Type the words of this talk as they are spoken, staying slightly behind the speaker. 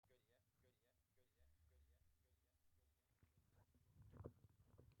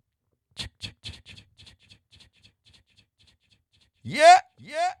Yeah,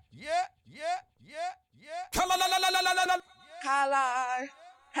 yeah, yeah, yeah, yeah, yeah. Color.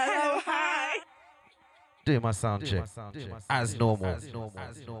 Hello, hi. Do my sound check. As normal.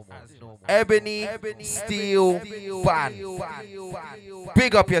 Ebony Steel Band.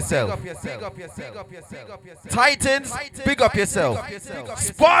 Big up yourself. Titans, big up yourself.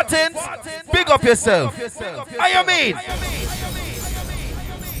 Spartans, big up yourself. I mean,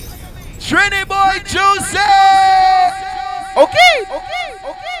 Trini Boy Juicy. Okay.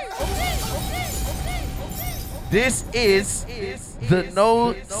 This is the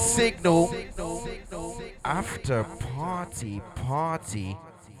No Signal After Party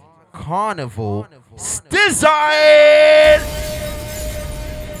Carnival design.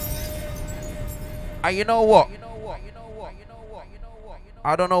 And you know what?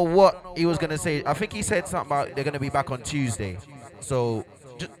 I don't know what he was gonna say. I think he said something about they're gonna be back on Tuesday. So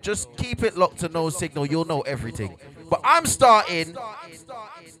just keep it locked to No Signal. You'll know everything. But I'm starting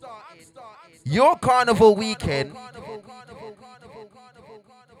your Carnival weekend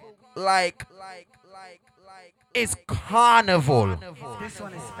like it's Carnival. This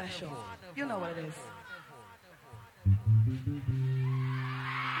one is special. You know what it is.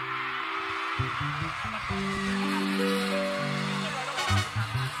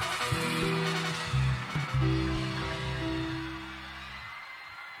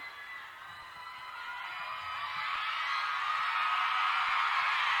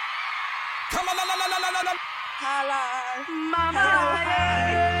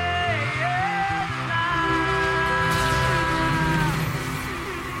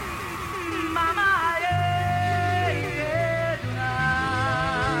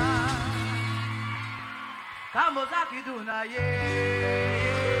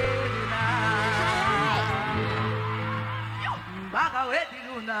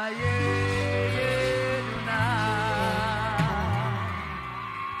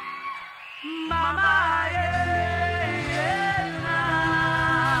 Mama,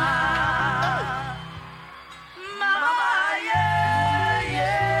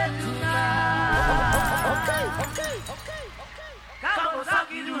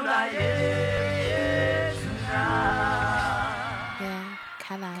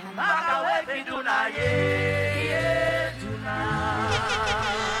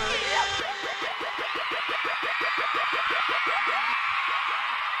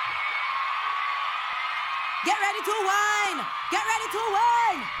 Get ready to wine. Get ready to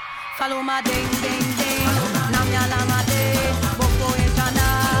wine. Follow my ding ding ding. Namya lama de. Boko echana.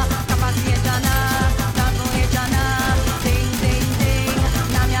 Kapasi echana. Tango echana. Ding ding ding.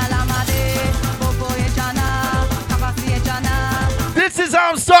 Namya lama de. Boko echana. Kapasi echana. This is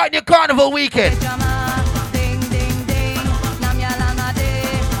how I'm starting your Carnival weekend. Ding ding ding. Namya lama de.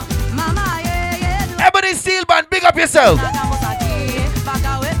 Mama yeah. Ebony Steel Band, big up yourself.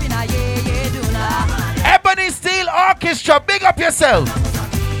 Ebony Steel Orchestra, big up yourself.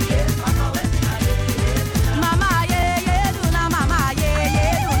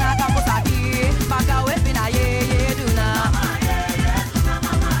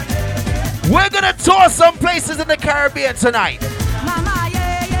 We're gonna tour some places in the Caribbean tonight.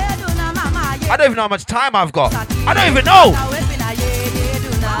 I don't even know how much time I've got. I don't even know.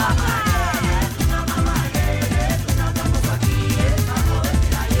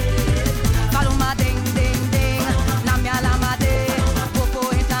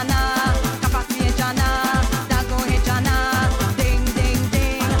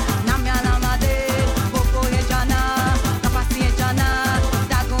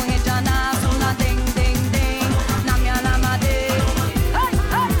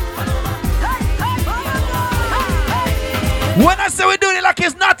 When I say we're doing it like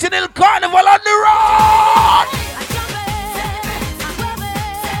it's Notting Hill Carnival on the road.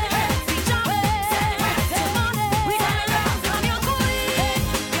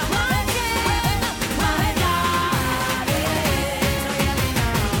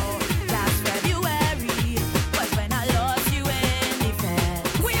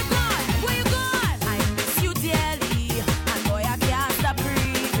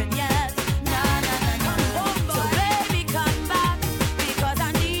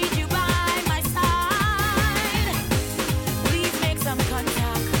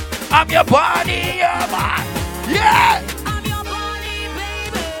 I'm your body, yeah, man. Yeah. I'm your body,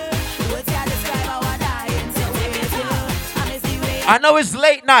 baby. I know it's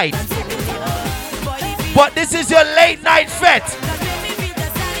late night, but this is your late night fete.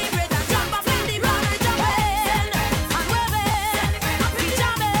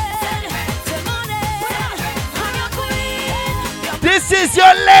 This is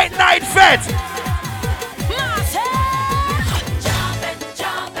your late night fete.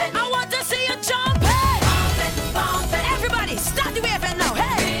 different now.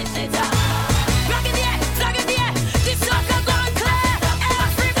 Hey, flag in the air, flag in the air. This sucker gone clear.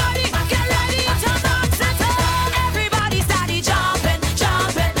 Everybody get ready to box it up. Everybody steady jumping,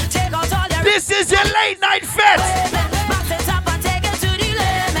 jumping. Take out all your. This is your late night fest. Box it up and take it to the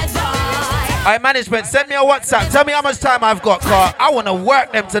limit, boy. Alright, management, send me a WhatsApp. Tell me how much time I've got, car. I want to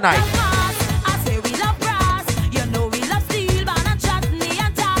work them tonight.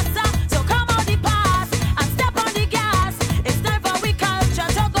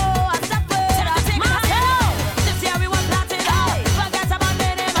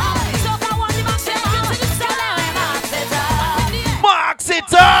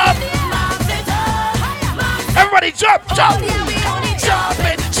 Everybody jump, jump,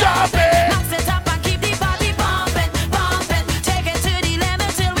 jumping, jumping. Max it up and keep the body bumping, bumping. Take it to the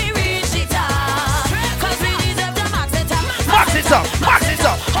limit till we reach the top. 'Cause we deserve to max it up, max it up, max it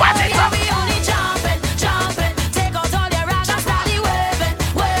up, max it up. We only jumping, jumping. Take out all your rags and start waving,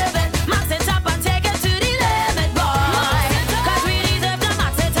 waving. Max it up and take it to the limit, boy. 'Cause we deserve to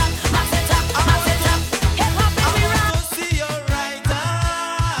max it up, max it up, max it up. Hip hop and we rock. See your right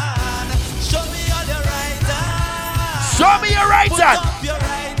hand. Show me all your right hand. Show me your right hand. Up your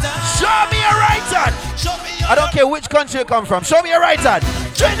right hand. Show me your right hand. Show me your I don't care which country you come from. Show me your right hand.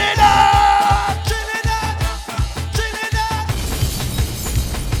 Trinidad. Trinidad. Trinidad.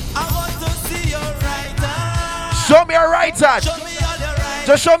 I want to see your right hand. Show me your right hand. Show me all your right.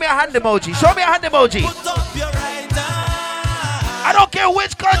 Just show me a hand emoji. Show me a hand emoji. Put up your right hand. I don't care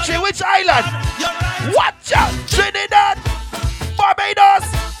which country, which island. Your right. Watch out. Trinidad, Barbados,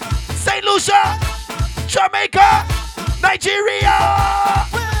 St. Lucia, Jamaica, Nigeria.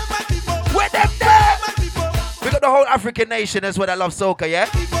 Where are my people? Where them there? My people. We got the whole African nation as well that love soca, yeah?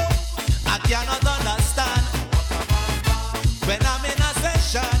 People. I cannot understand when I'm in a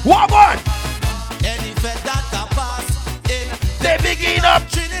session. What on? Any fed that can pass in. They begin up.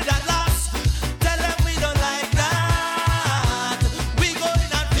 Trinidad last. Tell them we don't like that. We go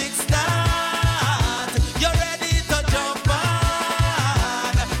in and fix that. You're ready to jump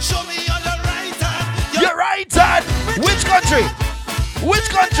on. Show me on the right hand. Your right hand. Which country? Which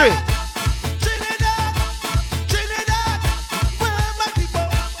country? Trinidad. Trinidad. Where are my people?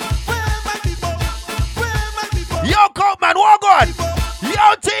 Where are my people? Where are my people? Yo, Coatman, walk on.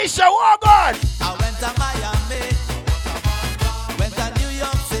 Yo, Tisha, walk on. I went to Miami. Went to New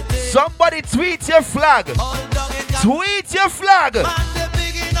York City. Somebody tweet your flag. All down in Tweet your flag. Man, they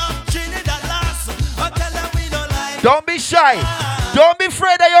bigging up Trinidad last. I tell them we don't like Don't be shy. Don't be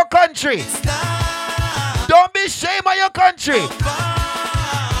afraid of your country. that. Don't be ashamed of your country.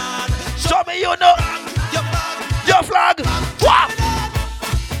 Show me you know Your flag. your flag. What?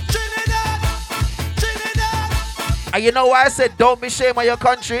 Trinidad. Trinidad. And you know why I said don't be ashamed of your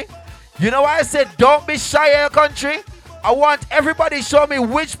country? You know why I said don't be shy of your country? I want everybody to show me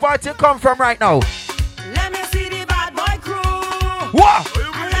which part you come from right now. Let me see the bad boy crew. What?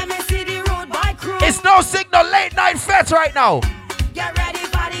 And let me see the road boy crew. It's no signal late night fete right now. Get ready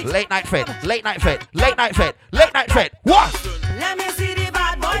for the Late night fete, late night fete, late night fete, late night fete. What? Let me see the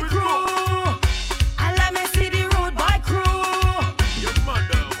bad boy crew. And let me see the road boy crew.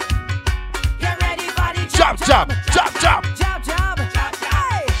 Get ready for the Jump, jump, jump, jump. Jab, jab.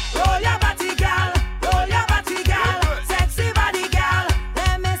 Hey, roll your body, girl. Roll your body, girl. Sexy body, girl.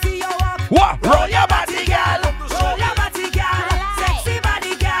 Let me see your walk. What? Roll your body, girl. Roll your body, girl. Sexy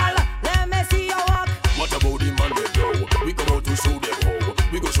body, girl. Let me see your walk. What about the man they know? We come out to show them how.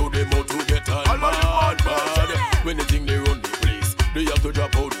 We go show them how to get on mad, bad. When they think they run the place, they have to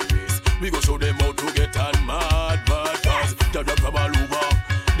drop out the race. We go show them how to get on mad, bad. Cause they drop from all over.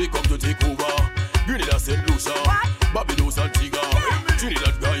 They come to take over. Grenada, St. Lucia, Barbados, Antigua,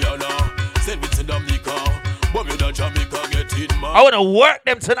 Trinidad, Guyana, St. Vincent, Dominica, Bermuda, Jamaica, get it, man. I want to work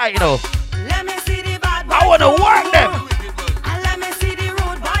them tonight, you know. Let me see the bad boy I want to crew. work them. And let me see the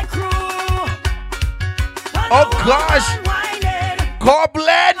road boy crew. Oh, gosh. Call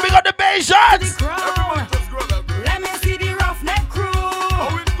blend, we got the patience. Let me see the roughneck crew.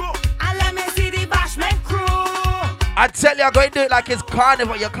 And let me see the bashment crew. I tell you, I'm going to do it like it's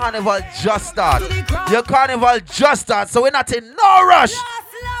carnival. Your carnival just start. Your carnival just start. So we're not in no rush.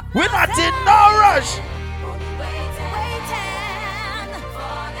 We're not in no rush.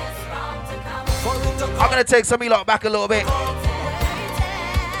 I'm going to take some of you lot back a little bit.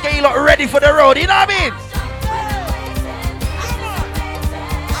 Get you lot ready for the road. You know what I mean?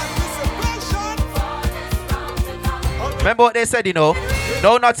 Remember what they said, you know?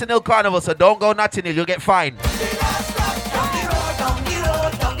 No Notting Hill Carnival, so don't go Notting Hill. You'll get fined.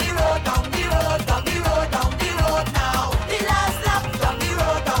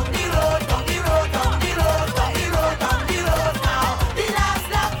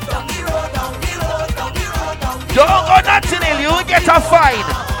 get a fine.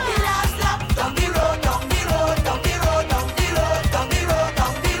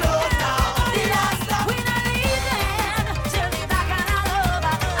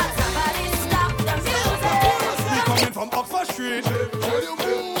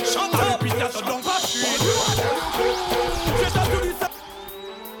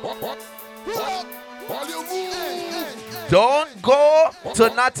 Don't go to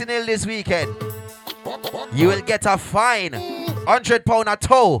Notting Hill this weekend. You will get a fine. £100 a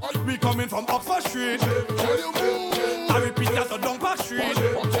tow. We coming from Oxford Street. I repeat that to Dunbar Street.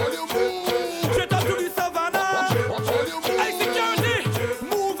 Straight up to the Savannah. Hey, security,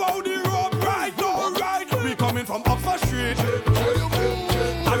 move out the road right now, right. We coming from Oxford Street.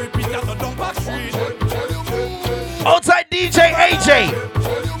 I repeat that to Dunbar Street. Outside DJ AJ.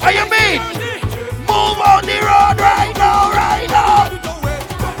 How you mean? Move on the road right now, right now.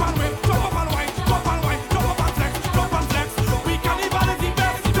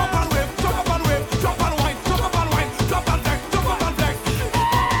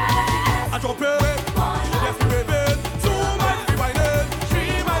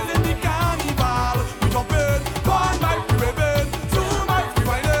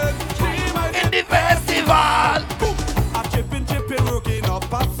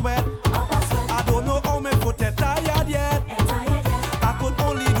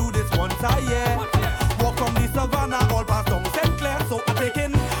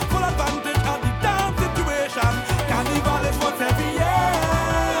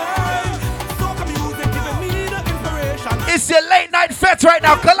 It's your late night fete right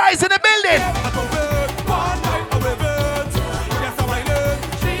now. Kalai's in the building.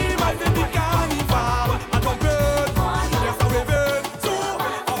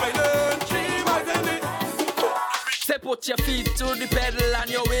 Say put your feet to the pedal and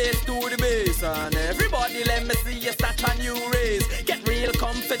your waist to the bass. And everybody let me see you start a new race. Get real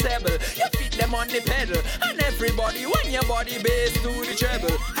comfortable. Your feet them on the pedal. And everybody when your body bass to the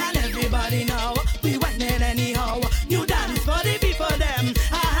treble. And everybody know we went in anyhow. New dance for the people them.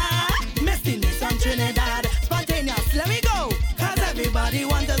 Messiness from Trinidad. Spontaneous, let me go. Cause everybody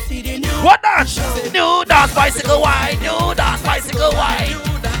want to see the new. What dance? New dance, bicycle wine. New dance, bicycle wine.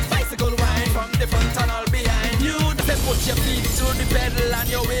 New dance, bicycle wine from the front and all behind. You say put your feet to the pedal and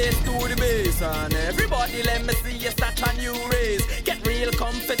your waist to the bass. And everybody let me see you start a new race. Get real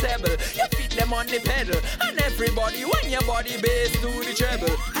comfortable. Your feet them on the pedal. And everybody when your body bass to the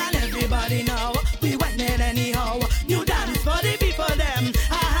treble. And everybody know we went in anyhow. New dance for the people them.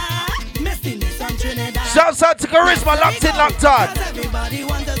 Messiness from Trinidad. Shouts out to Charisma, locked in, locked on. Cause everybody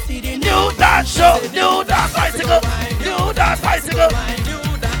want to see the New dance show, new dance bicycle, new dance bicycle.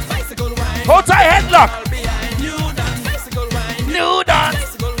 Hold tight headlock. New dance.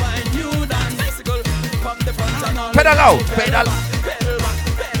 Pedal out, pedal.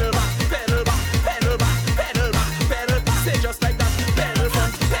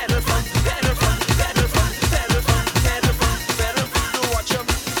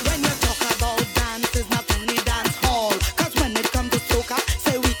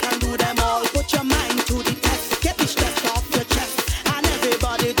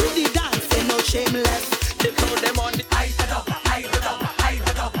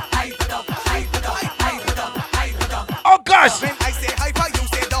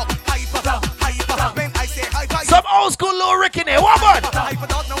 Some old school Lil Rick in here, what man?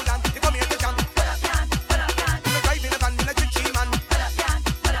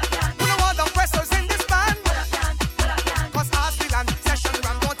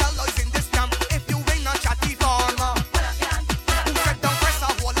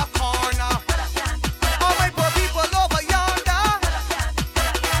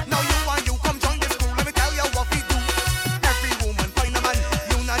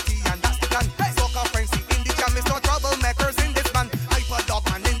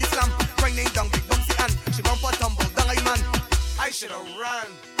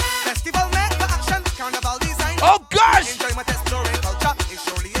 Oh gosh!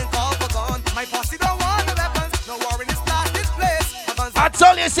 I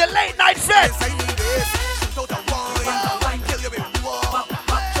told you it's your late night fest.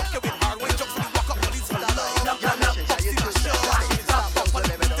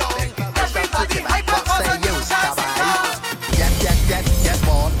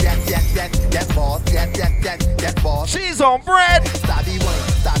 She's on bread.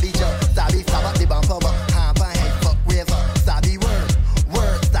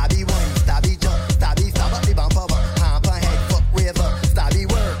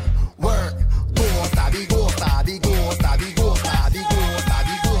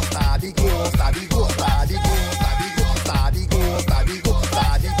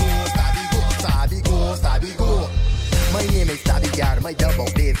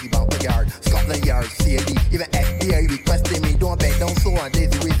 on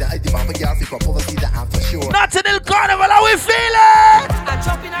daisy with the ID bomb, girl, see couple of season, I'm for sure. Notting Hill Carnival, how we feeling? I'm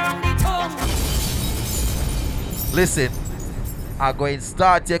jumping around the tongue. Listen, I'm going to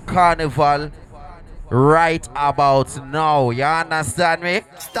start your carnival right about now. You understand me?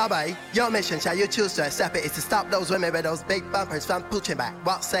 Stop by. Your mission, shall you choose to accept it, is to stop those women with those big bumpers from pushing back.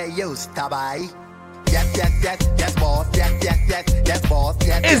 What say you, stop by? Yes, yes, yes, yes, boss. Yes, yes, yes, yes, boss.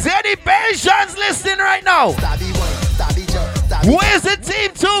 Yes. Is there any Belgians listening right now? Stabby one, stabby jump, stabby. Where's the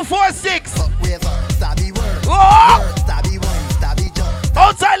team 246? Stabby word. Oh! Stabby one, stabby jump.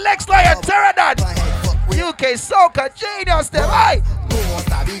 Outside Lex Lawyer, Terradan. UK Soca, Genius, them high. Go,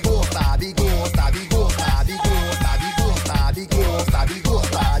 stabby, go, stabby, go, stabby, go, stabby, go, stabby, go, stabby, go, stabby, go,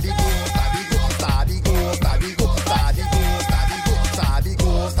 stabby, go, stabby, go, stabby, go, stabby, go, stabby, go, stabby,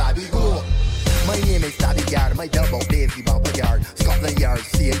 go, stabby, go. My name is Stabby Yard, my double Daisy Bumper Yard, Scotland Yard,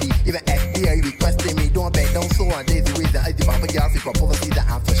 CLD, even FBI requesting me, don't beg, don't so on Daisy with the ID Bumper Yard, see proposal, see that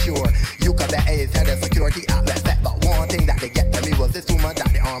I'm for sure. You got the A's, head of security outlet, but one thing that they get to me was this woman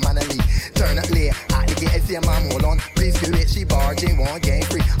that they arm and a lead. Turn it late, at the gate, see a man hold on, please do it, she barging, one game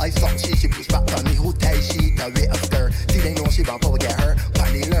free. I stop, she push back on me, who tell she to wait a stir. See they know she bumper will get her,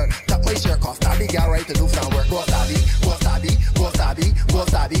 panty learn, tuck my shirt, cause Stabby got right to do some work. Go Stabby, go Stabby, go Stabby, go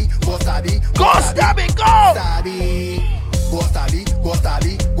Stabby, go Stabby, Go Stabby, go! Stabby, go Stabby, go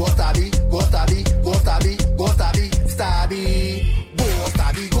Stabby, go Stabby, go Stabby, go Stabby, go Stabby, Stabby, go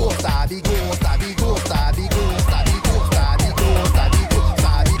Stabby, go Stabby, go Stabby, go Stabby, go Stabby, go Stabby, go Stabby, go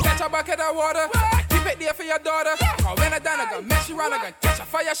Stabby. Catch a bucket of water, keep it there for your daughter. Or when I done, I gonna mess you around, I gonna catch a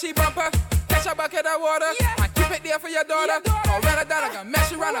fire, she bumper. Catch a bucket of water, and keep it there for your daughter. Or when I done, I gonna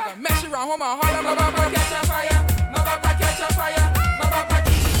mess you around, I gonna mess you around. Home on hard, my bumper catch a fire, my bumper catch a fire, my bumper.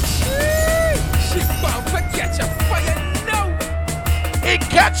 She bumper catch a fire, no. It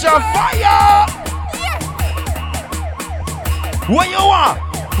catch a fire! What you want?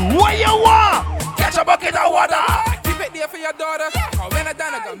 What you want? Catch a bucket of water! Keep it there for your daughter. Or when I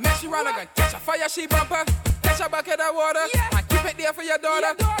done, I gonna mess you around, I gonna catch a fire, she bumper. Catch a bucket of water, and keep it there for your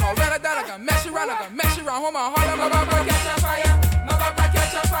daughter. Or when I done, I gonna mess you around, I gonna mess you around. Home on hard, my bumper catch a fire, my bumper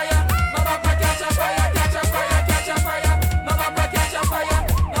catch a fire, my bumper catch a fire, catch a fire, catch a fire, my bumper catch a fire,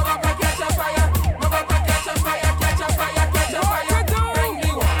 my bumper catch a fire, my bumper catch a fire, catch a fire, catch a fire. Bring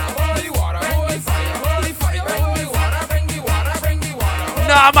the water, holy fire, holy fire, bring the water, bring the water, bring the water.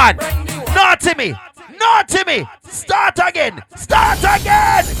 Nah, man. Not to me. Not to me. Start again. Start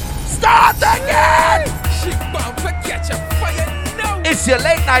again. Start again. She bumper catch a fire, no. It's your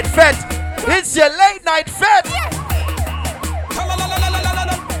late night fete. It's your late night fete.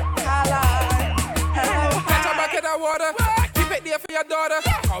 Catch a bucket of water, keep it there for your daughter.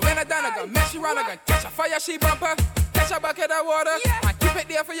 Or when I done, I gonna mess you around, I gonna catch a fire, she bumper. Catch a bucket of water, and keep it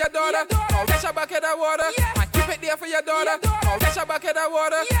there for your daughter. Or catch a bucket of water, and keep it there for your daughter. Or catch a bucket of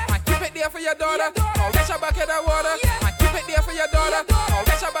water, and keep it there for your daughter. Or catch a bucket of water, and keep it there for your daughter. Or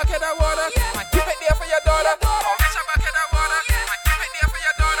catch a bucket of water, and keep it there for your daughter. Or catch a bucket of water, and keep it there for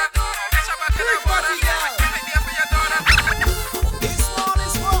your daughter. Or catch a bucket of water, and keep it there for your daughter. This one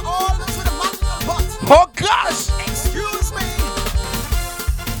is for all those with a manual butt. Oh, gosh. Excuse me.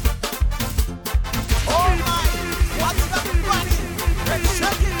 Oh my, what's that running? Let's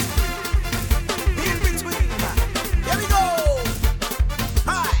check it. In between. Here we go.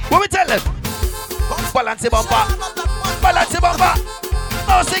 Hi. What we tell them? Balance the bumper. Balance the bumper.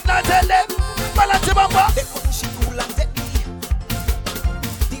 No signal, tell them. Balance the bumper. They couldn't she cool and deadly.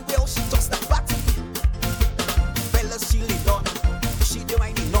 The way how she tossed that body. Fellas, she lay down. She the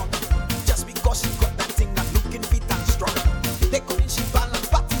whining on. Just because she got that thing that looking fit and strong. They couldn't she balance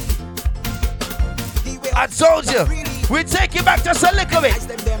body. The way I told you. We take you back just a little bit.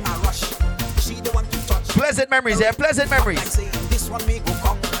 them a rush. She the one to touch. Pleasant memories, yeah. Pleasant Like memories. saying this one may go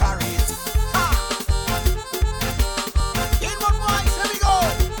conquer it. In one voice, here we go.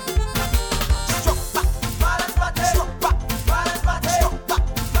 Struck back, balance body. Struck back, balance body. Struck back,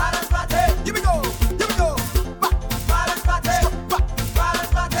 balance body. Here we go, here we go. Back, balance body. Struck back,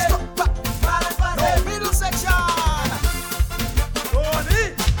 balance body. Struck back, balance body. No middle section.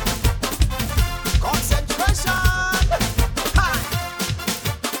 Concentration. High.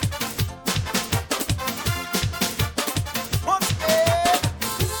 Once again.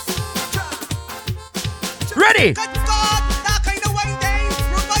 Ready? Good God, that kind of wine day.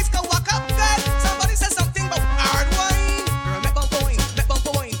 Rude boys can walk up good. Somebody said something about hard wine. Girl, make bump wine, make bump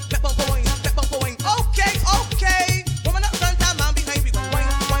wine, make bump wine, make bump wine. Okay, okay. Woman up front and man behind, we go wine,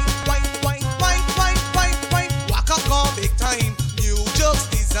 wine, wine, wine, wine, wine, wine, wine. Walk up, go big time. New jokes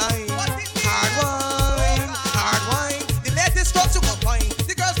design. Hard wine, hard wine. The latest stroke to go wine.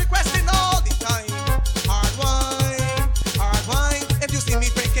 The girls requesting all the time. Hard wine, hard wine. If you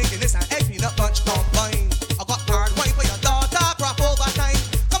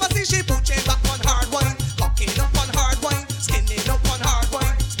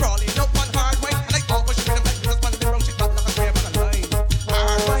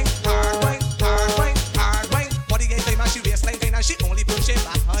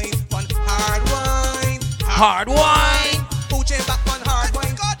Hard wine. Pooching back on hard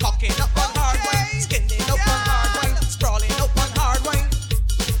wine. Talking up on hard wine. Skinning up on hard wine. Sprawling up on hard wine.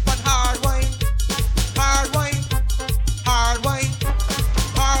 On hard wine. Hard wine. Hard wine.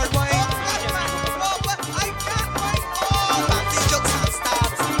 Hard wine. Oh, but I can't wine. Oh, party jokes and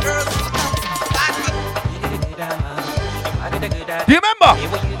starts. Girls back. Do you remember?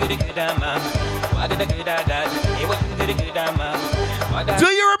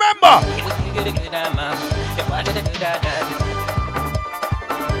 Do you remember?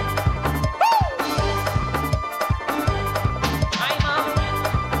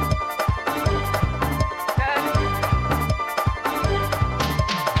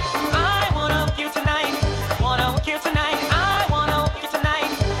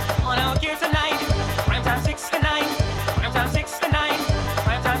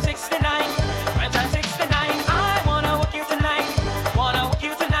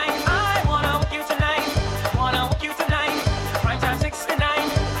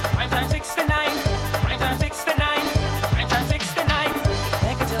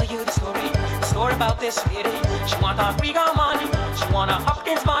 This lady, she want a freaking money, she want a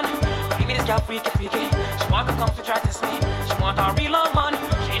Hopkins money. Give me this girl freaky freaky. She want to come to try to me. She want a real long money.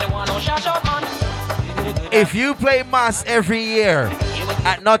 She don't want no short money. If you play mass every year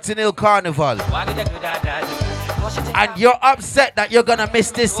at Notting Hill Carnival and you're upset that you're gonna miss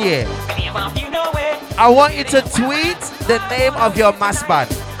this year, I want you to tweet the name of your mass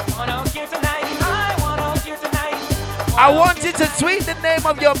band. I want you to tweet the name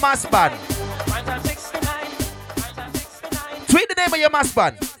of your mass band. Tweet the name of your mass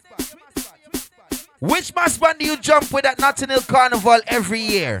band. Which mass band do you jump with at Notting Hill Carnival every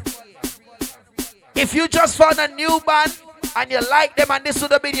year? If you just found a new band and you like them and this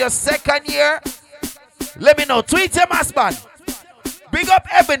would have been your second year, let me know. Tweet your mass band. Big up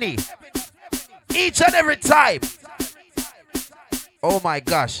Ebony. Each and every time. Oh my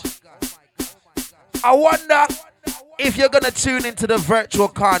gosh. I wonder if you're going to tune into the virtual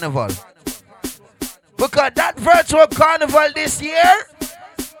carnival. Because that virtual carnival this year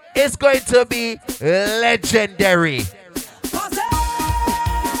is going to be legendary.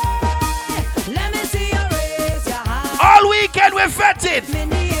 All weekend we're fetting.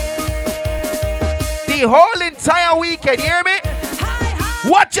 The whole entire weekend, you hear me?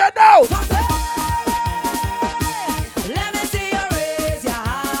 Watch it now.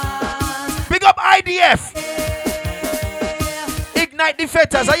 Big up IDF. Ignite the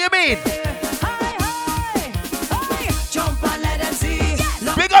fetters, how you mean?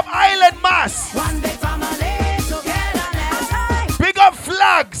 Big up Island Mass. Big up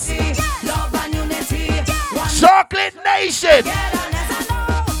Flags. Chocolate Nation.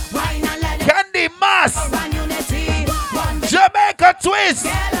 Candy Mass. Jamaica Twist.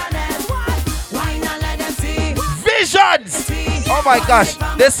 Visions. Oh my gosh.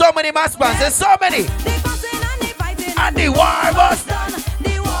 There's so many mass bands. There's so many. And the war was done.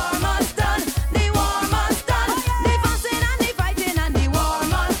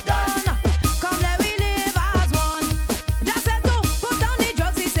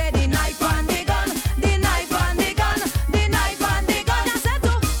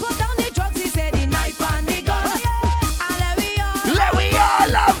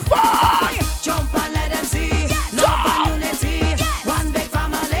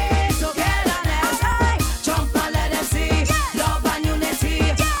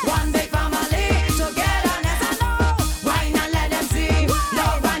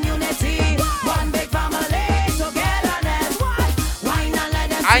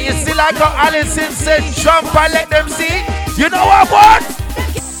 And you see like how Allison said, jump and let them see. You know what?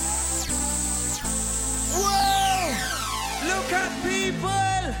 Whoa! Look at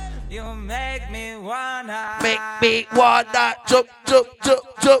people. You make me wanna. Make me wanna jump, jump, jump,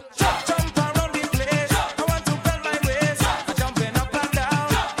 jump. Jump around the place. I want to bend my waist. Jumping up and down,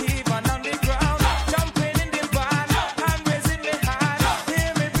 even on the ground. Jumping in the van and raising my hand.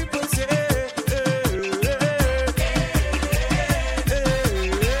 Hear me people say,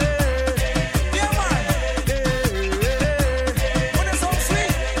 yeah man. What is so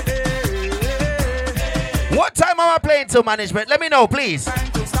sweet? What time am I playing to management? Let me know, please.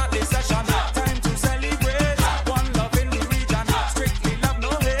 Time to start this session. Time to celebrate. One love in the region. Strictly love, no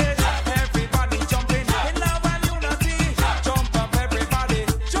hate. Everybody jumping in love and unity. Jump up, everybody.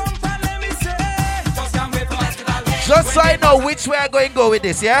 Jump and let me say. Just can't wait for festival. Just so I know which way I'm going to go with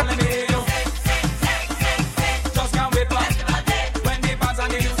this, yeah? Let me hear you. Just can't wait for festival. When the bands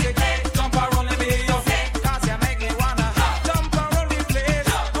and the music. Jump around, let me hear you. Cause you make me wanna jump around the place. I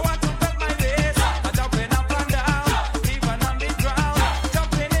want to bend my waist. I'm jumping up and down, even on the ground.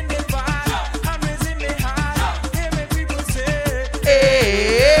 Jumping in the van, I'm raising my hand.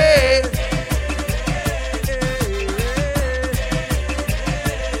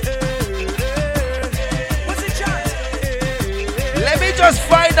 just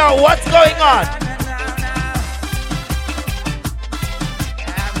find out what's going on.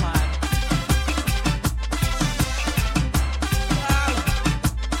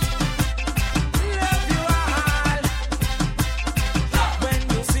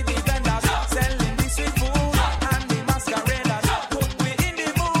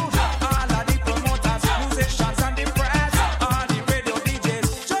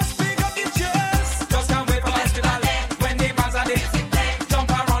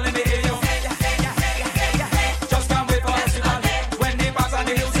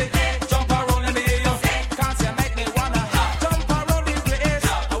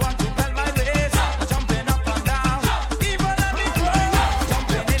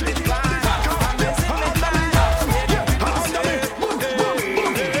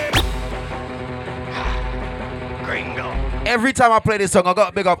 Every time I play this song, I got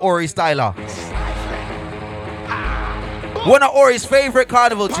to big up Ori Styler. One of Ori's favorite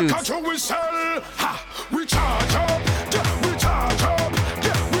carnival tunes.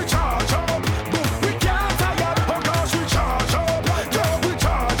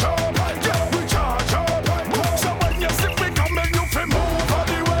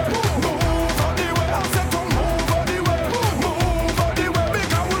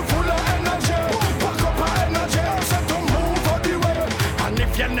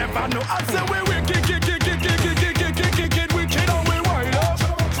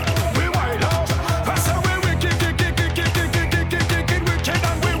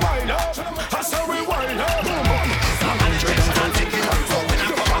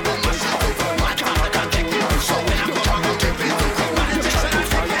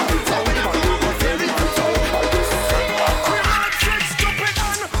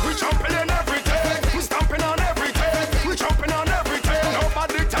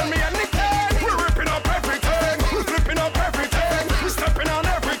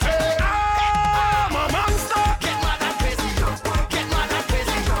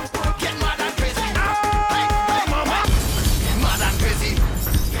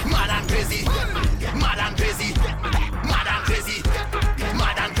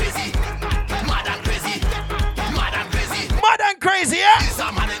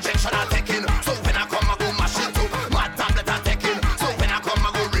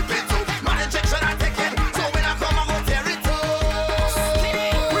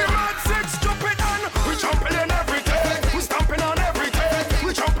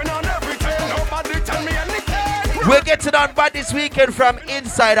 We're getting on bad this weekend from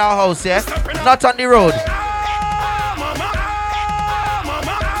inside our house, yeah? Not on the road.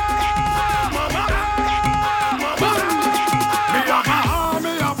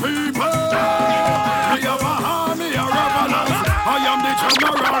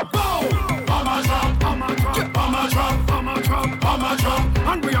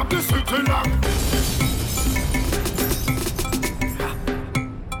 And we have the city lock.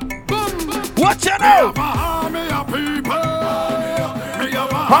 What you know?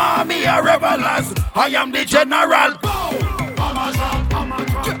 Army of rebels, I am the general.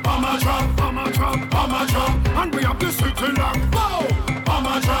 And we have the city lock.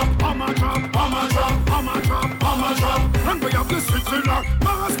 And we have the city lock.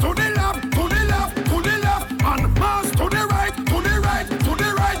 Mass to the left, to the left, to the left, and mass to the right, to the right, to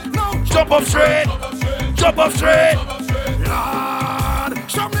the right. Now jump up straight, jump up straight. Lord,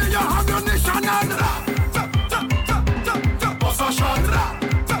 show me your ammunition and bust a shot.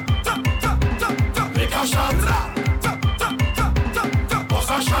 Make a shot.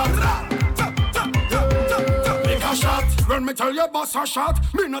 Bust a shot. Make a shot. When me tell you bust a shot,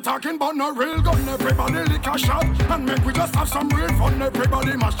 me not talking about no real gun. Everybody lick a shot and make we just have some real fun.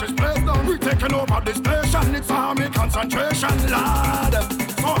 Everybody mash this place down. We taking over this station. It's army concentration, lad.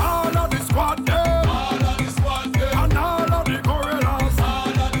 So all of the squad there, and all of the gorillas.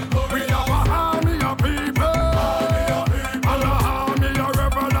 We have a army of people, and a army of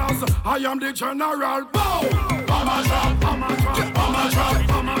rebels. I am the general. Bow! Bomber drop, bomber drop, bomber drop,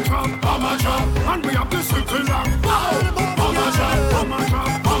 bomber drop, bomber drop. And we have the city lock. Bow! Bomber drop, bomber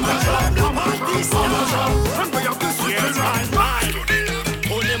drop, bomber drop, bomber drop, bomber drop. And we have the city lock.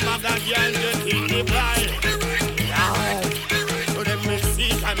 Only maga girl just in the blind. So let me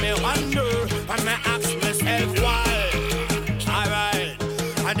see, I may wonder, and may ask myself why. Alright,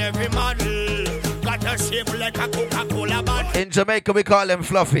 and every model got a shape like a Coca-Cola bottle. In Jamaica we call him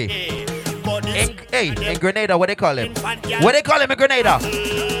Fluffy. In Grenada, what they call him? What they call him in Grenada?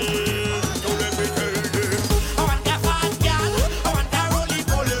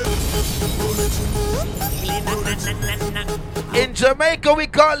 In Jamaica we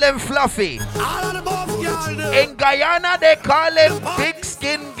call them Fluffy. All of the buff, y'all. In Guyana, they call them big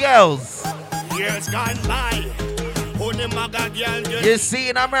skin girls. Years gone by. Only maga girl just You see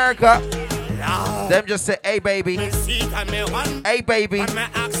in America, them just say, hey baby, hey baby. And I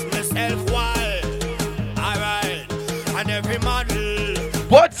ask myself why. Alright. And every model.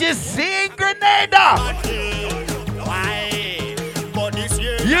 But you see in Grenada. Why? But this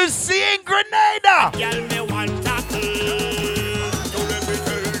year. You see in Grenada. Girl, me want tackle. So let me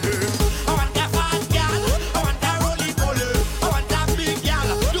tell you. I want that fat girl. I want that roly poly. I want that big girl.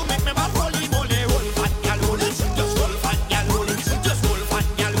 You make me bad roly moly. Roll fat girl, roll it. Just roll fat girl, roll it. Just roll fat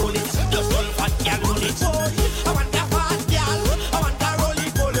girl, roll it. Just roll fat girl, roll it. I want that fat girl. I want that roly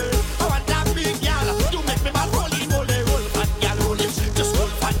poly. I want that big girl. You make me bad roly moly. Roll fat girl, roll it. Just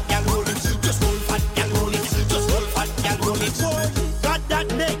roll fat girl, roll it. Just roll fat girl, roll it. Just roll fat girl, roll it. God that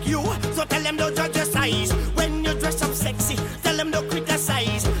make you, so tell them don't judge your size. When you dress up sexy, tell them don't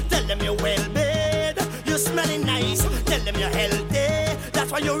criticize. Tell them you're well made, you smelling nice. Tell them you're healthy,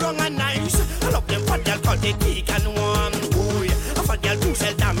 that's why you're wrong and nice. I love them fat girl called the thick and warm. Oh yeah, a fat girl too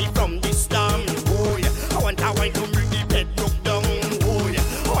sell me from this storm. Oh yeah, I want that wine to make the bed look down. Oh yeah,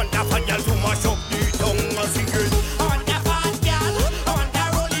 I want that fat girl to mash up the tongue and sing it. I want that fat girl, I want that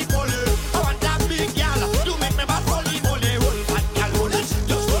roly poly. I want that big girl, to make me bad roly poly. Roll fat girl, roll it,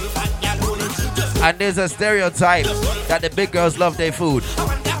 just roll fat girl, roll it, just roll. And there's a stereotype that the big girls love their food. I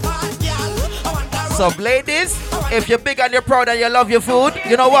want that fat girl, I want that So ladies, if you're big and you're proud and you love your food,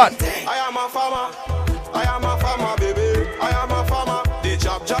 you know what? I am a farmer. I am a farmer, baby. I am a farmer. The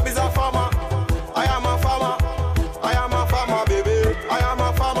job is a farmer. I am a farmer. I am a farmer, baby. I am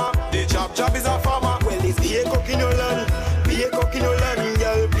a farmer. The job is a farmer. Well, it's be a cook in your land. Be a cook in your land,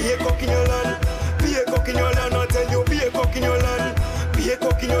 girl. Be a cook in your land. Be a cook in your land. I tell you, be a cook in your land. Be a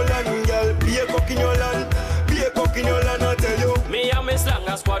cook in your land, girl. Be a cook in your land. Be a cook in your land. I tell you. Me and my slang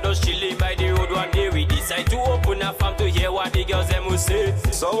a squad us chilling by the road one day. We decide to open a farm to hear what the girls them will say.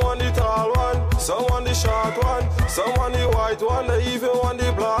 Some want the tall one, some want the short one, some want the white one, they even want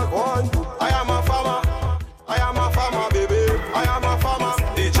the black one. I am a farmer, baby. I am a farmer.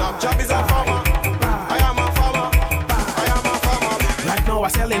 The job is a farmer. I am a farmer. I am a farmer. Right now I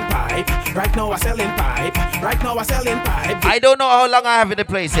selling pipe. Right now I selling pipe. Right now I selling pipe. I don't know how long I have in the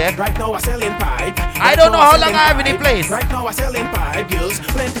place yet. Right now I selling pipe. I don't know how long I have in the place. Right now I selling pipe, girls.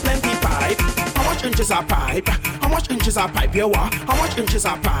 Plenty pipe. How much inches are pipe? How much inches are pipe? You want? How much inches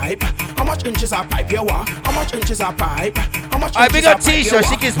are pipe? How much inches are pipe? You want? How much inches are pipe? How much I inches big are up pipe? You Tisha, want?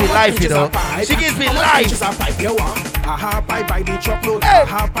 she gives me How much life, you inches know. are pipe? She gives me How much life. inches are pipe? You want? A half pipe by the truckload. Hey. A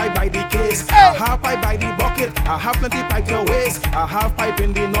half pipe by the case. Hey. A half pipe by the bucket. A half plenty pipe your waist. A half pipe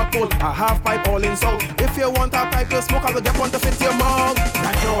in the North Pole. A half pipe all in south. If you want a pipe to smoke, I'll get one to fit your mouth.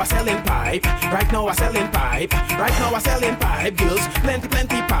 Right now I selling pipe. Right now I selling pipe. Right now I selling pipe, girls. Plenty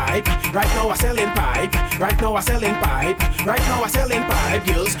pipe. Right now I selling pipe. Right now I selling pipe. Right now I selling pipe,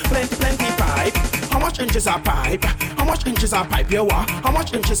 girls. Plenty pipe. How much inches are pipe? How much inches are pipe? You want? How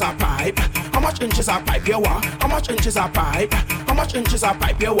much inches are pipe? How much inches are pipe? You want? How much inches are pipe? How much inches are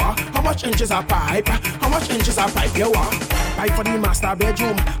pipe? You want? How much inches are pipe? How much inches are pipe? You want? Pipe for the master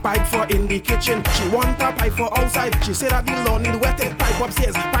bedroom, pipe for in the kitchen. She want a pipe for outside. She said that the lawn need wetted. Pipe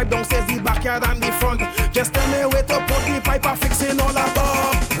upstairs, pipe downstairs, the backyard and the front. Just tell me where to put the pipe. I'm fixing all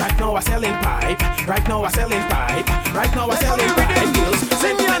above. Right now I selling pipe. Right now I selling pipe. Right now I selling pipe. Girls,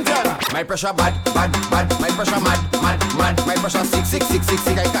 send me and tell. My pressure bad. My pressure mad. My pressure sick.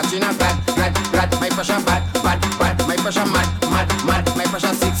 I catch in a glad. My pressure bad. My pressure mad. My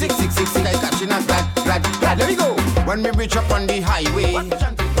pressure sick. I catch in a glad. Let me go. When we reach up on the highway,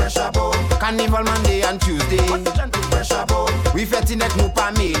 Carnival Monday and Tuesday. We fetting at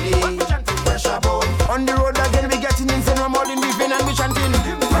Nupa Melee. On the road again, we getting insane. We're more than living and we chanting.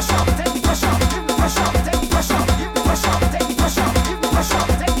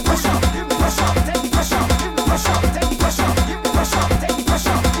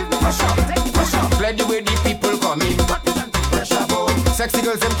 Glad the way the people coming. Sexy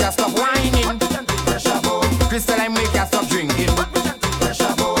girls, them can't stop whining. Crystal, I make can't stop drinking.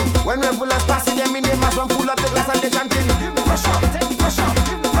 When we pull us passing them in, they must one pull up the glass and they chanting.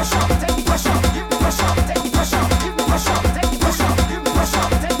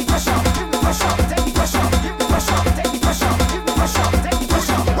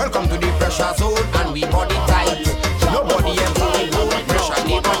 Welcome to the pressure zone and we body tight. Nobody ever will know the pressure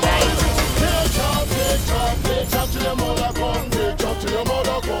never dies.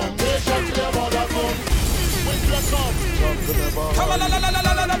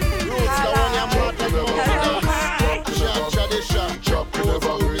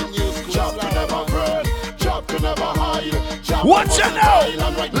 What you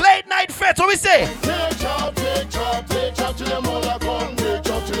know? Late night fete, what we say?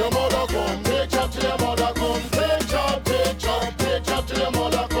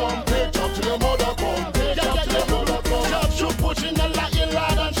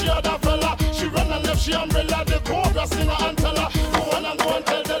 Cobra singer and teller. No one and no one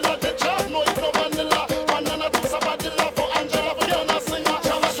tell the lot the job. No, it's no Manila. Man and a two sabadilla for Angela for Yana singer.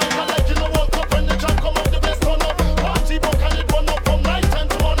 Java striker like you know World Cup when the jam come up the best turn up. Party book and it run up from night time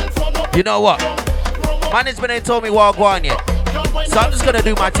to morning sun up. You know what? Management ain't told me what I'm going yet. So I'm just gonna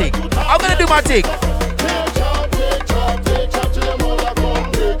do my thing. I'm gonna do my thing.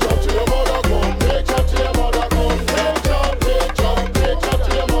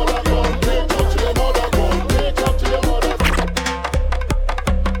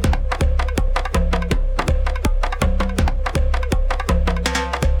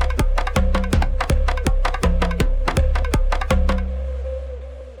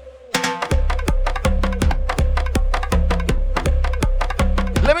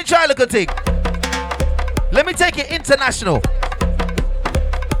 Try a little thing. Let me take it international.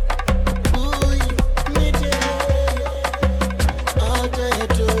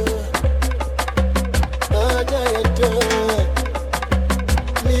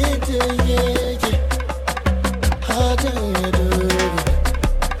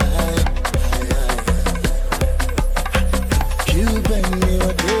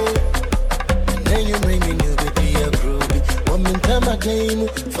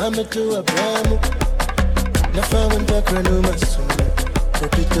 To a bramu, na famu ntakranu masumu,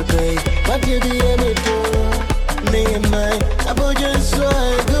 kopito bay, matibi emeto, me mai, aboja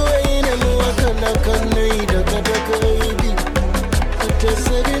swai, go in and wakana kana ida kada kaibi,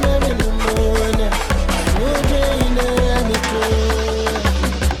 utasari na minumona, ode ina yamito,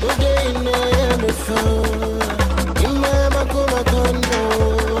 ode ina yamifo, imama kuma kondo,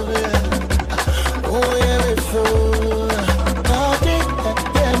 oh yamifo.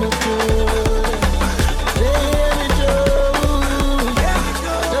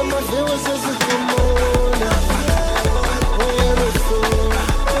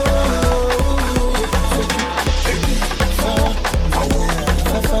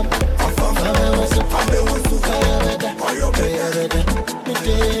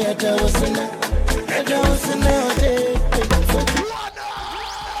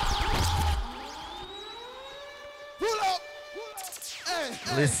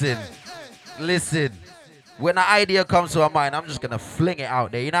 Listen. When an idea comes to my mind, I'm just gonna fling it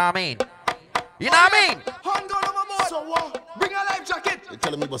out there. You know what I mean? You know what I mean? So what? Bring a life jacket. You're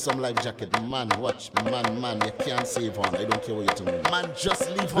telling me about some life jacket, man. Watch, man. You can't save on. I don't care what you're telling me. Man, just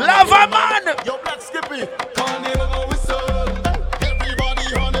leave on. Love her, man. Yo, Black Skippy. Carnival whistle.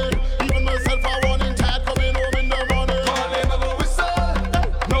 Everybody on it. Even myself, I want in tired coming home in the morning. Carnival whistle.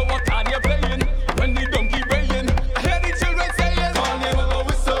 Know what card you're playing when the donkey braying. I hear the children saying Carnival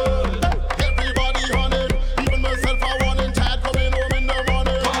whistle. Everybody on it. Even myself, I want in tired coming home in the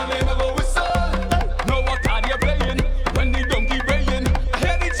morning. Carnival whistle. Know what card you're playing when the donkey braying. I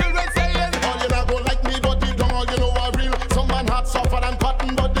hear the children saying all you not go like me, but deep down all you know are real. Some man hot suffer and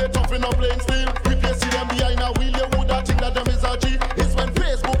cotton, but they tough in a plain steel. If you see them behind a wheel, you woulda think that them is a G. It's when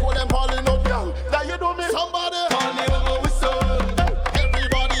Facebook call them calling out, yo, that you do me somebody. Carnival whistle.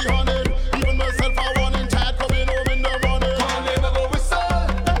 Everybody on it. Even myself, I want in tired coming home in the morning. Carnival whistle.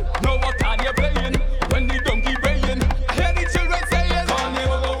 Know what card you're playing when the donkey braying. I hear the children saying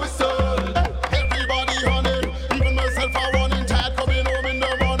Carnival whistle. Everybody on it. Even myself, I want in tired coming home in the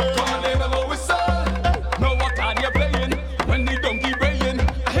morning. Carnival whistle. Know what card you're playing when the donkey braying.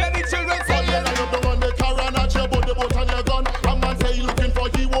 I hear the children saying line up down on the car and at your boat, the boat and your gun. A man say he looking for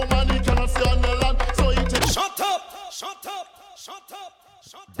you, woman, he cannot stay on the land. So he take shut up.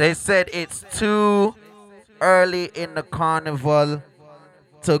 They said it's too early in the carnival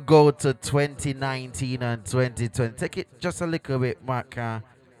to go to 2019 and 2020. Take it just a little bit, Mark.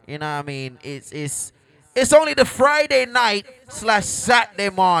 You know what I mean? It's only the Friday night / Saturday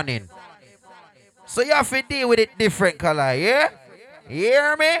morning. So you have to deal with it different, Kalai, yeah? You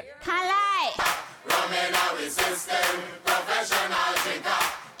hear me? Kalai.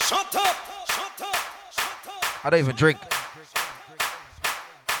 Shut up. I don't even drink.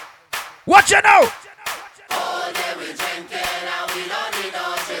 What you know? all day we drinking and we don't need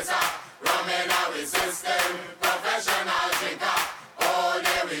no chaser. Rum in our system, professional drinker. All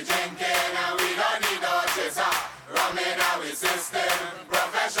day we drinking and we don't need no chaser. Rum in our system,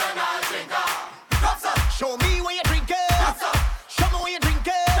 professional drinker. Show me where you're drinking. Show me where you're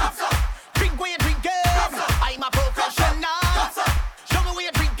drinking. Drink where you're drinking. I'm a professional. Show me where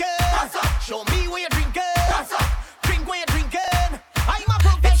you're drinking. Show me where you're drinking. Drink where you're drinking. I'm a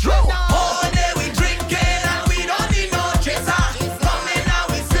professional. All day we drinking and we don't need no chaser. Rum in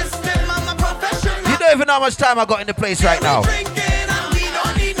our system, I'm a professional. You don't even know how much time I got in the place right now. Drinking and we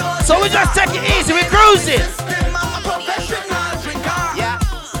don't need no So we just take it easy, we cruising. I'm a professional drinker. Yeah.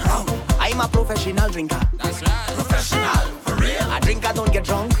 I'm a professional. professional drinker. That's right. Professional, for real. A drinker don't get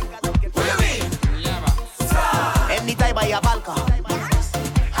drunk. What do you mean? Anytime I have alcohol,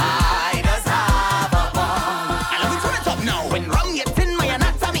 I just have a ball. And let me turn it up now. When rum gets in my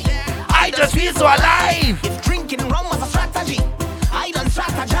anatomy, I just feel so alive. if drinking rum was a strategy, I don't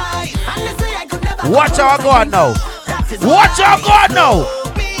strategize. And they say I could never. Watch how I go on now. Watch how I go on now.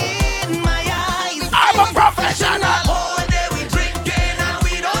 Open my eyes. I'm a professional. All day we drinking and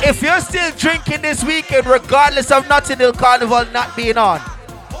we don't. If you're still drinking this weekend, regardless of Notting Hill Carnival not being on,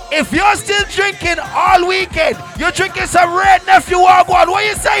 if you're still drinking all weekend, you're drinking some red nephew wagwan. What are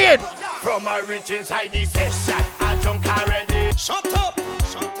you saying? From my riches, I need session. I drunk already. Shut up.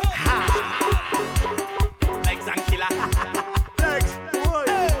 Shut up. Legs and killer. Legs.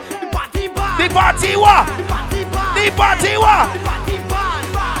 The party bad. The party wa. The party bad. The party wa. The party bad.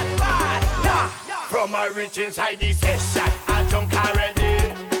 Bad. Bad. Yeah. From my riches, I need session. I drunk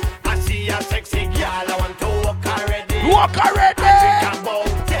already. I see a sexy girl. I want to walk already. Walk already. I drink about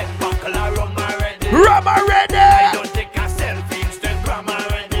 10 buckle of rum already. Rum I already. don't take a selfie, Instagram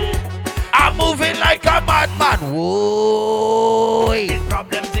already. I'm moving like a madman. Whoa. There's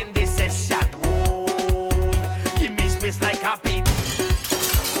problems in this session. Whoa. Give me space like a pig.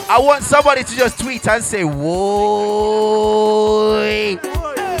 I want somebody to just tweet and say, whoa.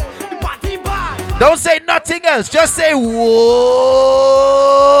 The party bad. Don't say nothing else. Just say,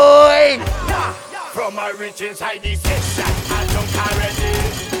 whoa. From my riches, I need session. I drunk already.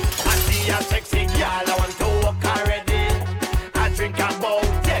 I see a sexy girl. I want to walk already. I drink about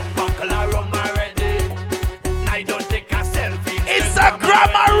 10 buckle of rum already. I don't take a selfie. It's a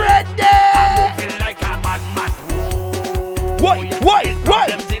grammar already. I'm moving like a madman. What?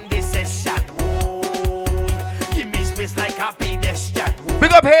 Problems in this session. Whoa. Give me space like a pedestrian.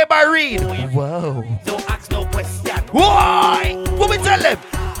 Big up here by Reed. Whoa. Don't ask no question. Why? What we tell them?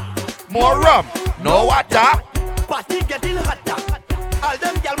 More rum, no water. Party getting hotter. All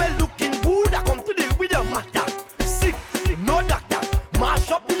them girls well looking good. I come to deal with your matter. Sick, no doctor.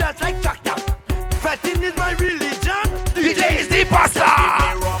 Mash up pillars like tractor. Fetting is my religion. DJ is the pastor.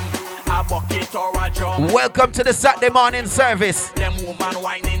 A bucket or a drum. Welcome to the Saturday morning service. Them woman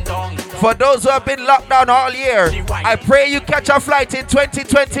whining down. For those who have been locked down all year, I pray you catch a flight in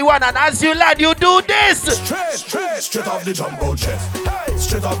 2021, and as you land, you do this. Straight off the jumbo jet. Hey,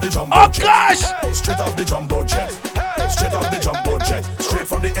 straight off the jumbo Oh jet. gosh! Hey, straight off the jumbo jet. Hey, straight off the jumbo jet. Straight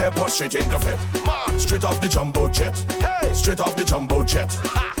from the airport, straight in the fit. Straight off the jumbo jet. Hey, straight off the jumbo jet.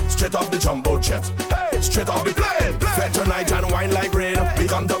 Straight off the jumbo jet. Hey, straight off the plane. Fed tonight and wine like rain. We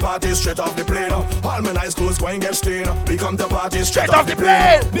come to party straight off the plane. All my nice clothes going get stained. We come to party straight off the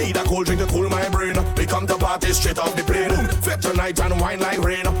plane. Need a cold drink to cool my brain. We come to party straight off the plane. Fed tonight and wine like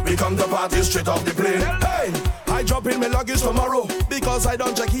rain. We come to party straight off the plane. Hey, I drop in my luggage tomorrow because I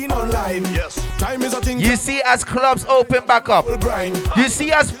don't check in online. Yes, time is a thing. You see, as clubs open back up, you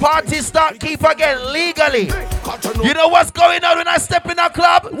see, as parties start keep again legally. You know what's going on when I step in a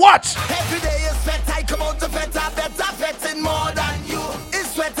club? Watch. Every day is sweat, I come out to sweat, I better sweating more than you.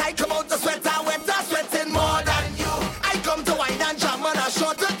 It's sweat, I come out to sweat, I wetter sweating more than you. I come to wine and jam and I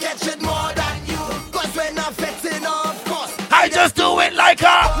sure to catch it more than you. Cause when I'm fetting, of course, I just do it like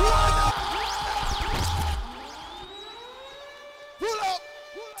a.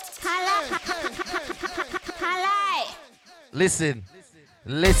 Listen.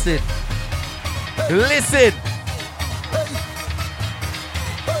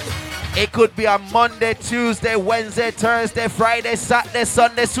 It could be a Monday, Tuesday, Wednesday, Thursday, Friday, Saturday,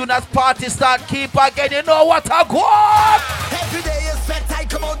 Sunday. Soon as parties start, keep again. You know what I want? every day is sweat, I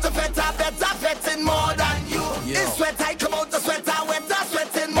come out to sweat, I better sweating more than you. It's sweat, I come out to sweat, I wetter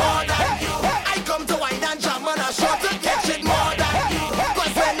sweating more than you. I come to wine and jam and I sure to catch it more than you.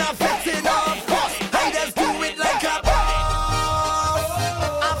 Cause when I'm fetting, of course, I just do it like a boss.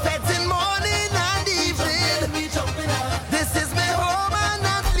 I'm fetting morning and evening. This is my home and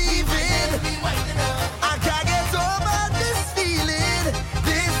not leaving. I can't get over this feeling.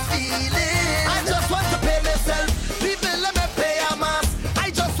 I just want to pay myself. People let me pay a mass. I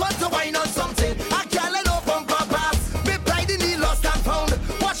just want to wine on something. I can't let no bumper pass. Me pride in the lost and found.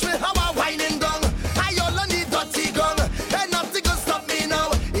 Watch me how I whining down. I only need dirty gun. And nothing can stop me now.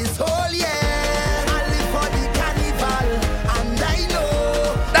 It's whole year. I live for the carnival. And I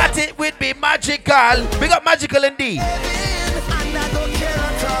know That it would be magical. We got magical indeed. and I don't care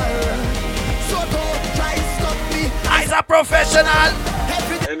at all. So don't try to stop me. I's a professional.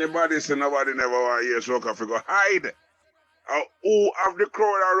 Every day Anybody say nobody never want to hear soca fi go hide. Who have the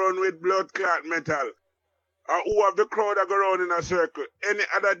crowd around with blood clot metal? Who have the crowd that go around in a circle? Any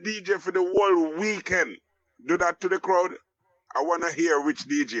other DJ for the whole weekend do that to the crowd? I want to hear which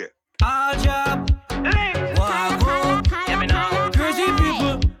DJ. All job, walk out. Hear me now. Crazy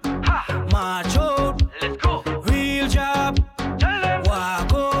people, march out. Let's go. Real job,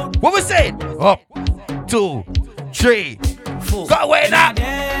 walk out. What we saying? Up, 2, 3, 4. Go away now.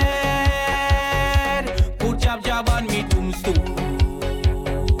 Put job on me tombstone.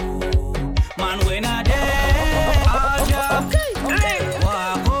 Man, when I dead, all job,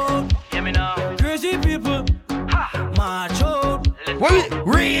 walk out. Hear me now. Crazy people, march out. What we,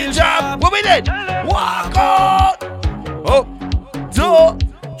 real job. What we did? Walk out. Up, 2,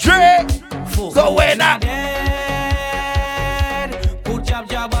 3, 4. Go away now. Put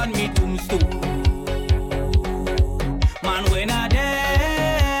job on me tombstone. Man, when I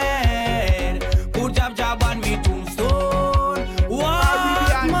dead, put job on me tombstone.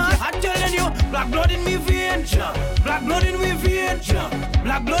 What, man? I'm telling you, black blood in me vein, black blood in me vein,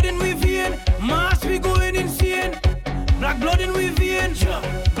 black blood in me vein. Mass we going insane. Black blood in me vein,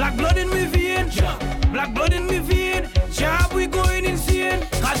 black blood in me vein, black blood in me vein. Job we going insane.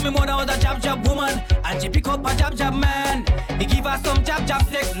 Cause me mother was a job woman, and she pick up a job man. He give her some job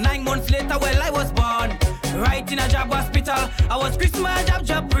sex. 9 months later, well I was born. Right in a job hospital, I was Christmas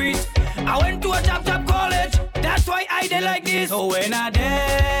job priest. I went to a job college. That's why I did like this. So when I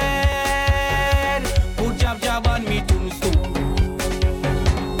dead, put job on me tombstone.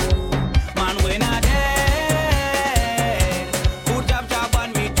 Man, when I dead, put job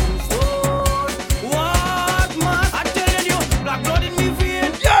on me tombstone. What, man? I'm telling you, black blood in me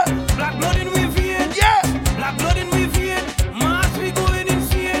vein. Yeah. Black blood in me vein. Yeah. Black blood in me vein. Mass we going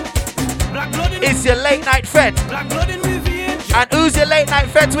insane. Black blood in me vein. It's your late night fete. Black blood in me vein. And who's your late night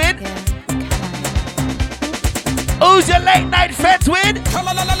fete with? Who's your late night fete with?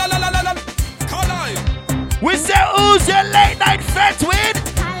 We say who's your late night fete with?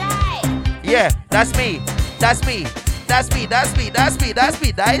 Yeah, that's me. That's me. That's me. That's me. That's me. That's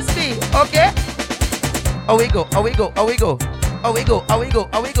me. That is me. Okay? Oh we go. Oh we go. Oh we go. Oh we go. Oh we go.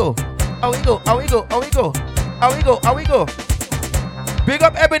 Oh we go. Oh we go. Oh we go. Oh we go. Oh we go. Oh we go. Big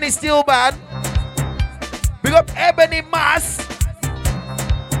up Ebony Steel Band. Big up Ebony Mass.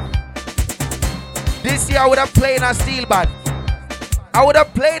 This year I would have played a steel band. I would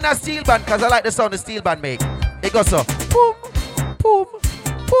have played a steel band because I like the sound the steel band make. It goes so boom, boom,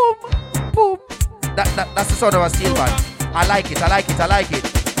 boom, boom. That's the sound of a steel band. I like it, I like it, I like it.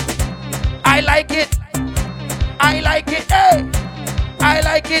 I like it. I like it, hey. I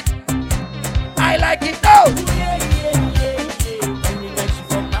like it. I like it, no.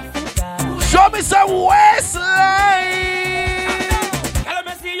 Show me some waistline. Let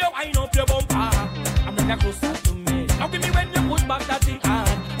me see you wind up your bumper. I'm not closer to me. Now give me when you push back that thing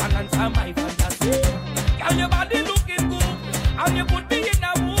and answer my fantasy. Girl, your body looking good, and you put me in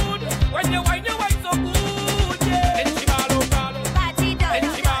a mood. When you wine so good, yeah. And she ball, and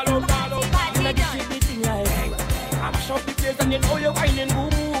she ball, you like to see the thing like I'm short the place and you know you're whining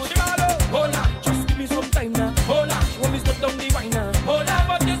good. She ball, hold on, just give me some time now. Hold on, show me step down the wine now. Hold on,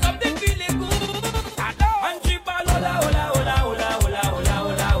 but there's something feeling good. And she ball, hola, hola, hola, hola, hola, hola,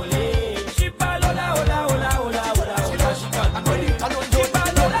 hola, hola. She ball, hola, hola, hola, hola, hola, hola. She can't do it. She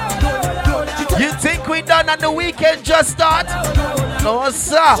ball, hola, hola, hola, hola. You think we done and the weekend just start? No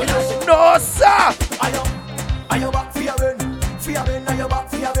sir. No sir. Are you back for your win? For your win, are you back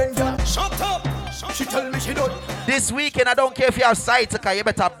for your win, girl? Shut up! She tell me she done. This weekend I don't care if you have sciatica, you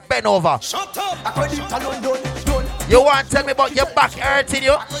better bend over. Shut up! I call it alone, done. You want to tell me about your back hurting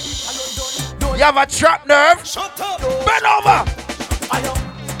you? You have a trapped nerve? Shut up! Bend over!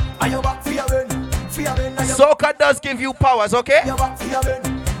 Are you back for your win? For your win, are you Soca does give you powers, okay? back for your win?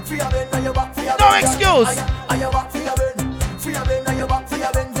 For your win, are you back for your No win, girl? excuse. Are you back for your win? For your win, are you back for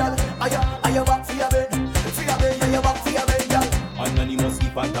your win, girl? Are you back for your win? For your win, are you back for your win, girl? Anonymous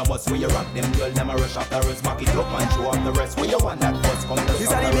keep on the bus where you rock them girl, them a rush after us, back it up and show off the rest. Where you want that bus come to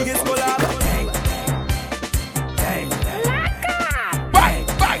These are the biggest collab.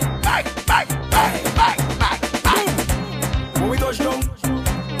 When we touch down,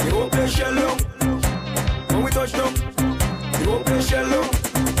 you won't play shell long. When we touch down, you won't play shell long.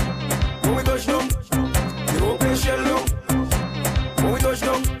 When we touch down, you won't play shell long. When we touch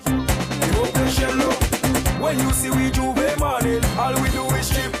down, you won't play shell long. When you see we Juve morning, all we do is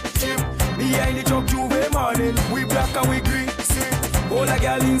chip. Behind the truck Juve morning, we black and we green. See, all a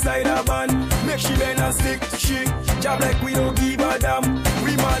girl inside a van, make she bend and stick. She job like we don't give a damn.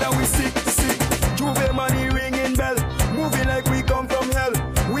 We mad and we sick. Juve money ringing bell, moving like we come from hell.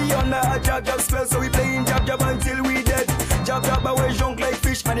 We under a jab spell, so we playing jab until we dead. Jab away junk like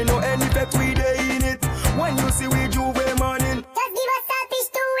fish, and you know any bet we day in it. When you see we Juve morning, just give us selfish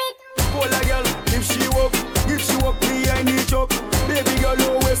to it. Pull a girl, if she walk behind the truck. Baby girl,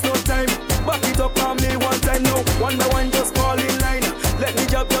 don't waste no time. up on me one time now. One by one, just fall in line. Let me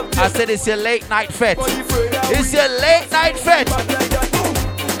jump. I said it's your late night fete. It's your late night fete.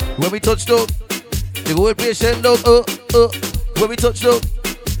 When we touch down, the whole patient dog. When we touch down,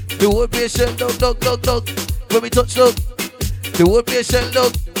 the whole patient dog. When we touch down, the whole patient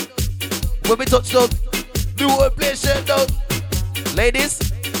dog. When we touch down, the whole patient dog. Ladies,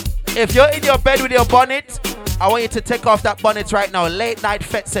 if you're in your bed with your bonnet, I want you to take off that bonnet right now. Late night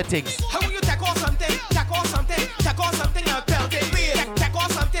fete settings. How will you take off something? Take off something. Take off something and belt it. Take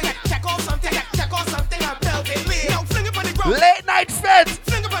off something. Take off something. Take off something and belt it. Now fling it on the ground. Late night fete.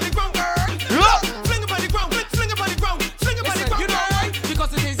 Fling it on the ground, girl. Fling it on the ground. Fling it on the ground. Fling it on the ground. You know why?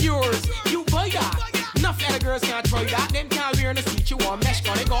 Because it is yours. You buy that. Enough other girls can't try that. Them can't wear in the street. You want mesh.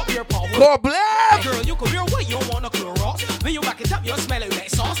 Gonna go up your power. Problem. Girl, you could wear what you want to Clorox. When you back it up, you smell it like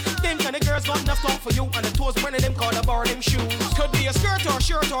sauce. Them kind of girls got enough talk for you. And the toes burning them called a bar them shoes. Could be a skirt or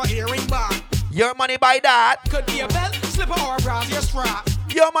shirt or earring bar. Your money by that. Could be a belt, slipper or brassiere strap.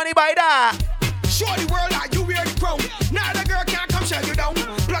 Your money by that. Show the world that you wear the crown. Now the girl can't come shut you down.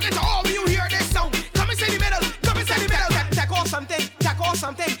 Plug it to all when you hear this sound. Come and say the middle. Come and say the middle. Take off something. Take off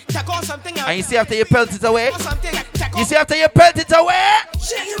something. Take off something. And you see after you pelt it away. You see after you pelt it away.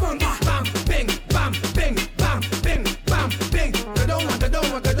 Shake your bum. Bam, bing, bam, bing, bam, bing, bam, bing. Go down,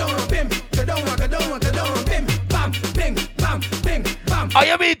 bim. Go down, bim. Bam, bing, bam, bing, bam. Oh,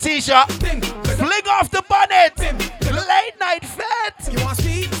 you mean Tisha? Fling off the bonnet. Late night fete. You want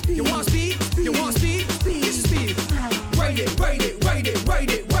speed? You want speed? You want speed? Speed is speed. Ride it, ride it, ride it, ride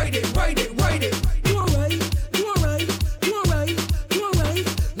it, ride it, ride it, ride it. You alright? You alright? You alright? You alright?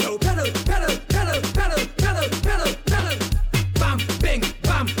 No pedal, pedal, pedal, pedal, pedal, pedal, pedal. Bam, bing,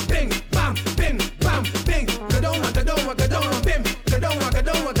 bam, bing, bam, bing, bam, bing. Go down, bim. Go down,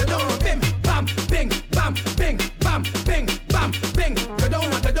 bim. Bam, bing, bam, bing, bam, bing, bam, bing. Go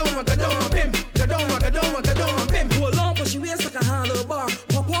down, bim. Go down, bim. Pull on, but she wears like a handlebar.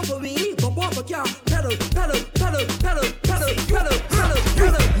 Pop off a weenie, pop off a car. Pedal, pedal, pedal, pedal, pedal, pedal, pedal,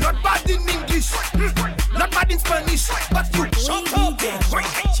 pedal. Not bad in English, not bad in Spanish, but you shut up.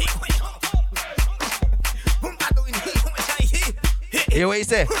 Hear what you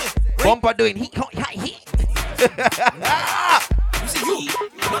say? Bumper doing he. You see you,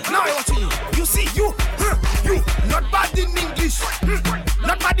 now I watching you. You see you, you not bad in English,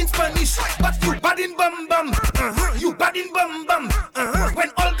 not bad in Spanish, but you bad in bum bum. You bad in bum bum. When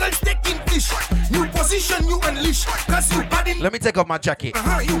all girls take English, new position you unleash. Cause you bad in. Let me take off my jacket.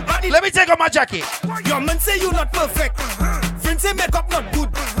 You bad in. Let me take off my jacket. Your man say you not perfect. Friends say makeup not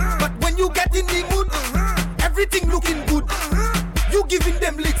good. But when you get in the mood, everything looking good. You giving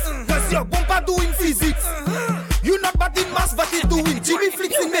them licks, cause your bumper doing physics. You not bad in mass, but it's doing Jimmy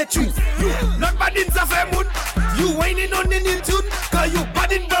flicks in Matrix. Not bad in Zafemun. You whining on the new tune, cause you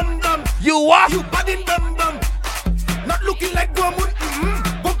bad in bum bum. You what? You bad in bum bum. Not looking like Gomun.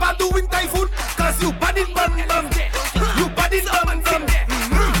 Bumper doing typhoon, cause you bad in bum bum. You bad in bum bum.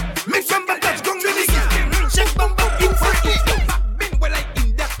 Make some bad touch, gong with the shake bum bum in front. Been well I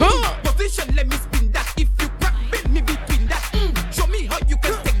in that position, let me spin that. If you crack, bend me between that. Show me how you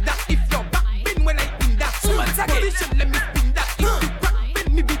can take that. If you're back, been well I in that position, let me spin that. If you crack,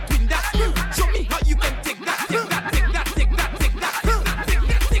 bend me between that. Show me how you can take that. Take that, take that, take that, take that, take that, take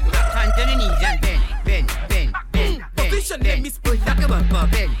that, take that. Hand to the knees and bend. Position, let me spin that.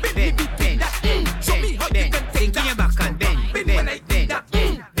 Bend. Bend me between that. Show me how you can take that. Your back and bend. When I in that.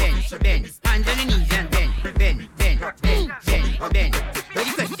 Hand to the knees and bend.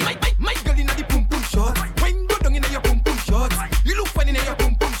 Ready question? My girl inna the pum pum shot. When go down inna your pum pum shot. You look funny inna your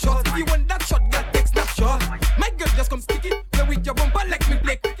pum pum shot. If you want that shot, girl, take snapshot. My girl just come stick it. Play with your bumper like me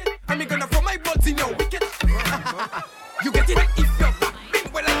play cricket. And me gonna throw my balls in your wicket. You get it? If you're back,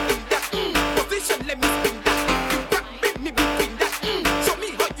 bend well I in that. Position, let me spin that. If you crack, bend me between that. Show me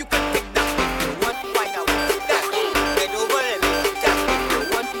how you can take that. If you want to find out what it does, bend over and make it tap. If you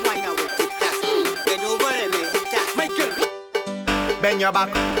want to find out what it does, bend over and make it tap. My girl, Bend your back.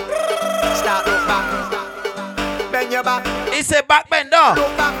 Start look back. Bend your back. He said back bend down.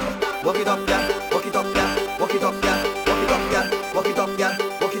 Look back. Walk it up, girl. Walk it up, girl. Walk it up, girl. Walk it up, girl. Walk it up, girl.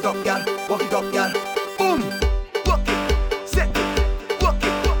 Walk it up, girl. Walk it up, girl. Boom. Walk it. Set it. Walk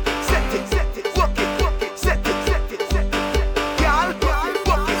it. Set it. Set it. Walk it. Set it. Set it. Set it. Girl.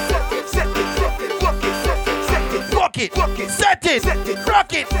 Walk it. Set it. Set it. Set it. Walk it. Set it. Set it. Walk it. Walk it. Set it. Set it.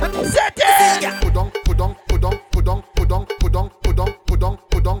 Rock it. Set it. Put on, put on, put on, put on, put on, put on, put on, put on,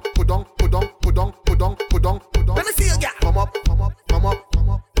 put on, put on, put on, put on, put on, put on, put on. Let me see you, girl. Come up, come up, come up, come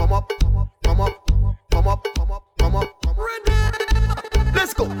up, come up, come up, come up, come up, come up, come up.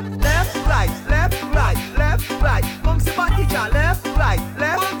 Let's go. Left, right, left, right, left, right. Bounce your body, girl. Left, right,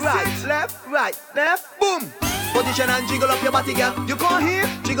 left, left, boom. Position and jiggle up your body, girl. You come here,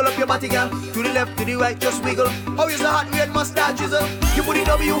 jiggle up your body, girl. To the left, to the right, just wiggle. How is the hot red mustard drizzle? You put the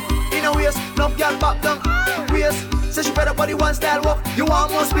W in a waist, enough girl back down waist. Say she better body one style walk. You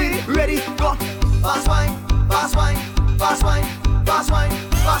want more speed, ready, go. Fast wine, fast wine, fast wine, fast wine,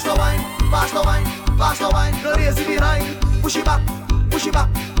 faster wine, faster wine, faster wine. No lazy behind. Push it back, push it back,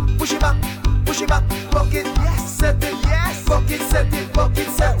 push it back, push it back. Rock it, yes, set it, yes. Rock it, set it, rock it,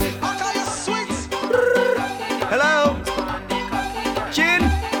 set it. Hello, chin.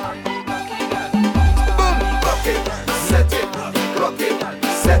 Boom, rock it, set it, rock it,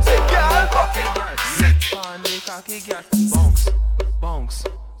 set it, girl, rock it, set it. Pandy cocky girl, bounce, bounce,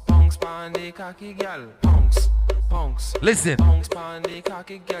 bounce, pandy cocky girl, bounce, bounce. Listen. Bounce, pandy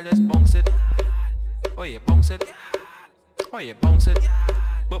cocky girl, just bounce it. Oh yeah, bounce it. Oh yeah, bounce it.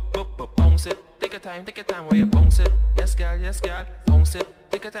 Bounce it. Take your time, oh yeah, bounce it. Yes, girl, bounce it.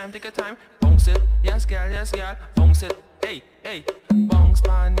 Take your time, bounce it. Yes, girl, bounce it. Hey, hey, bounce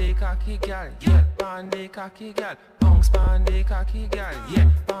pandy cocky girl, yeah, pandy cocky girl, bounce pandy cocky girl, yeah,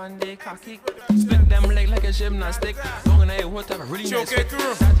 pandy cocky. Split them leg like a gymnastic. Long and I would have a really nice fit.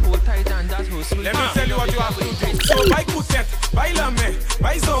 That hold tight and that hold sweet. Let me tell you what you have to do. So by Coutet, by Lame,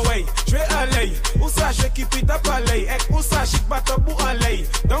 by Zoé, je vais aller. Où ça je keep it up aller. Ek où ça chic bateau pour aller.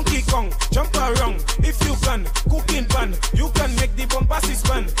 Donkey Kong, jump around. If you can, cooking pan, you can make the bumper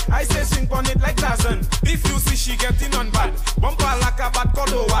spin. I say swing on it like Tarzan. If you see she getting on bad, bumper like a bad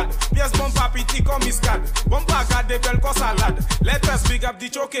codowad. Yes, bumper pity come iscad. Bumper got the bell cause salad. Let us big up the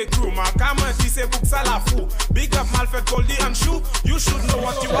choke crew. Ma kama dise book salafu. Big up Malfred Goldie and Shoe. You should know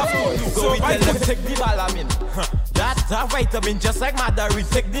what you have to do. So we tell them take the balamin. That's a vitamin just like Mandarin.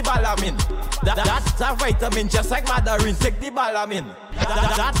 Take the balamin. That's a vitamin just like Mandarin. Take the balamin.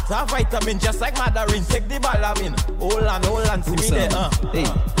 That's a vitamin just like Mandarin. Take the balamin. Hold on, see me there. Hey,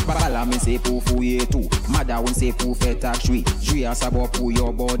 balamin c'est pour fouiller tout. Mandarin c'est pour faire ta jouer. Jouer à savoir pour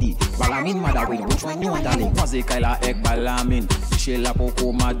your body. Balamin, Mandarin, which one you want darling? Kwaze kaila ek balamin. Michelle la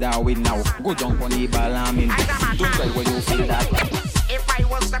poko Mandarin now. Go down on the balamin. Don't try where you feel that. If I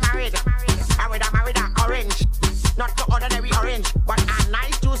was married, I would have married an orange. Not the ordinary orange, but a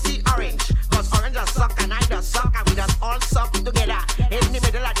nice juicy orange. Cause orange does suck and I does suck and we does all suck together. In the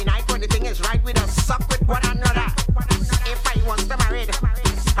middle of the night when the thing is right, we does suck with one another. If I was married,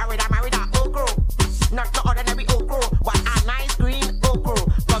 I would have married an okro. Not the ordinary okro, but a nice green okro.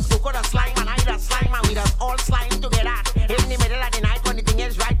 Cause okro does slime and I does slime and we does all slime together. In the middle of the night when the thing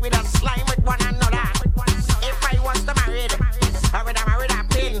is right, we does slime with one another. If I was married, I would have married a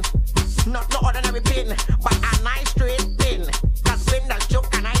pin. Not the ordinary pin, but a nice straight pin. Cause when does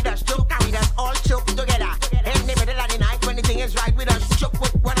choke and I does choke and we does all choke together. In the middle of the night when the thing is right, we does choke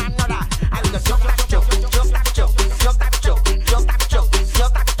with one another. I will just choke like choke, choke like choke, choke like choke, choke like choke,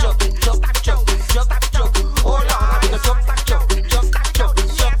 choke like choke, choke like choke, choke like choke. Hold on, I will just choke like choke, choke like choke,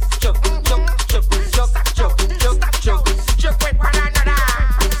 yes, choke, choke, choke, choke like choke, choke like choke, choke with one another.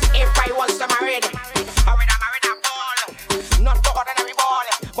 If I was married, I would have married a ball, not the ordinary ball,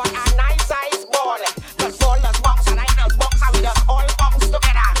 but a nice size ball. Cause ball does bounce and I does bounce and we does all bounce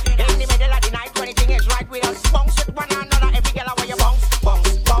together. In the middle of the night when the thing is right, we does bounce with one another. Every girl where you bounce,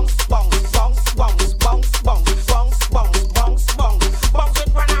 bounce, bounce, bounce, bounce, bounce, bounce, bounce, bounce, bounce, bounce, bounce, bounce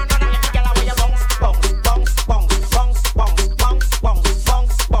with one another. Every girl where you bounce, bounce, bounce, bounce, bounce, bounce, bounce, bounce,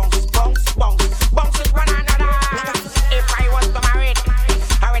 bounce, bounce, bounce, bounce, bounce with one another. If I was married,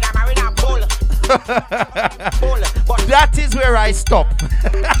 I would have married a bull. That is where I stop.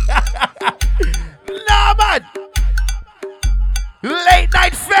 Nah, man. Late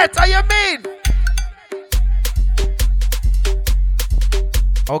night fete, how you mean?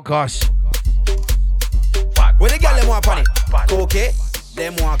 Oh gosh. Where the girl them want panic? Coke,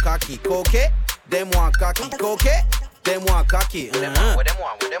 them want cocky. Coke, them want cocky. Coke, them want cocky. What them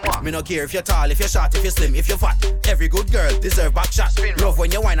want? Me no care if you're tall, if you're short, if you're slim, if you're fat. Every good girl deserve back shot. Love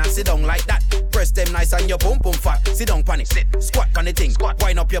when you whine and sit down like that. Press them nice and your boom boom fat. Sit down panic, sit, squat on the thing.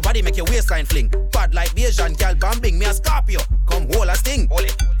 Wind up your body, make your waistline fling. Bad like Asian girl bambing, me a Scorpio. Come hold a sting. Hold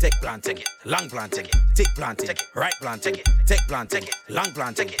it. Take plant, take it. Long plant, take it. Tick plant, take it. Right plant, take it. Take plant, take it. Long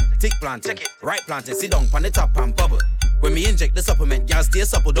plant, take it. Tick plant, take it. Right plant, sit down on the top and bubble. When me inject the supplement, girl stay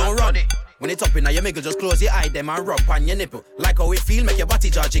supple, don't run. When it up in your middle, just close your eye, them and rub on your nipple. Like how it feel, make your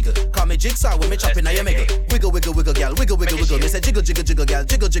body jaw jiggle. Call me jigsaw when me chop in your middle. Wiggle, wiggle, wiggle, girl, wiggle, wiggle, wiggle. Me say jiggle, jiggle, jiggle, girl,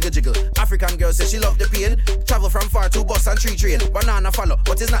 jiggle, jiggle, jiggle. African girl say she love the pain. Travel from far to bus and tree train. Banana follow,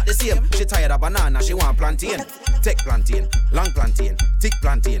 but it's not the same. She tired of banana, she want plantain. Take plantain, long plantain, tick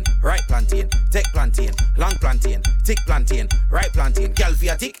plantain, right plantain. Take plantain, long plantain, tick plantain, right plantain. Girl for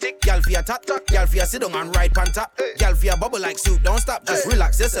your tick, girl for your tap, girl for your sit down and ride pan tap. Girl for your bubble like soup, don't stop, just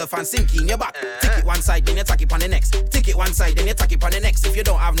relax yourself and sink in your back. Tick it one side, then you tack it on the next. Tick it one side, then you tack it on the next. If you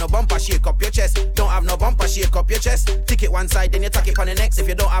don't have no bumper, shake up your chest. Don't have no bumper, shake up your chest. Tick it one side, then you tack it on the next. If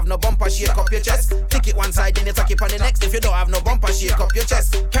you don't have no bumper, shake up your chest. Tick it one side, then you tack it on the next. If you don't have no bumper, shake up your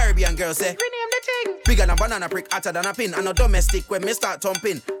chest. Caribbean girl say, rename the thing. Bigger than banana prick, hotter than a pin. And no domestic when me start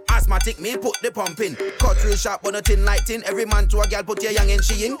thumping. Asthmatic, me put the pump in. Cut real sharp on a tin like tin. Every man to a girl put your young in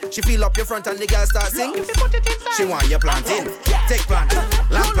she in. She feel up your front and the girl start sing. She want your planting. Take planting,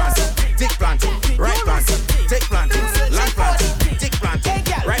 long planting, tick planting, right planting, take planting, long planting, tick planting,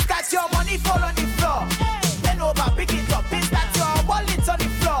 right. That's your money fall on the floor. Bend over, pick it up. Is that your wallet on the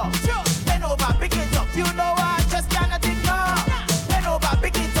floor? Bend over, pick it up. You know I just cannot ignore. Bend over,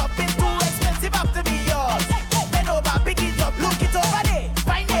 pick it up. It's too expensive up to be yours. Bend over, pick it up. Look it over there.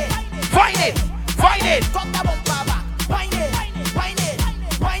 Find it. Find it. Find it. Come the bumper back. Find it. Find it.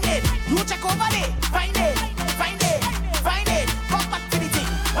 Find it. You check over there. Find it. Find it. Find it. Come back to the thing.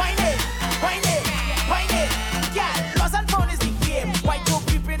 Find it. Find it. Find it. Yeah, lost and found is the game. Why you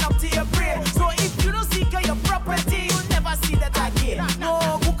creeping up to your brain? So if you don't seek your property, you'll never see that again.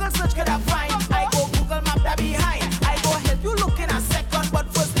 No Google search can I find. I go Google map that behind. I go help you look in a second, but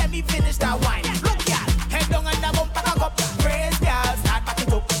first let me finish that wine. Look, yeah, head down and the bumper cock up. Praise girl, start back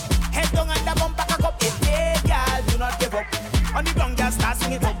it up. Head down and the bumper cock up. If they girl, do not give up. On the ground, girl, start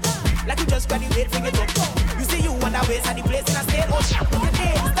swing it up. Like you just graduate, bring it up. You see you on the waist and the place in a state. Oh, is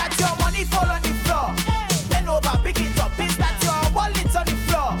that your money fall on the floor? Bend over, pick it up. Is that your wallet on the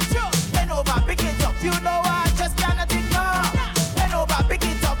floor? Bend over, pick it up. You know I just cannot ignore. Bend over, pick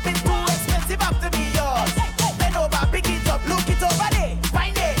it up. It's too expensive up to be yours. Bend over, pick it up. Look it over there.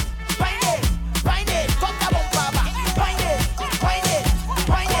 Find it. Find it. Find it. Come the bumper back. Find it. Find it.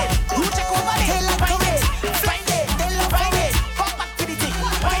 Find it. You check over there. Find it. Find it. Find it. Come back to the thing.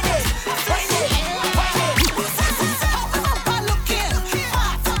 Find it. Find it. Find it.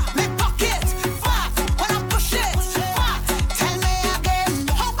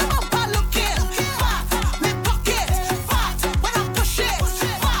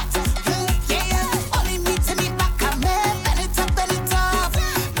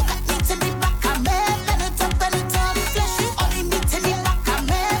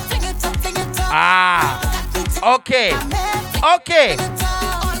 Okay. Okay.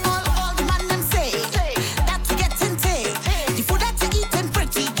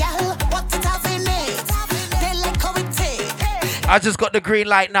 I just got the green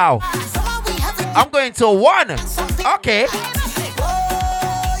light now. I'm going to 1. Okay.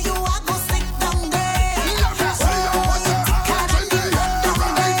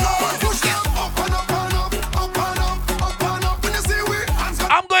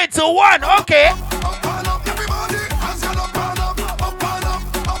 I'm going to 1. Okay.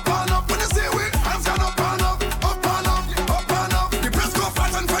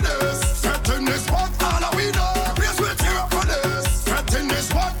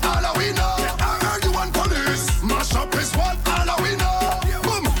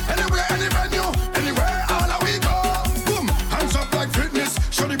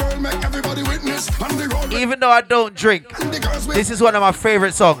 Even though I don't drink, this is one of my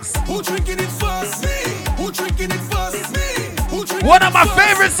favorite songs. Who drinking it first? Me. Who drinking it first? Me. One of my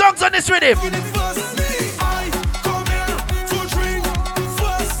favorite songs on this rhythm. I come here to drink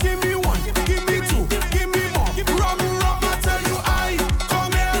first. Give me 1, give me 2, give me more. Rum, I tell you, I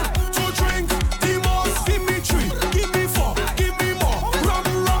come here to drink the most. Give me 3, give me 4, give me more. Rum,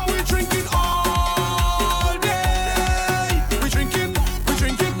 we drinking all day. We drinking,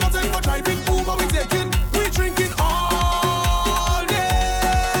 nothing but driving Uber we taking. We drinking all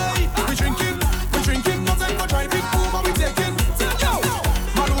day. We drinking, nothing but driving Uber we taking. Yo,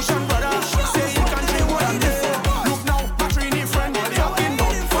 Malushan brother, say you can drink more than this. Look now, my trainee friend, talking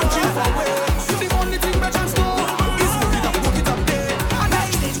about punching for way. The only thing my chance do is look it up there. And I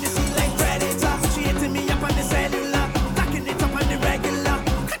need to see like predator, treating me up on the cellular, backing it up on the regular,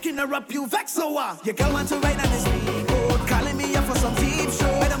 cracking her up, you vex so your girl want to ride on this speedboat, calling me up for some deep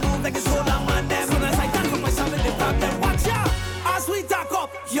show. Better move like it's hold on man, them. Soon as I can put myself in the problem, watch out. As we talk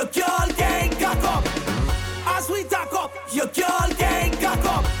up, your girl gang cock up. As we talk up, your girl gang cock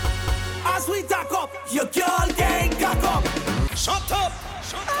up. As we talk up, your girl gang cock up. Shut up!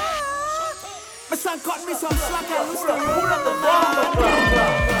 Shut up! My son cut me some slack and we start pull up the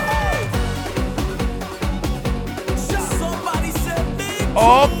Somebody said big.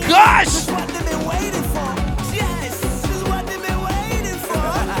 Oh gosh! This is what they've been waiting for. Yes, this is what they've been waiting for.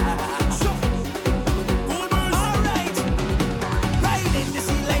 Alright. Riding the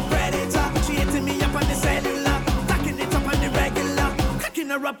sea like predator. She hitting me up on the cellular. Tacking it up on the regular. Cracking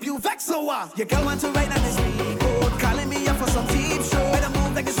her up, you vex so what? Your girl want to ride on the speedboat. Calling me up for some cheap show. Better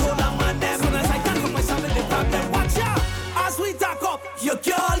move like it's hold on man them. Soon as I can put myself in the problem. Watch out. As we talk up, your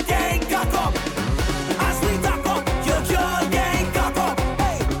girl gang cock up. As we talk up, your girl gang cock up.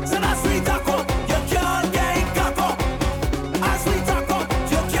 Hey, so as we talk up, your girl gang cock up. As we talk up,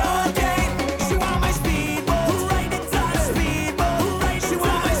 your girl gang. She want my speedboat, ride it on the speedboat. She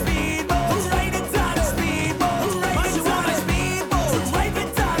want my speedboat, ride it on the speedboat. She want my speedboat, ride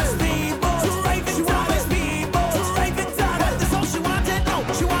it on the speedboat. She want my speedboat, ride it on. Well, this all she wanted, no,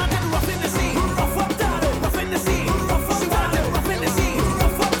 she wanted rough in the sea, rough up down, rough in the sea, rough up down, rough in the sea,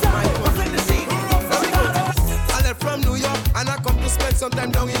 rough up down, rough in the sea, rough up down. I left from New York and I come to spend some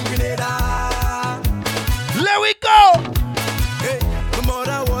time down in Grenada. There we go. Hey, my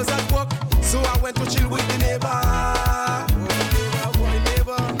mother was at work, so I went to chill with the neighbor.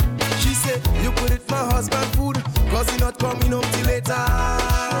 Neighbor. She said, you could eat my husband food, cause he not coming home till later.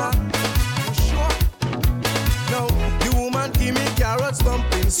 Sure. Now, the woman give me carrots,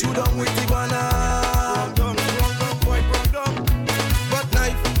 dumplings, you done with iguana. But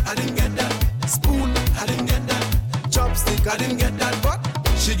knife, I didn't get that. Spoon, I didn't get that. Chopstick, I didn't get that. But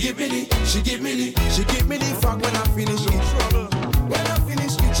she give me the fuck when I finish it. When I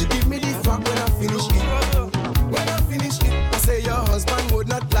finish it, she give me the fuck when I finish it. When I finish it, I say your husband would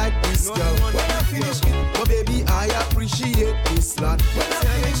not like this girl. When I finish it, but baby I appreciate this lot. When I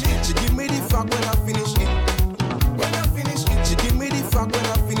finish it, she give me the fuck when I finish it. When I finish it, she give me the fuck when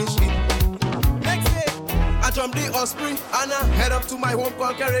I finish it. Next day, I jump the Osprey and I head up to my home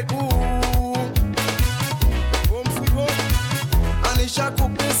called Carriacou. Home sweet home. Anisha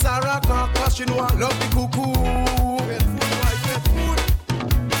cook me Sarah cause she know I love the cuckoo. Pet food.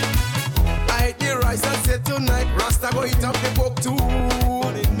 I ate the rice and said tonight Rasta go eat up the pork too.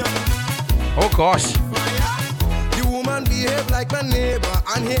 Oh gosh. The woman behave like my neighbor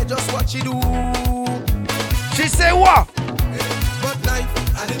and hear just what she do. She say what? But knife,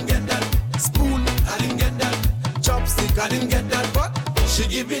 I didn't get that. Spoon, I didn't get that. Chopstick, I didn't get that. But she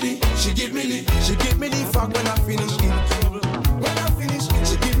give me the fuck when I finish it. When I finish it,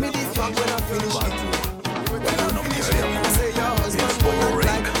 she give me the fuck when I finish it. When I finish it, I say your husband will not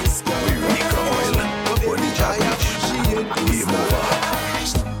like this girl.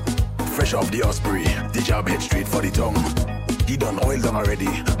 Fresh off the Osprey, the job head straight for the tongue. He done oil down already,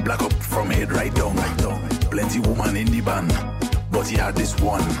 black up from head right down. Plenty woman in the band, but he had this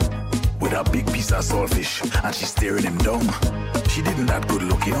one with a big piece of saltfish, and she staring him down. She didn't that good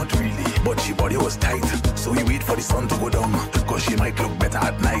looking, not really, but she body was tight. So he wait for the sun to go down, cause she might look better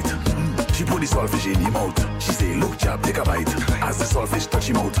at night. She put the saltfish in him out. She say, look chap, take a bite. As the saltfish touch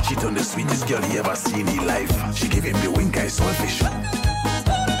him out, she turned the sweetest girl he ever seen in life. She give him the wink eye saltfish.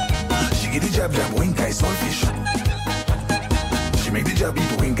 She give the jab jab wink eye saltfish. She make the jab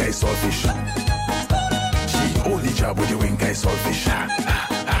eat wink eye saltfish. She hold the jab with the wink eye saltfish.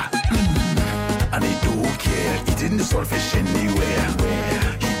 And he don't care, eating the saltfish anywhere.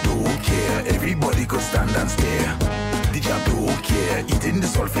 He don't care, everybody could stand and stare. The jab don't care, eating the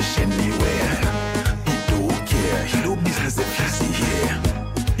saltfish anywhere. He don't care, he do business if he see here.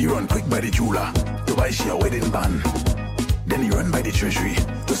 He run quick by the jeweler to buy she a wedding band. Then he run by the treasury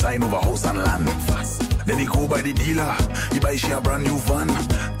to sign over house and land. Then he go by the dealer, he buy she a brand new van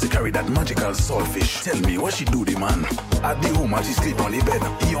to carry that magical saltfish. Tell me what she do the man. At the home as she sleep on the bed,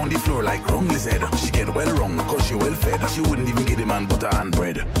 he on the floor like wrong lizard. She get well wrong cause she well fed. She wouldn't even get the man butter and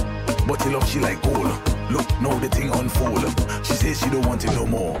bread. But he love she like gold. Look, now the thing unfold. She says she don't want him no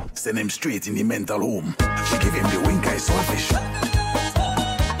more. Send him straight in the mental home. She give him the wink eye saltfish.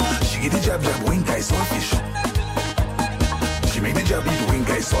 She give the jab jab wink eye saltfish. She make the jab eat wink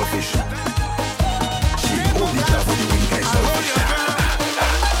eye saltfish. She hold the jab with the wink eye saltfish.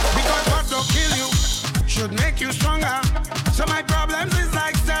 Because what don't kill you should make you stronger. So my problems is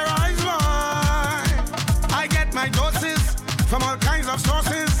like steroids, boy. I get my doses from all kinds of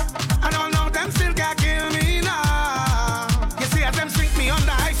sources, and all of them still can't kill me now. You see, as them sink me on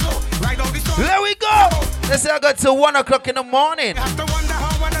the ice, so right on the storm. There we go. Let's say I got till 1 o'clock in the morning. You have to wonder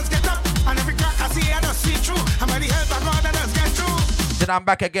how others get up, and every crack I see, I just see through. I'm ready to help my God and just get through. Then I'm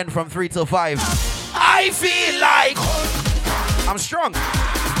back again from 3 till 5. I feel like I'm strong.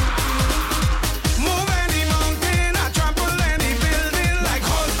 Move any mountain, I trample any building like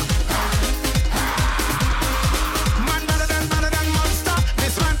Hulk.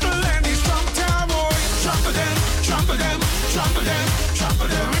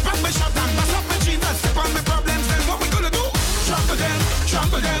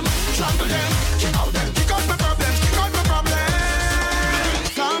 Strangle them, kick out them, kick out my problems, kick out my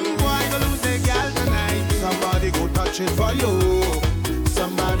problems. Some boy go lose their gal tonight. Somebody go touch it for you.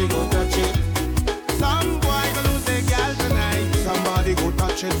 Somebody go touch it. Some boy go lose their gal tonight. Somebody go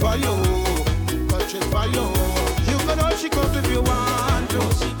touch it for you. Touch it for you. You can hold she comes if you want to.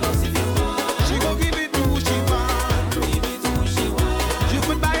 She go give it to who she want to. You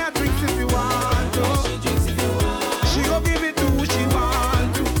could buy her drinks if you want to. She go give it to who she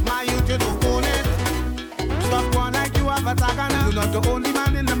want to. My youth, you don't own it. Stop one like you have a tagana. You're not the only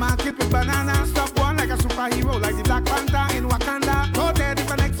man in the market with banana. Stop one like a superhero, like the Black Panther in Wakanda. Go there if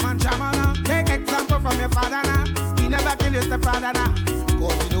the next man jamana. Take example from your father now. He never killed his stepfather now.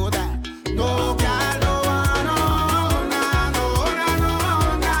 Cause you know that. No girl, no one, no, nah, no, nah, no,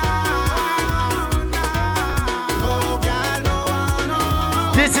 nah, no girl, no one, no.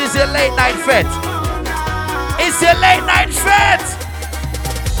 This is your late night fete. It's your late night fete.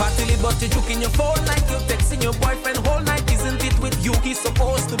 Partly but you juke in your phone like you're texting your boyfriend whole night. Isn't it with you he's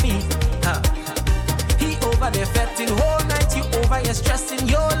supposed to be? He over there fetting whole night. You over here stressing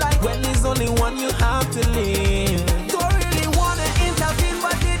your life when there's only one you have to live. Don't really wanna intervene,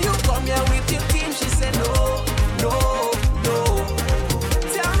 but did you come here with your team? She said no, no, no.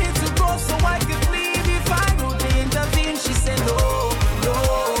 Tell me to go so I could leave if I would intervene. She said no, no,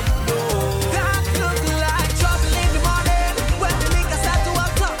 no. That look like trouble in the morning when the niggas start to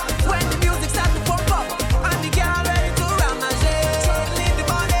act up, when the music start to pump up, and the girl ready to ramage. Trouble in the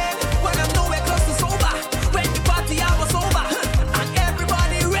morning when I'm nowhere close to sober, when the party hour was over, and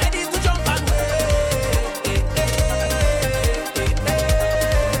everybody ready to jump and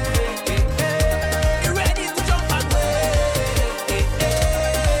ready to jump and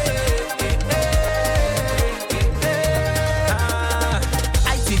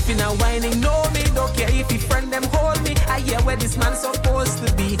I tipping and whining, no me, don't care if he friend them hold me. I hear where this man supposed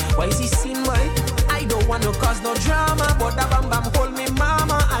to be. Why is he seen boy? I don't want to cause no drama, but that bam bam hold me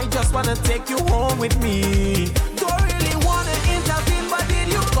mama. I just wanna take you home with me. Don't really wanna intervene, but did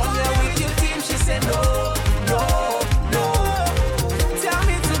you come here with your team? She said no, no, no. Tell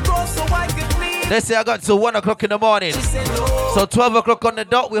me to go so I could leave. Let's say I got to 1 o'clock in the morning. So 12 o'clock on the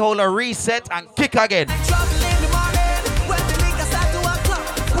dot, we hold a reset and kick again.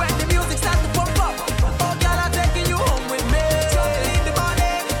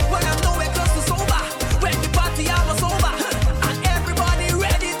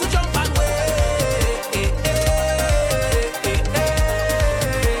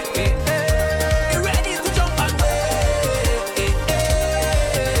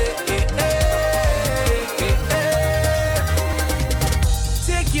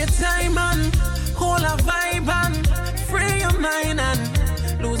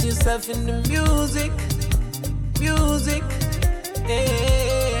 In the music,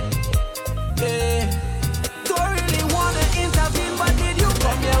 Don't really wanna intervene, but did you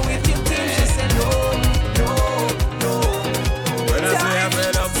come here with your team? She said no, no, no. When I say I'm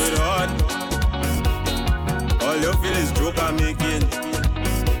fed up with heart, all you feel is joke I'm making.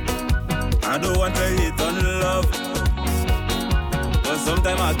 I don't want to hate on love, but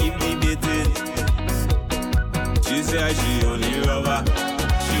sometimes I keep debating. She say she only lover,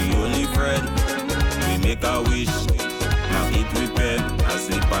 only friend, we make a wish, now eat with pen, I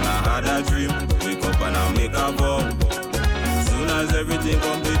sleep and I had a dream, wake up and I make a vow. Soon as everything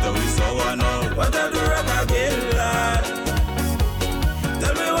complete, we saw one out. What I do wrong again, lad?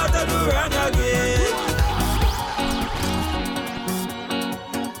 Tell me what I do wrong again.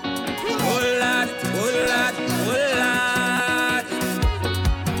 Oh lad, oh lad, oh lad.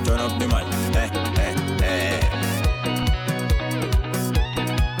 Turn up the mic,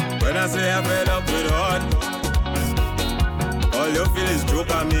 When I say I'm fed up with heart, all you feel is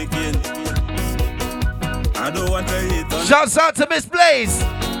joke I'm making. I don't want to hate on. Shouts out to Miss Blaze.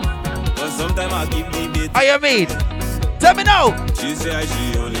 But sometimes I keep debating. Are you mean? Tell me now. She say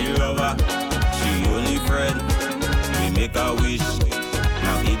she only lover, she only friend. We make a wish,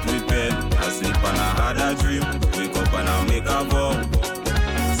 now eat with pen. I sleep and I had a dream, wake up and I make a vow.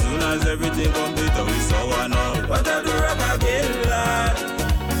 Soon as everything complete, we saw one out. What I do wrong again, lad?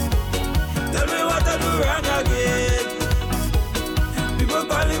 Tell me what I do wrong again. People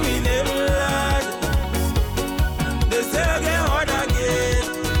calling me name, lad. They say I get hard again.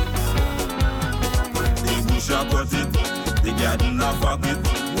 The bush a cut it, the garden a fuck it,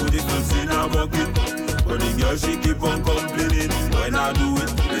 put the fruits in a bucket. But the girl she keep on complaining. When I do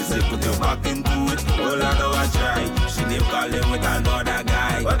it, they say put your back into it. All I do I try, she name calling with another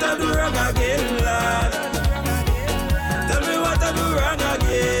guy. What I do wrong again, lad? Tell me what I do wrong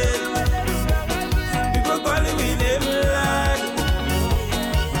again. Calling me name, lad.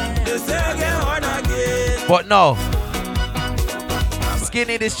 They say again, on again. But no.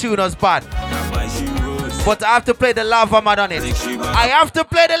 Skinny, this tune was bad. But I have to play the Lava Man on it. I have to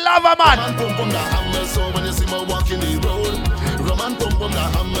play the Lava Man. So when you see me walking the road, Roman pump on the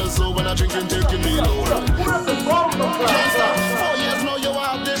hammer. So when I drink and taking me low. 4 years now you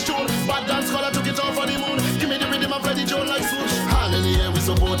have this tune. Bad dance scholar took it off for the moon. Give me the rhythm of Freddie Jones like swoosh. Hand in the air we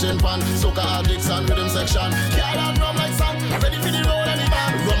supporting pan. Soca addicts and rhythm section. Carry on drum like song. Ready for the road and the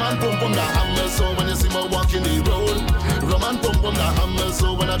band. Roman pump on the hammer. So when you see me walking the road, Roman pump on the hammer.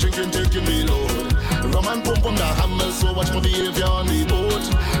 So when I drink and taking me low. Roman pump on the hammer, so watch my behavior on the boat.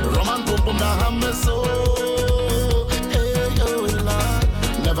 Roman pump on the hammer, so hey, yo, Lord.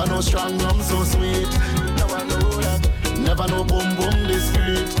 Never know strong rum so sweet. Now I know that. Never know boom boom this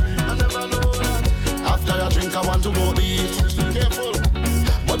sweet. I never know that. After I drink, I want to go eat. Careful,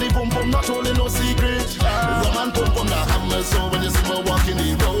 but the boom boom not only no secret. Roman pump on the hammer, so when you see me walking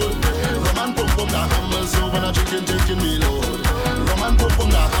the road. Roman pump on the hammer, so when I drink and taking me load. Roman pump on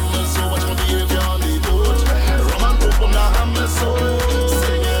the hammer, so watch my behavior on the boat. Roman pump on the hammer, so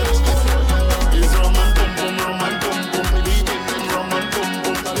sing it. It's Roman pump pum, Roman pump pum, we beat it. Roman pump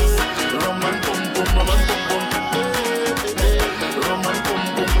pum, Roman pump pum, Roman pump pum, Roman pump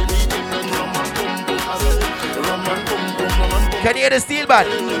pum, we beat it. Roman pump pum, Roman pump pum, Roman pump. Can you hear the steel band?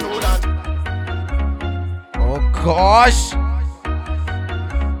 Oh gosh.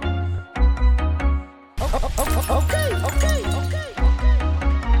 Okay.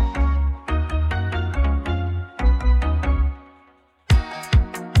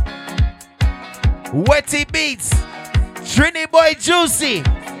 Wetty Beats, Trini Boy Juicy.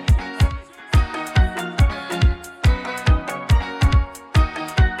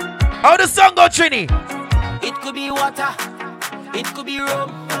 How the song go, Trini? It could be water, it could be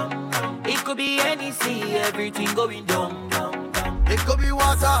rum, it could be any sea, everything going down. It could be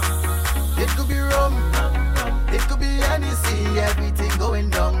water, it could be rum, it could be any sea, everything going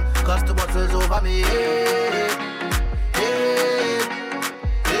down. Cause the bottles over me,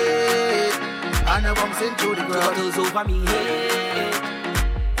 and I bumps into the ground. Bottles over me,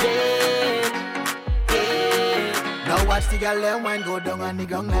 Now watch the girl and wine go down on the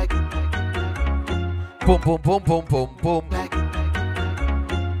gong like boom, boom, boom, boom, boom, boom.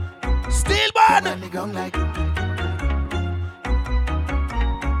 Steel man. on the gong like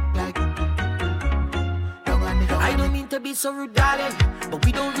I don't mean to be so rude, darling, but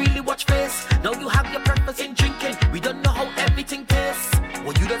we don't really watch face. Now you have your purpose in drinking. We don't know how everything tastes.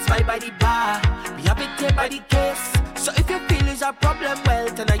 Well, you don't spy by the bar, we have it here by the case. So if your feel is a problem, well,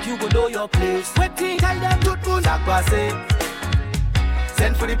 tonight you will know your place. Waiting, tell them to do that passe.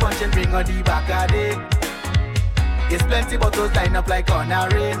 Send for the punch and bring on the back of day. It's plenty bottles lined up like on a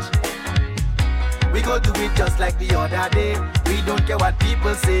range. We go do it just like the other day. We don't care what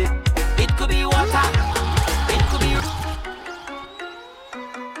people say. It could be water, it could be.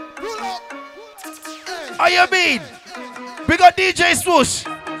 How you mean? We got DJ Swoosh.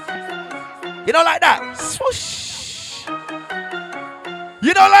 You don't like that? Swoosh.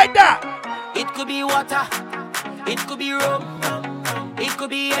 You don't like that? It could be water, it could be rum, it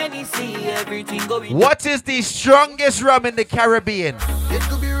could be any sea, everything going. What is the strongest rum in the Caribbean? It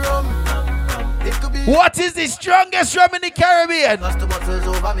could be rum. It could be. What is the strongest rum in the Caribbean? Cause the bottles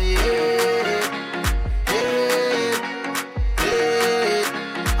over me.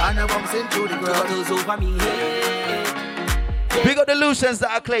 And I bumps into the ground. Bottles over me. Big up the Lucians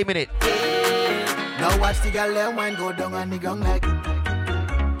that are claiming it. Now watch the girl and wine go down on the gong like.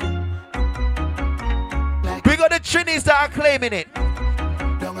 Big up the Trinis that are claiming it.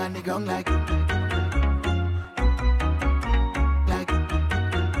 Down on the gong like.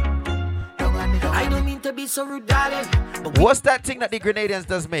 I don't mean to be so rude, darling. What's that thing that the Grenadians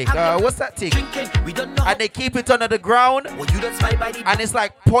does make? What's that thing? We don't know. And they keep it under the ground. Well, you don't spy by the and it's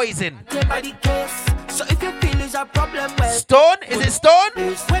like poison. By the case. So if you feel is a problem, well, stone? Is it stone?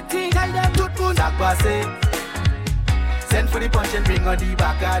 Waiting, tell them to do that passe. Send for the punch and bring on the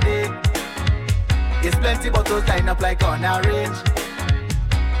back of day. It's plenty bottles lined up like on a range.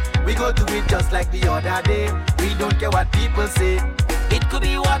 We go do it just like the other day. We don't care what people say. It could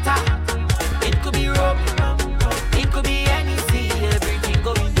be water, it could be rum, it could be any sea, everything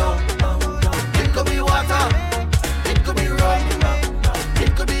going down. It could be water, it could be rum,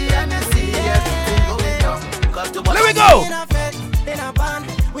 it could be any sea, everything going down. Let me go. In a band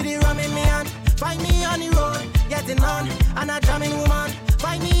with the rum in me hand, find me on the road, getting on, and a jamming woman.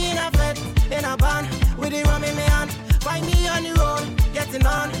 Find me in a bed, in a band with the rum in me hand. Find me on the road, getting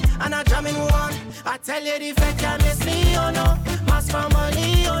on, and a jamming woman. I tell you the fact can't miss me, oh no. Mass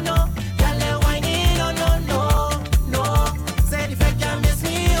family, oh no. Tell them whining, oh no, no, no. Say the fact can't miss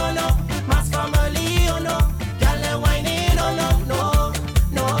me, oh no.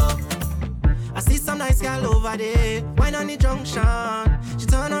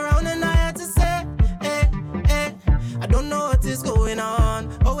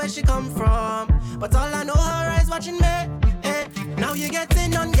 where she come from. But all I know, her eyes watching me. Eh. Now you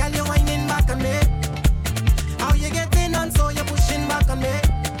getting on, girl, you whining back on me. How you getting on, so you pushing back on me.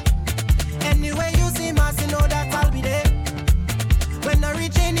 Anyway you see me, you know that I'll be there. When I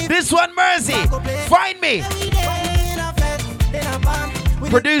reach any this one, Mercy, find me.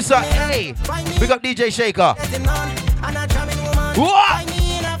 Producer A, big up DJ Shaker. What?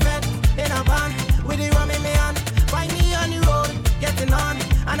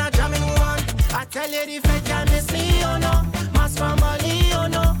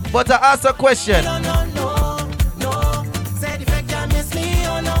 But I ask a question.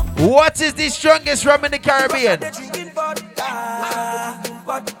 What is the strongest rum in the Caribbean?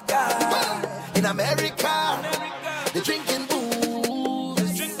 In America, they drinking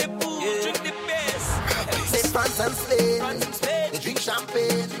booze. Drink the best. Say France and Spain, they drink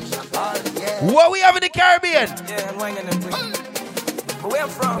champagne. What we have in the Caribbean? Yeah, I'm wanging them things. But where I'm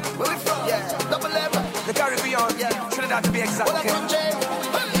from? Where we from? Yeah, double level. The Caribbean, yeah. Trinidad to be exact.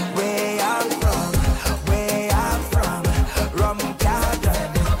 Where I'm from, rum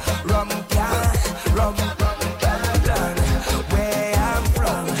garden, rum garden, rum garden. Where I'm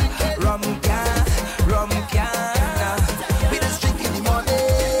from, rum garden, rum garden. We just drink in the morning,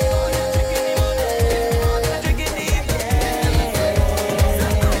 drink in the evening.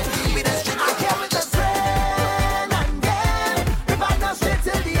 We just drink. I care with the friend and then we find out straight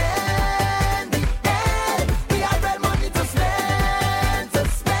till the end. We have real money to spend.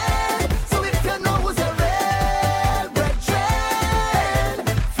 So if you know who's a real brethren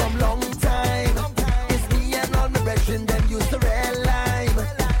from long time, it's me and all my brethren. Them used the red lime,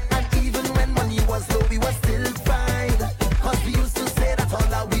 and even when money was low, we were still fine. Cause we used to say that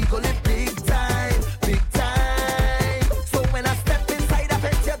all our we go live big time, big time. So when I step inside, I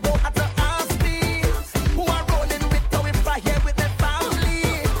bet you don't have to ask me who are rolling with or if I here with the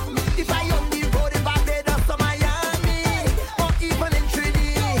family. If I on the road in Barbados or Miami or even in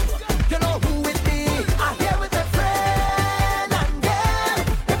Trinidad, you know who with me. I here with the friend and then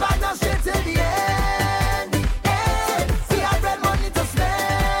if I not straight till the end. See I real money to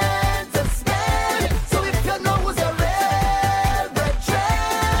spend. So if you know who's a real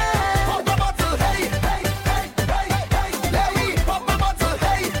brethren, pop my bottle, hey, hey, hey, hey, hey. Let me pop my bottle,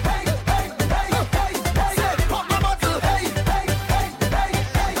 hey, hey, hey, hey, hey, hey. Say, pop my bottle, hey, hey, hey, hey,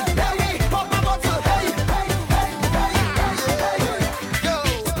 hey. Let me pop my bottle, hey, hey, hey, hey, hey. Yo,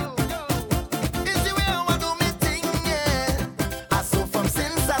 is the way I want to do me thing, yeah. I saw from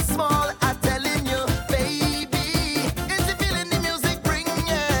since I small, I telling you, baby, is the feeling the music bring,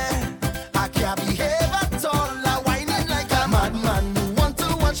 yeah. I can't behave at all, I whining like a madman. Who want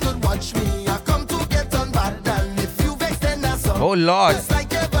to watch could watch me. I come to get on bad, and if you vex then that's all. Oh Lord, Just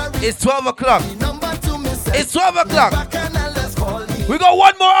like every it's 12 o'clock. number to me say, It's 12 o'clock. back and let's call me. We got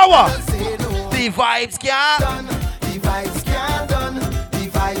one more hour. Say no. The vibes, yeah. Done. The vibes can't done. The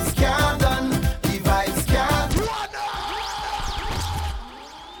vibes can't done. The vibes can't.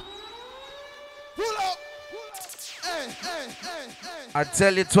 Pull up. Hey, hey, hey, hey. I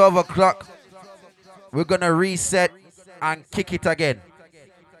tell you, 12 o'clock, we're gonna reset and kick it again.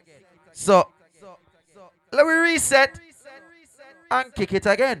 So, let me reset and kick it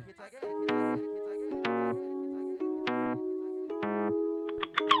again.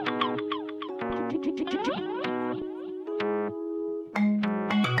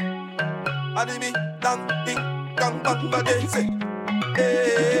 Anime, dang, ding, dang, bang, bang, they say.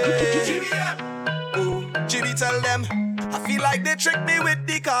 Hey, oh, Jimmy tell them, I feel like they tricked me with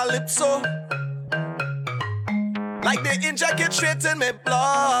the calypso. Like they inject it straight in my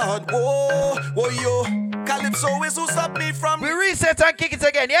blood. Whoa, whoa, yo. Calypso is who stop me from. We reset and kick it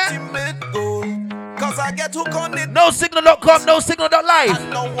again, yeah? Cause I get hooked on it. No signal.com, no signal.live. And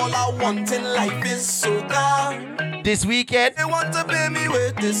now all I want in life is soca. This weekend. They want to pay me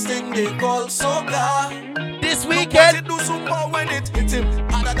with this thing they call soca. This Look weekend. what it do super when it hit him.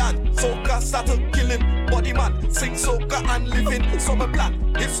 Other than soca start to kill him. Body man sing soca and living. So my plan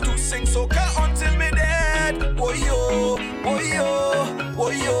is to sing soca until me dead. Boy yo, boy yo,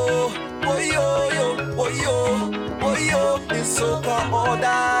 boy yo, boy yo, yo, boy yo, boy yo. It's soca or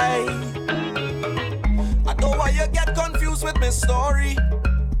die. I know why you get confused with my story.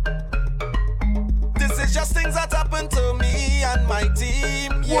 This is just things that happen to me and my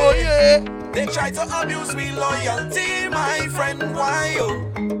team. Yeah. Whoa, yeah. They try to abuse me loyalty, my friend. Why yo?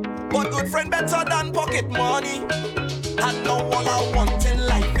 But good friend better than pocket money. And now all I want in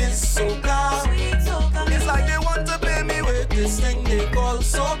life is soca. It's like they want to pay me with this thing they call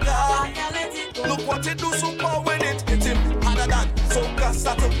soca. Look what it do super when it hit him. Other than soca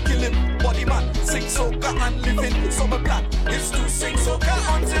start to kill him. Body man sing soca and living. So my plan is to sing soca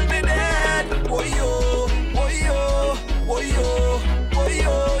until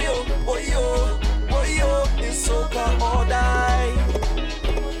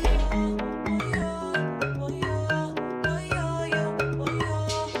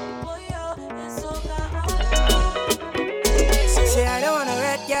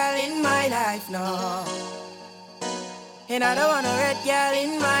no. And I don't want a red girl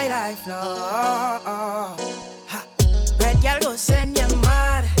in my life, no. Ha. Red girl go send you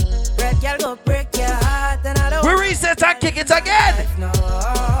mad. Red girl go break your heart. And I don't we reset and kick it again. Life, no.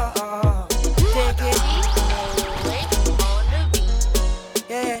 Take it.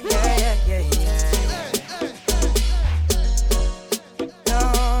 Yeah.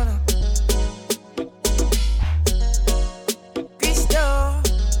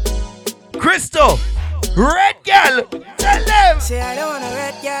 Crystal, red girl, tell them. Say I don't want a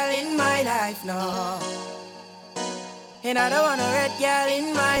red girl in my life, no. And I don't want a red girl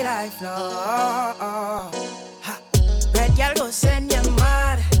in my life, no. Ha. Red girl go send you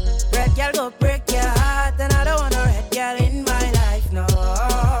mad. Red girl go break your heart. And I don't want a red girl in my life, no.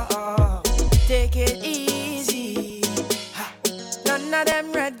 Take it easy. Ha. None of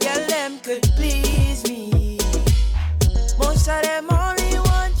them red girl them could please me. Most of them only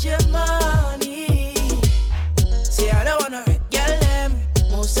want your money. Say I don't want a red girl them.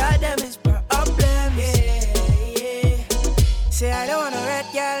 Most of them is problems. Yeah. Say I don't want a red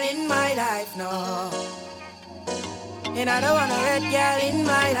girl in my life, no. And I don't want a red girl in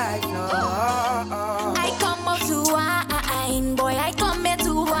my life, no. I come up to wine, boy, I come here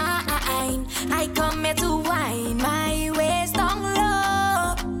to wine. I come here to wine, my waist down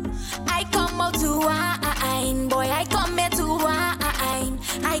low. I come up to wine, boy, I come here to wine.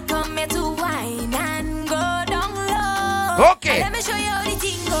 I come here to wine and go down low. Okay. Let me show you how the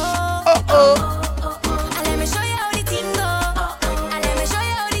thing go. Let me show you how the thing go. Let me show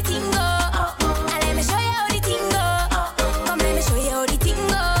you how the thing go. Let me show you how the thing go. Come, let me show you how the thing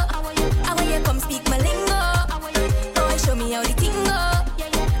go. I want you come speak my lingo. Oh, show me how the thing go.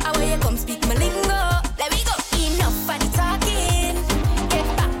 I want you come speak my lingo. Let me go. Enough of the talking. Get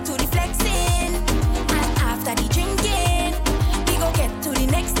back to the flexing. And after the drinking, we go get to the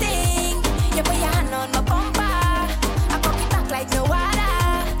next thing. You put your hand on my bumper. I pop it back like no water.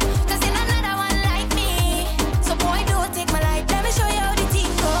 Cause you're another one like me. So boy, don't take my life. Let me show you how the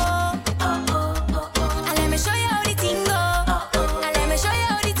thing go. And let me show you how the thing go. And let me show you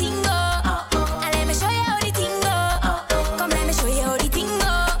how the thing go. And let me show you how the thing go. Come, let me show you how the thing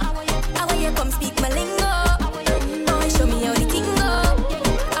go. I want you come speak my lingo. Boy, show me how the thing go.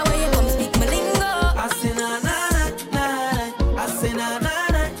 I want you come speak my lingo. I say na na na na. I say na na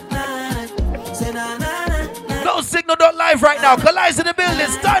na na. Say na na na. No signal, don't live right now. Collides in the building.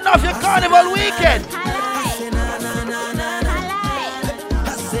 Starting off your Carnival weekend.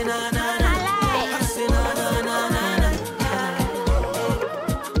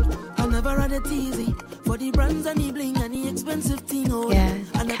 I never had it easy for the brands and the bling and the expensive thing. Oh, Yeah,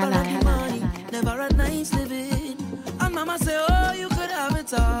 I never had the money, never had nice living. And mama say, oh, you could have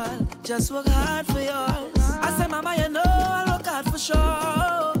it all. Just work hard for yours. I say, mama, you know I work hard for sure.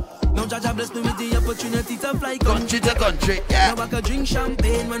 Now Jaja bless me with the opportunity to fly country to country. Yeah. Now I could drink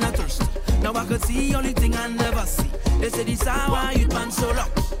champagne when I thirst. Now I could see only thing I never see. They say this hour you'd man so rock.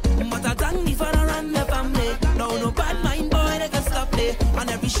 But I thank me for the run the family. Now no bad mind boy they can stop me. And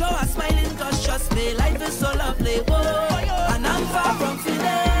every show I smiling cause trust me. Life is so lovely. Whoa. And I'm far from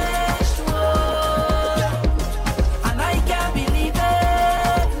finished. Whoa. And I can't believe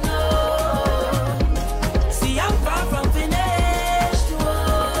it. No. See I'm far from finished.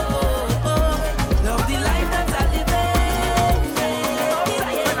 Whoa. Love the life that I live in.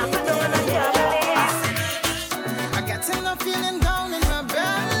 I got enough feeling down in my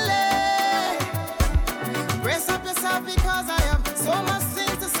belly. Brace up yourself because I have so much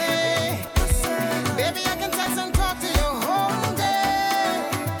things to say. Baby, I can text and call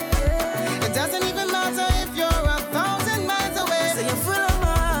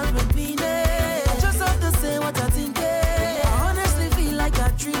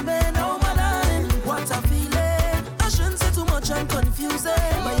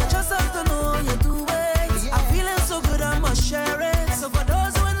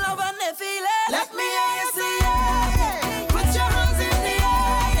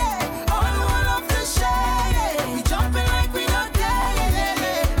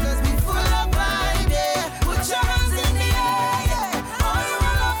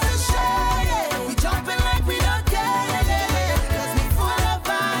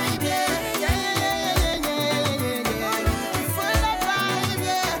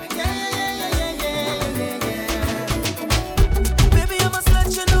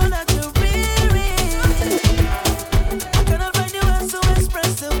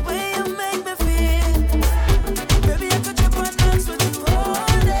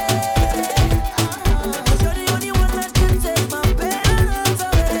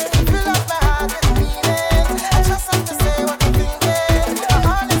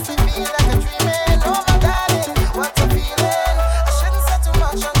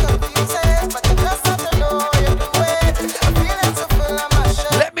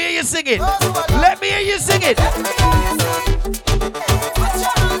sing it. Let me hear you sing it.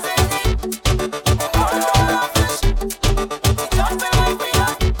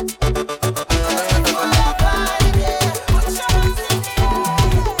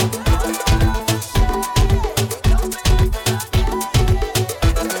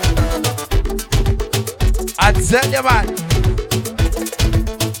 I tell you, man.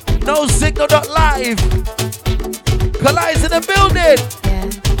 No signal, not live. Kalai's in the building. Yeah,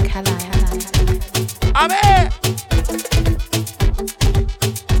 Kalai. I'm here.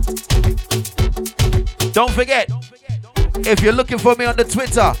 Don't forget, if you're looking for me on the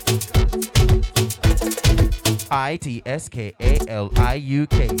Twitter, ITSKALIUK.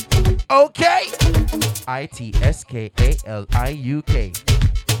 Okay? ITSKALIUK.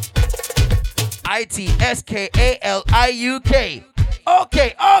 ITSKALIUK.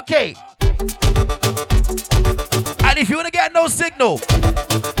 Okay. And if you want to get no signal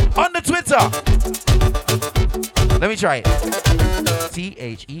on the Twitter, let me try it.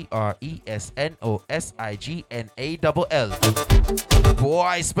 THERESNOSIGNALL.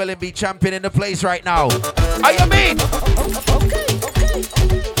 Boy, spelling bee champion in the place right now. How you mean?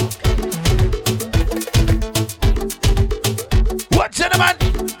 What, gentlemen?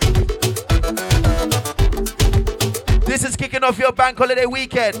 This is kicking off your bank holiday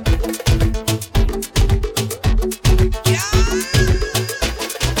weekend.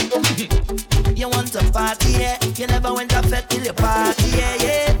 You want to party, yeah? You never went to fete till you party,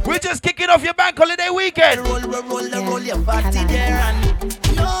 yeah. We're just kicking off your bank holiday weekend. Roll your party there, and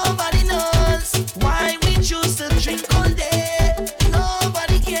nobody knows why we choose to drink all day.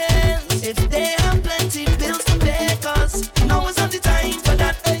 Nobody cares if they have plenty bills to pay, 'cause now is not the time for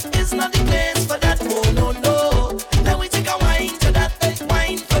that. It's not the place for that. Oh no. Let me take a wine to that,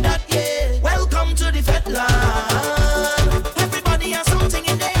 wine for that, yeah. Welcome to the fete land. Everybody has something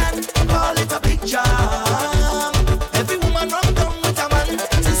in their hand. Call it a big jam. Every woman run down with a man.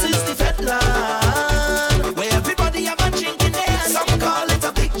 This is the fete land, where everybody have a drink in their hand. Some call it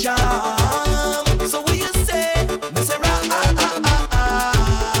a big jam. So what you say? Me say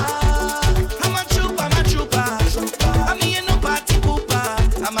I'm a trooper. I'm here no party pooper.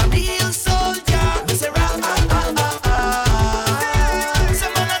 I'm a real soldier. Me say say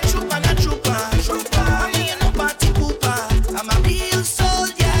man a trooper. I'm here no party pooper. I'm a real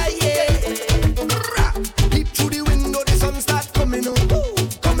soldier, yeah. Peep through the window, the sun start coming up.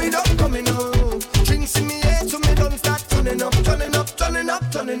 Coming up. Drinks in me head, so me don't start turning up.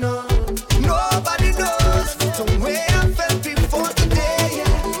 Nobody knows the way I felt before today,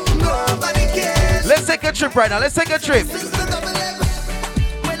 yeah. Nobody cares. Let's take a trip right now. Let's take a trip.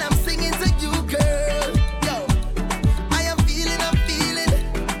 When I'm singing to you, girl, yo, I am feeling,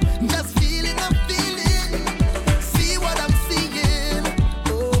 just feeling, I'm feeling. See what I'm seeing,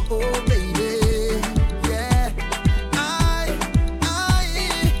 oh baby, yeah.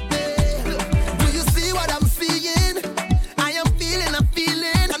 Do you see what I'm seeing? I am feeling,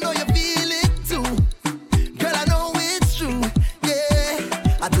 I know you feel it too. Girl, I know it's true,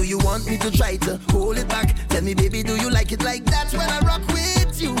 yeah. Do you want me to try to hold it back? Tell me, baby, do you like it like that when I rock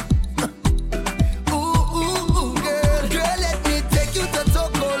with you? Ooh, girl, let me take you to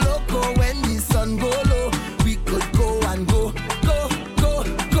Toco Loco when the sun go low. We could go and go, girl,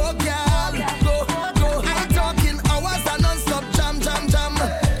 go. I'm talking hours and non-stop jam.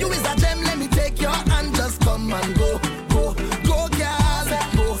 You is a gem, let me take your hand, just come and go, girl,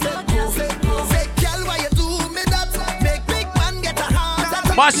 go. Say, girl, why you do me that? Make big man get a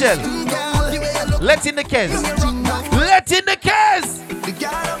heart. Marshall, let in the Kez. Let in the Kez. The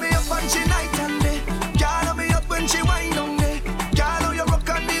girl me up and she night and day. Girl me up when she wine on me. Girl, you rock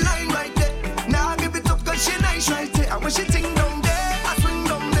on the line right there. Now give it up 'cause she nice right there. And when she ting down there, I swing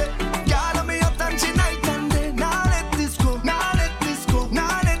down there. Girl me up and she night and day. Now let this go.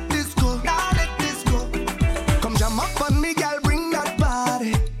 Come jam up on me, girl, bring that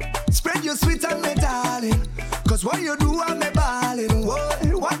body. Spread your sweet on me, darling. 'Cause what you do, I'm me balling.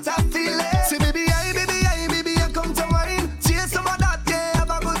 What I feel it. Say, baby, I come to wine. Chase some of that, yeah, have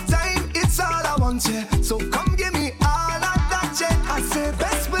a good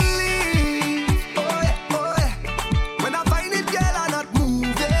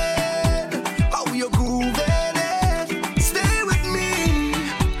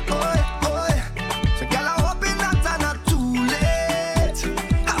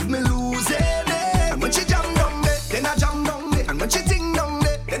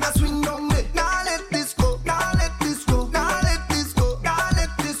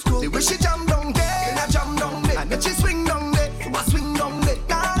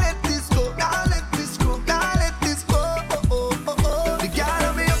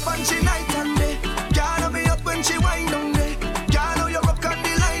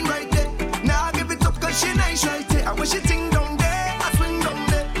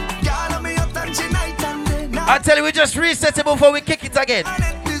just reset it before we kick it again.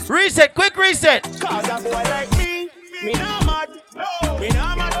 Reset, quick reset. Cause a boy like me not mad. No. Me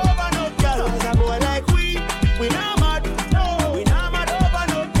not mad over no girl. Cause a boy like we not mad. No. We not mad over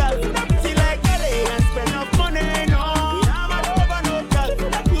no girl. See like LA and spend enough money, no. We not mad over no girl.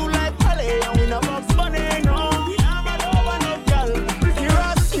 You like LA and we not box money, no. We not mad over no girl. Ricky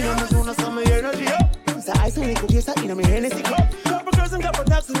Ross, you know me wanna sum my energy up. So I say little taste that in me Hennessy cup. Couple girls and couple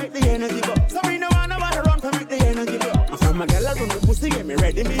taps to make the energy go. So me no wanna run to make the energy go. From my girl, I run the pussy, get me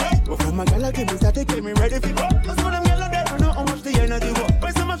ready, me up. From my girl, I give me static, get me ready for go. Cause when I'm yellow, they don't know how much the energy go.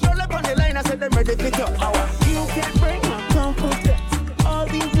 When so much roll up on the line, I said them ready to go. You can't break my confidence. All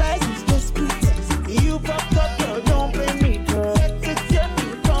these lies is just pretense. You fucked up, girl, don't blame me, girl. It's your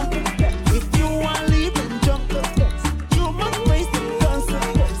confidence. If you want leave, then jump the fence. You must face the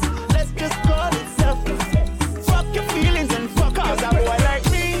consequence. Let's just call it self-defense. Fuck your feelings and fuck us. A boy like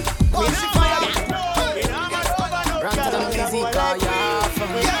me not mad.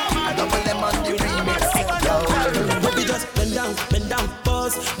 Baby just bend down, pause. Baby just bend down,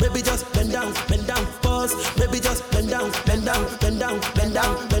 pause. Baby just bend down, pause. Baby just bend down,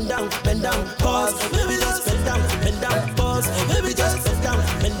 pause. Baby just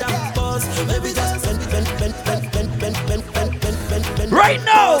bend down, pause. Baby just bend. Right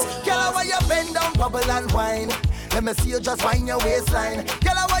now. Girl, why you bend down, bubble and wine? Let me see you just wind your waistline.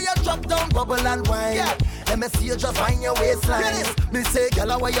 Girl, why you drop down, bubble and wine? Yeah. Let me see you just wind your waistline. Yes. Me say,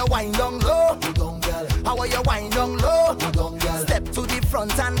 girl, why you wind down low? You don't, girl. How you wind down low? You don't, girl. Step to the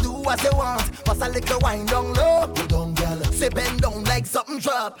front and do what you want. Bust a little wind down low. You don't, girl. Say bend down like something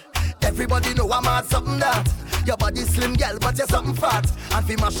drop. Everybody know I'm at something that. Your body slim, girl, but you're something fat. And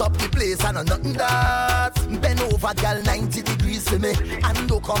fi mash up the place, I know nothing that. Bend over, girl, 90 degrees for me. And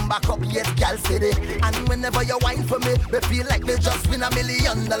don't come back up yet, girl, steady. And whenever you whine for me, we feel like we just win $1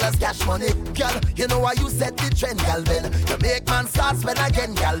 million cash money. Girl, you know why you set the trend, girl, Ben. You make man start spend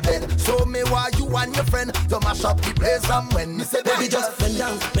again, girl, Ben. Show me why you and your friend to mash up the place and when me say, baby, just bend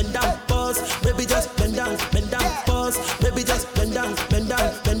down, pause. Baby, just bend down, pause. Baby, just bend down, pause.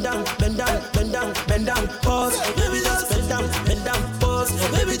 Baby, just bend down, pause.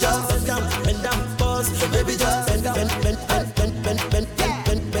 Baby, just bend down, pause. Baby, just bend down,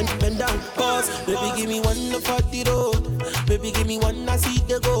 pause. Baby, give me one for the road. Baby, give me one, I see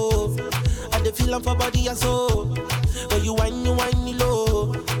the go. I the feeling for body and soul. When you whine me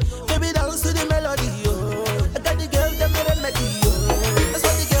low. Baby, dance to the melody, yo. I got the girl that made a melody, yo. That's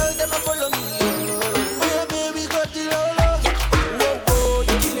why the girl that follow me, yo. Oh, baby, got the low. Whoa, whoa,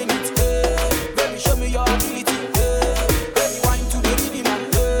 you're killing it, eh. Baby, show me your ability, eh. Baby, wine to the rhythm,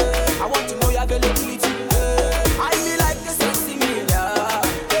 eh. I want to know your availability, eh. I feel like a sexy man, yeah.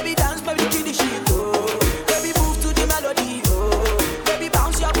 Baby, dance, baby, kill the shit, oh. Baby, move to the melody, oh. Baby,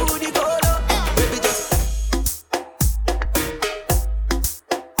 bounce your booty, go, oh. Baby, just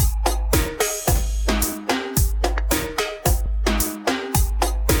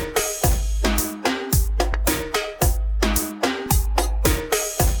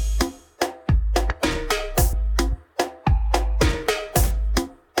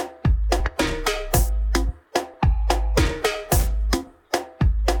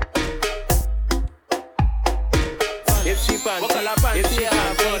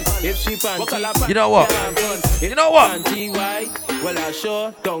You know what? You know what? Panty white, well I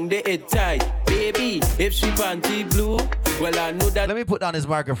sure don't they it tight. Baby, if she panty blue, well I know that. Let me put down his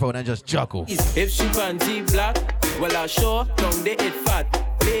microphone and just chuckle. If she panty black, well I sure don't they it fat.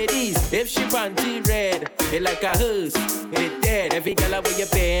 Ladies, if she panty red, it like a hearse, it dead. Every girl where you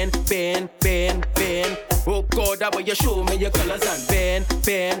bend. Oh God, that way you show me your colors and bend.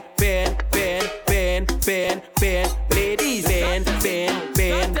 Ladies,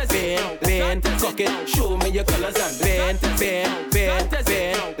 bend, cock it, show me your colors and bend.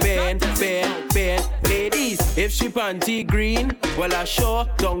 Ladies, if she panty green, well I sure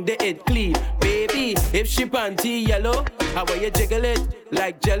don't they it clean. Baby, if she panty yellow, how will you jiggle it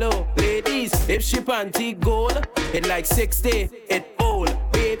like jello? Ladies, if she panty gold, it like 60, it old.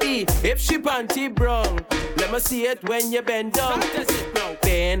 Baby, if she panty brown, let me see it when you bend down.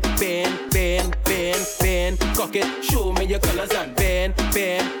 Bend, cock it, show me your colors and bend,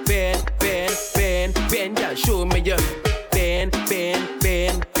 yeah, show me your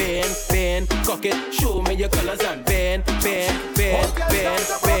bend, cock it, show me your colors and bend.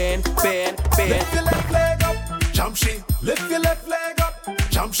 Lift your left leg up, jump she. Lift your left leg up,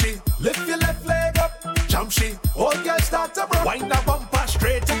 jump she. Lift your left leg up, jump she. All girls start to broke. Wind the bumper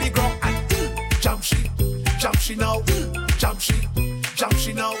straight to the ground and jump she now, jump she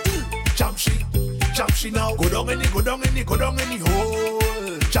now, jump she now. Go down any hole.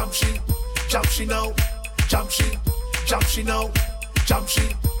 Jump she now, jump she. she now. Jump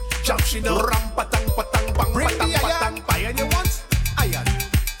she now. Ram patang patang bang patang patang. Iron you want? Iron.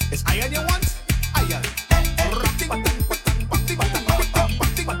 It's iron you want? Iron. Ram patang patang patang patang patang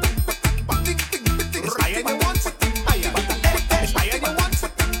patang patang. It's iron you want? Iron. It's iron you want?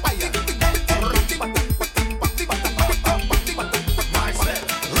 Iron. Ram patang patang patang patang patang. Myself.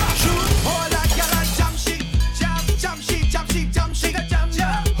 Shoot, hold a girl and jam she, jam she, jam she, jam she, jam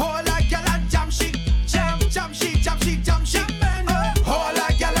jam. Hold a girl and jam she, jam she, jam she, jam she. Hold a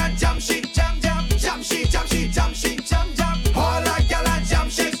girl and jam she, jam she, jam she, jam she, jam jam. Hold a girl and jam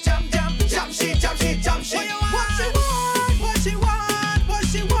she, jam she, jam she, jam she. What she want? What she want? What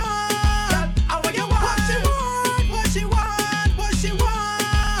she want? I want you want. What she want? What she want? What she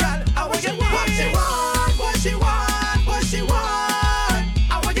want? I want you want. What she want? What she want? What she want?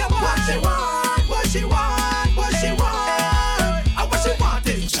 I want you want. What she want? What she want? What she want? I want she want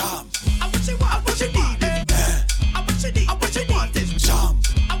it. Jam. I want she want. I want she need it. I want she need. I want she want it. Jam.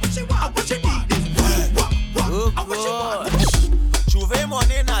 I want she want. I want she need it. I want she want it. Juve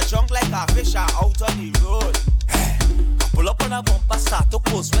money in a junk like a fish out on the road. Pull up on a bumper, start to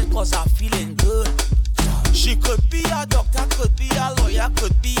post well cause I'm feeling good. She could be a doctor, could be a lawyer,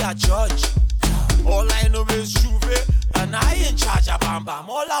 could be a judge. All I know is Juve, and I in charge of Bam Bam.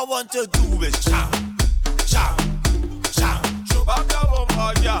 All I want to do is jam, jam, jam. Chewbacca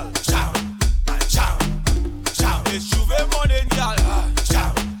bumper, girl. Jam, jam, jam. It's Juve money, girl.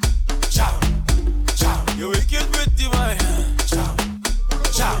 Jam, jam, jam. You wicked with the man. Jam,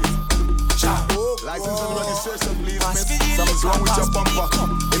 jam, jam. License and registration, please, miss. Something's wrong with your bumper.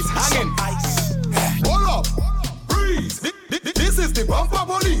 It's hanging. Hold up. Freeze. This is the bumper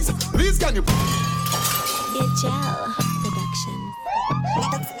police. Please, can you... Gel Production.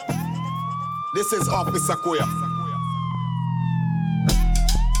 This is Officer Koya.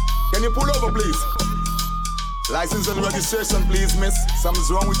 Can you pull over, please? License and registration, please, miss. Something's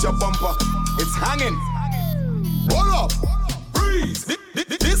wrong with your bumper. It's hanging. Hold up. Freeze.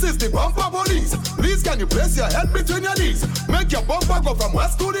 This is the bumper police. Please, can you place your head between your knees? Make your bumper go from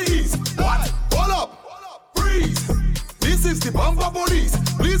west to the east. What? Hold up. Freeze. This is the bumper police.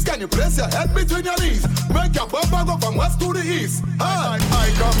 Please, can you place your head between your knees? Make your bumper go from west to the east. I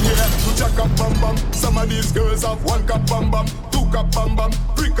come here to check up bum bum. Some of these girls have 1 cup bum bum, 2 cup bum bum,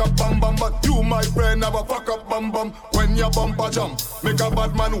 3 cup bum bum. But you, my friend, have a fuck up bum bum. When your bumper jump, make a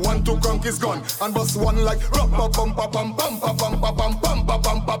bad man want to conk his gun and bust one like rubber bumper bum bum bum bum bum bum bum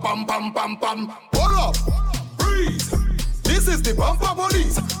bum bum bum bum bum. Hold up, freeze. This is the bumper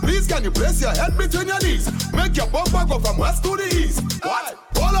police. Please, can you place your head between your knees? Make your bumper go from west to the east. What?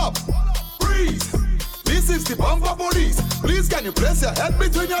 Hold up, freeze. This is the bumper police. Please, can you place your head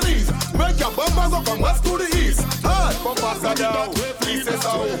between your knees? Make your bumper go from west to the east. Hey, bumpers are down, pieces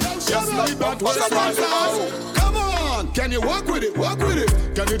out. Just like bumpers are down. Come on, can you walk with it? Walk with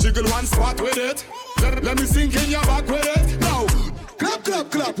it. Can you jiggle one spot with it? Let me sink in your back with it. Now, clap, clap,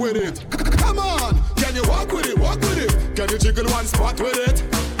 clap with it. Come on, can you walk with it? Walk with it. Can you jiggle one spot with it?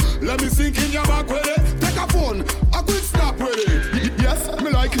 Let me sink in your back with it. Take a phone, a quick snap with it. Yes, me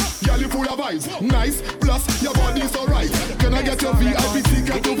like it. Girl, you full of vibes. Nice, plus your body's alright. Can I get your VIP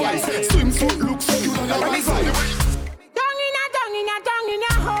ticket to Vice? Swimsuit looks so cute on the right side. Down in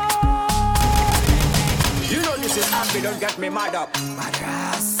a hole. You know this is happy, don't get me mad up.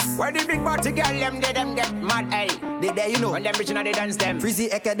 Madras. Where the big party girl, them get mad, hey. They there, you know, when them reaching out, they dance them. Freezy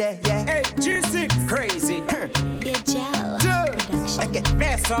Eka there, yeah. Hey, G6, crazy. Gel Production. Okay,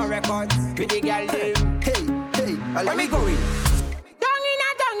 best on records with the girl, them. Hey, let me go in. Down in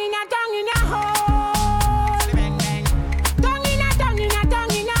a hole.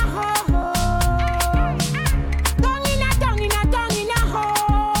 Down in a hole. Down in a hole. Down in a hole.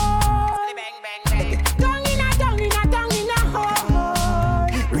 Down in a hole.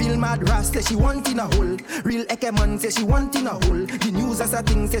 Real mad Ras say she want in a hole. Real Eke man say she want in a hole. The news as a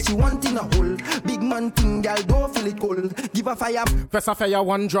thing say she want in a hole. Big man thing, girl, don't feel it cold. Give a fire. Press a fire,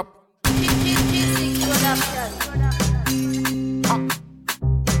 one drop.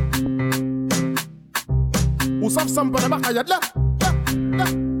 Who's have some for the back of your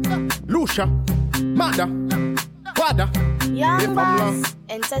Lucia, Mada, Wada. Young Boss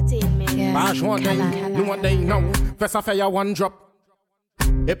Entertainment. Bash one day, you one day now. Press a fire, one drop.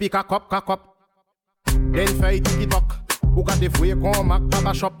 Epic a cup. Then fight TikTok. Who got the free come back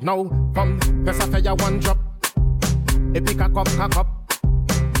Baba shop now? Come, press a fire, one drop. Epic a cup.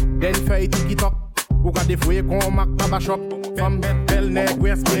 Then fight TikTok. Who got the free come back Baba shop? From bell neck,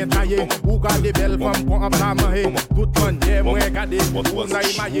 west me taille. Who got the bell from pont up ta main? Tout one day, moi gade. Tout na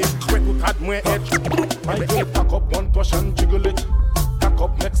imaye. Kwe tout hat moi edge. My girl, pack up one touch and jiggle it. Pack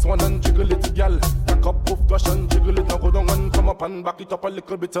up next one and jiggle it, gal. Pack Cock up, poof, twash and jiggle it. Now go down and come up and back it up a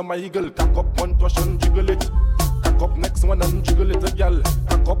little bit of my eagle. Cock up one, twash and jiggle it. Cock up next one and jiggle it, a gal.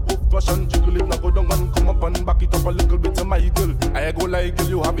 Cock up, poof, twash and jiggle it. Now go down and come up and back it up a little bit of my eagle. I go like girl,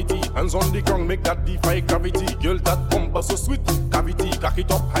 you have it. Hands on the ground, make that defy gravity. Girl, that bumper so sweet. Cavity, cock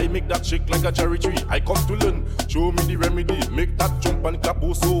it up high, make that shake like a cherry tree. I come to learn, show me the remedy. Make that jump and clap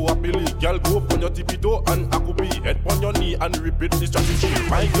oh so happily. Girl, go up on your tippy toe and akupi. Head on your knee and repeat the strategy.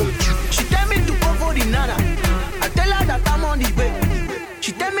 My girl, she tell me to go for the nana. I tell her that I'm on the way.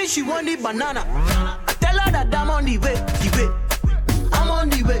 She tell me she want the banana. I tell her that I'm on the way, the way. I'm on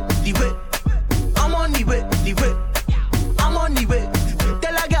the way, the way. I'm on the way, the way. I'm on the way.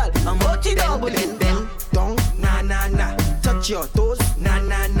 Tell her girl, I'm watching double it. Bend down, na na na. Touch your toes, na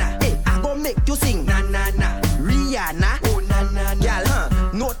na na. Hey, I go make you sing, na na na. Rihanna, oh na na na.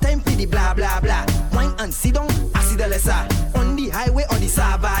 Girl, no time for the blah blah blah. Wine and sit down, I see the lesser. On the highway, on the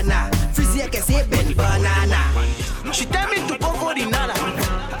savannah. Frizzy, I can say bend banana. She tell me to go for the nana.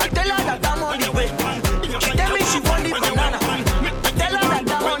 I tell her that I'm on the way. She tell me she want the banana. I tell her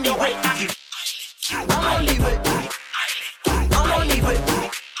that I'm on the way. I'm on the way. I'm on the way.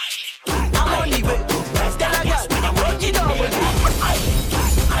 I'm on the way. Tell her girl, I'm working on it.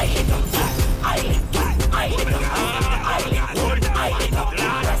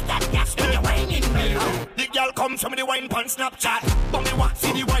 The girl come show me the wine pan Snapchat, but me want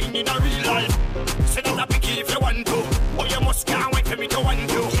see the wine in a real life. Say that a picky if you want to, but you must can't wait for me to want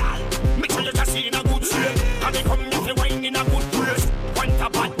to. Make sure you just see in a good shape, and me come if you wine in a good place. Want a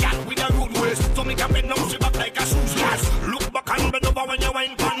bad girl with a rude waist, so me can bend down she back like a shoes glass. Look back and bend over when you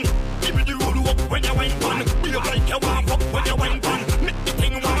wine pan. Give me the road up when you wine pan. Be like you warm up when you wine pan. Make the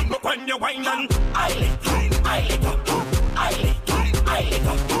thing warm up when you wine pan. I lick up.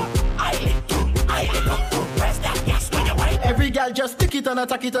 Every girl just tick it and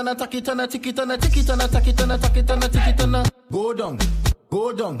attack it and attack it and attack it and attack it and attack it and attack it and attack it and go down,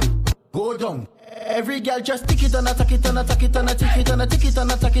 go down, go down. Every girl just tick it and attack it and attack it and attack it and attack it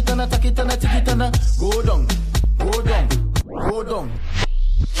and attack it and attack it and attack it and go down, go down, go down.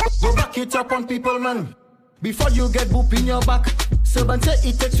 Go back it up on people, man. Before you get boop in your back. Servant say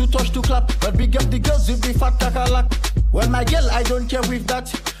it takes 2 touch to clap, but big up the girls with the fat takalak. Well, my girl, I don't care with that.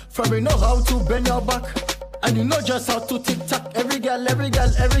 From you know how to bend your back. And you know just how to tick-tock. Every girl,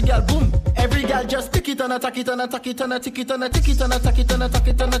 boom. Every girl just tick it and attack it and attack it and attack it and attack it and attack it and attack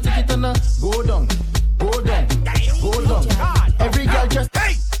it and attack it and go down, go down, go down. Every girl just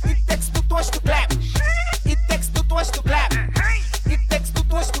hey. It takes 2 touch to clap. It takes 2 touch to clap. It takes 2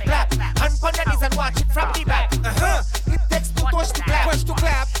 touch to clap. And on your knees and watch it from the back. It takes 2 touch to clap. Touch to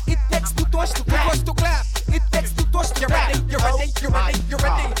clap. It takes 2 touch to clap. Touch to clap. It takes 2 touch to clap. You're ready. You're ready. You're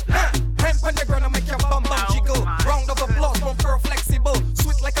ready. Hand on the ground and make your bum bum jiggle. Round of applause, bumper flexible.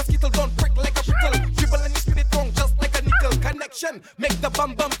 Sweet like a skittle, don't prick like a prickle. Dribble and you spin it wrong just like a nickel. Connection, make the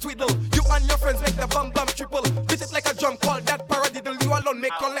bum bum twiddle. You and your friends make the bum bum triple. Beat it like a drum, call that paradiddle. You alone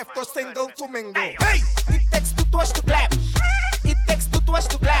make your left or single to mingle. Hey! It takes 2 touch to clap. It takes 2 touch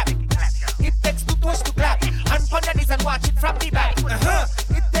to clap. It takes 2 touch to clap. And on your knees and watch it from the back.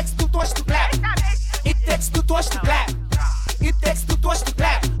 It takes 2 touch to clap. It takes 2 touch to clap. It takes 2 touch to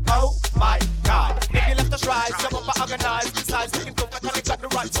clap. Oh my God. If you left the strides, your bumper organized. Besides, you can go back and exact the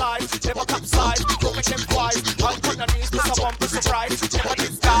right side. Never capsize, don't make them twice. On your knees, this a bumper surprise. Never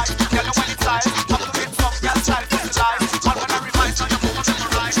this guy, you know when it's live. Up to it, some girl side, this is live. I'm gonna remind you, your woman on the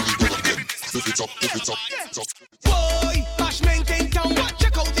right. If it's up, if it's up, it's up. Boy, Bash maintain town.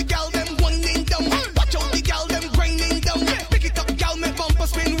 Check out the gal, them winding down. Watch out the gal, them grinding down. Pick it up, gal, make bumper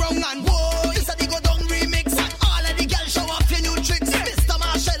spin round. And boy, this a the go down remix. All of the gal show off your new tricks. Mr.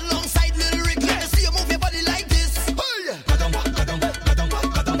 Marshall alongside Lil Rick. Let me see you move your body like this. Gadam, gadam, gadam,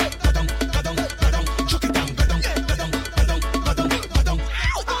 gadam, gadam, gadam, gadam. Chuck it down, gadam, gadam, gadam, gadam, gadam.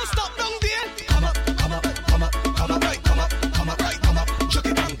 Don't stop down there. Come on.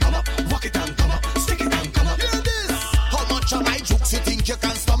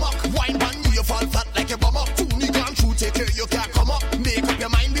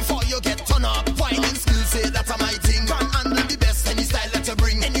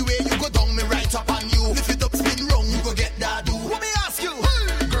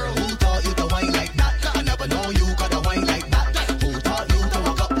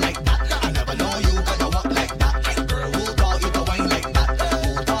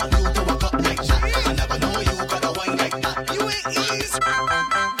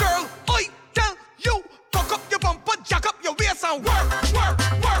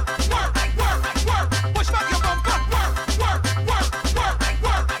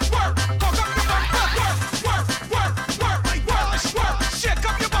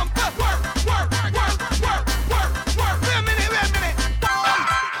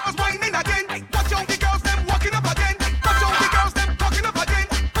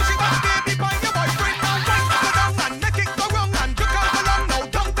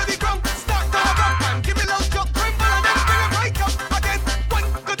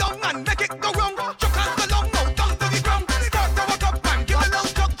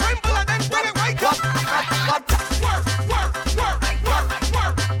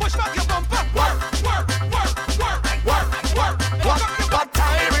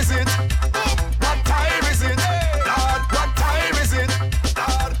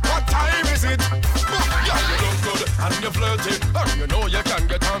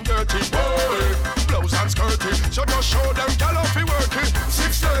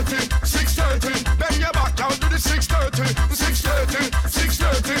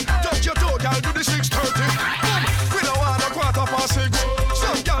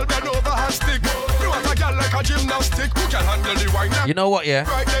 You know what, yeah?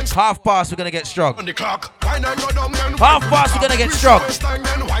 Half past, we're gonna get strong. On the clock. Half past, we're gonna get strong.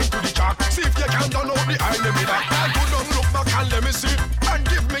 See if you can download the enemy that. Look back and let me see. And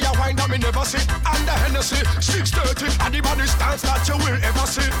give me a wine that me never see. And the Hennessy, 6:30. And the body stance that you will ever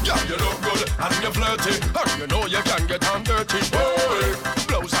see. Yeah, you look good and you're flirty. And you know you can get on dirty. Boy,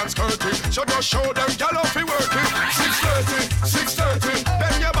 blouse and skirty. So just show them girl off you working. 6:30, 6:30.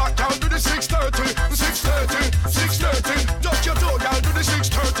 Bend your back down to the 6:30. 6:30, 6:30. Just your toe girl to the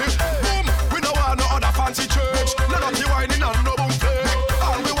 6:30. Boom, we don't want no other fancy church. None of you whining and no buffet.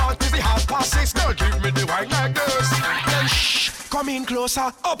 All we want is the 6:30. Girl, give me the wine like this. Then shh, come in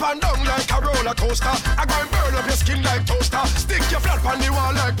closer. Up and down like a roller coaster. I go and burn up your skin like toaster. Stick your flat on the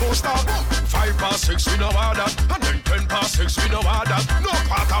wall like poster. 5 past 6, we know all that. And then 10 past 6, we know all that. No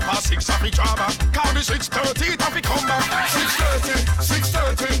 4:15, I be drama. Count the 6:30, it have to come back. 6:30,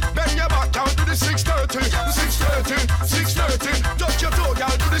 6:30. Bend your back down to the 6:30. 6:30, 6:30. Touch your toe,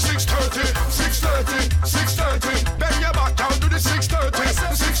 girl, to the 6:30. 6:30, 6:30. Bend your back down to the 6:30.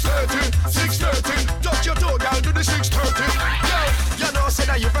 6:30, 6:30. Touch your toe, girl, to the 6:30. Yo, you know, say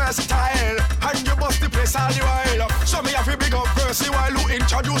that you're versatile. And you bust the place all the while. So me have to big up Percy while you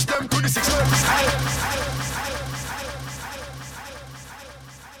introduce them to the 6:30 style.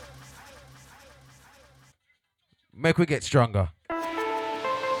 Make we get stronger.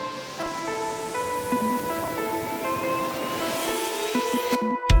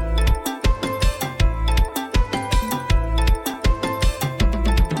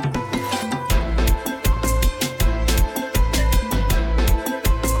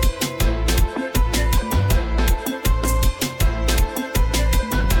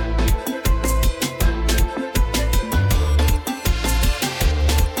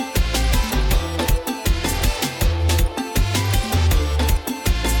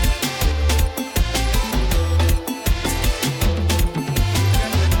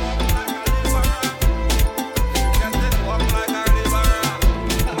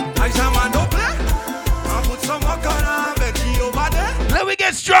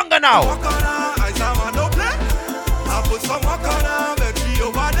 Stronger now. I put some work on her, make she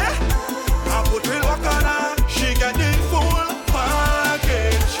over there. I put real work on her. She getting full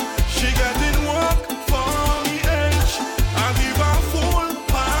package. She getting work from the edge. I give her full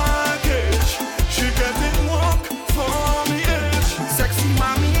package. She getting work from the edge. Sexy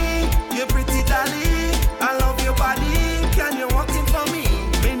mommy, you pretty dolly. I love your body. Can you walk in for me?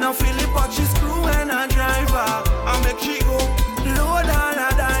 Me no feel it, but she's screw and a driver. I make she go low down a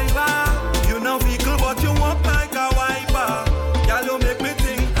diver. You know vehicle, but you walk like a wiper. Girl, you make me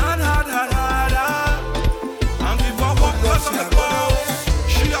think harder. And give her walk cause I'm the boss.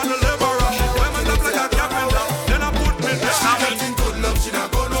 She had a laborer, she women up like a carpenter. Then I put me there. She getting good love, she not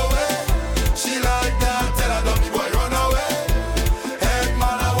go nowhere. She like that, tell her don't boy run away. Head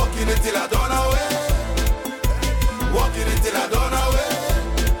man, I walking it till I done away. Walking it till I done away.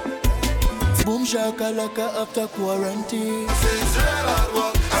 Boom shakalaka after quarantine. Since real hard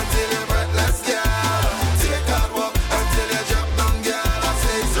work until you're breathless, girl. Take hard work until you drop down, girl. I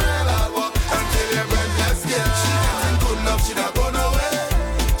say it's real hard work until you're breathless, girl. She getting good love, she not go nowhere.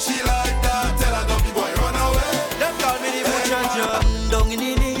 She like that, tell her don't be boy run away. Them call me the butcher John. Down in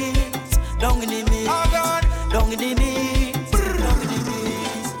the knees, down in the knees, down in the knees, down in the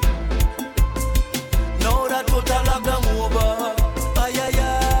knees. Now that total lockdown over.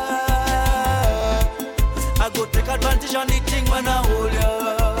 I go take advantage on the thing when I hold ya.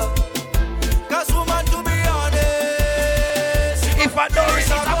 Cause woman, to be honest, if I don't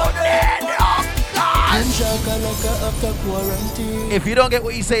receive about dead, after quarantine. If you don't get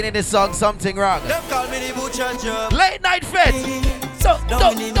what he's saying in this song, something wrong. Them call me the butcher job. Late night fest.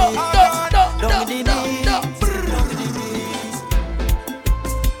 Down in the knees.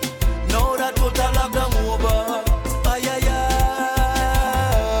 Now that total lockdown over.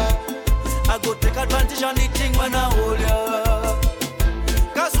 I go take advantage on the thing when I hold ya.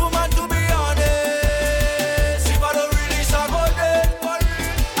 Cause woman, to be honest, if I don't release, I go dead.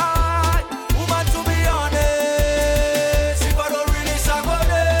 Woman, to be honest, if I don't release, I go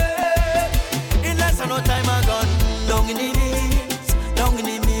dead. In less than no time I gone. Down in the knees, down in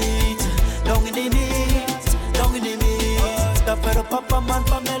the knees, down in the knees, down in the knees. That fed up papa man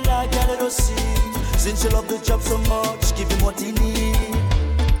Pamela, girl, I don't see. Since you love the job so much, give him what he need.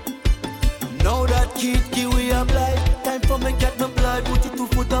 Now that kid we apply. Time for me get my blood. Put your 2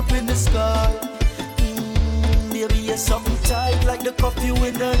 foot up in the sky. Baby, you're something tight like the coffee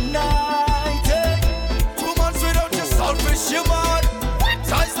in the night. Hey. 2 months without your selfish, you mad.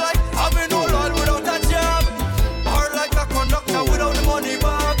 Ties like having no Lord without a job. Hard like a conductor without the money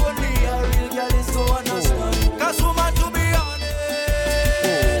bag. Only a real girl is go understand. Cause woman, to be honest,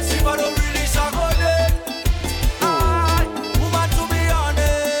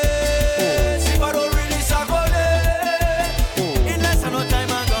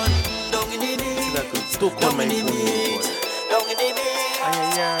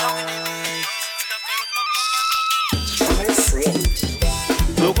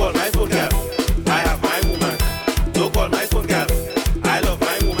 Don't call my phone, girl. I have my woman. Don't call my phone, girl. I love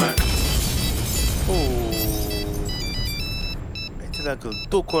my woman. I tell that girl,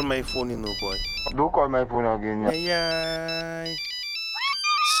 don't call my phone, you know, boy. Don't call my phone again. Yeah.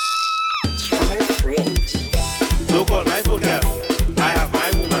 Don't call my phone, girl. I have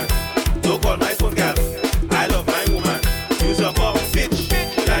my woman. Don't call my phone, girl. I love my woman. Use your mouth, bitch.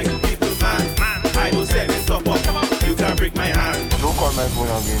 Like people, man. I don't send it up. You can't break my hand. Don't call my phone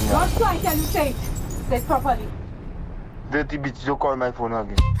again. Yeah. Not twice, can you say it? Say it properly. Dirty bitch, don't call my phone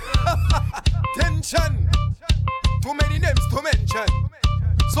again. Tension. Too many names to mention.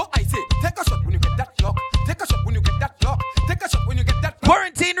 So I say, take a shot when you get that clock. Take a shot when you get that clock. Take a shot when you get that clock.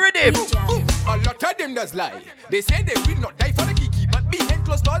 Quarantine rhythm. A lot of them does lie. They say they will not die for the kiki, but behind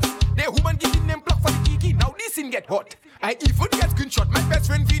closed doors, they woman giving them pluck for the kiki. Now this thing get hot. I even get screenshot. My best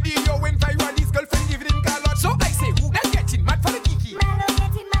friend video when viral, his girlfriend giving him call out. So I say, who that getting mad for the kiki? Who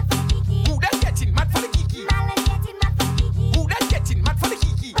that getting mad for the kiki? Who that getting mad for the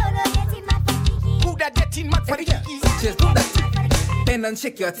kiki? Who that getting mad for the kiki? Just do that. Bend and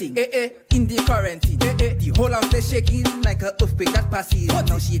shake your thing, in the quarantine, The whole house is shaking like a earthquake that passes.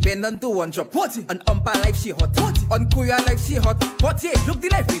 Now she bend and do one drop. On umpa life she hot. On Korea life she hot. What yeah, look the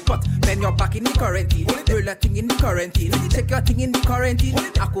life report. Bend your back in the quarantine. Roll a thing in the quarantine. Check your thing in the quarantine.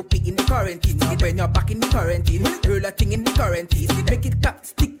 I could pick in the quarantine. Bend your back in the quarantine. Roll a thing in the quarantine. Make it clap,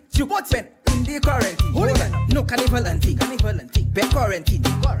 stick. You what when in the quarantine? Hold on. No carnival and thing. Bed quarantine.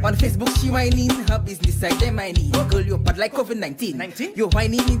 On Facebook she whining. Her business like them whining. Girl you bad like COVID-19. You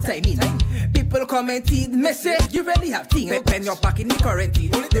whining in timing. People commenting. Message you really have thing. Bend your back in the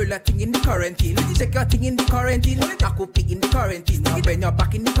quarantine. Roll a thing in the quarantine. Check your thing in the quarantine. I could pick in the quarantine. Bend your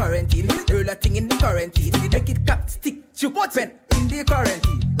back in the quarantine. Roll a thing in the quarantine. Make it clap, stick. You what when in the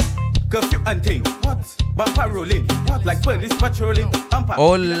quarantine? Curfew and thing. What? Bumper rolling. What? Like police patrolling. Bumper.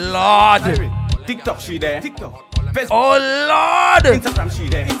 Oh Lord. TikTok she there. TikTok. Oh Lord. Instagram she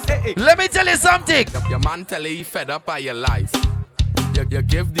there. Let me tell you something. Your man tell you he fed up by your lies. You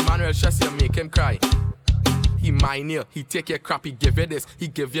give the man real stress, you make him cry. He mine you, he take your crap, he give you this, he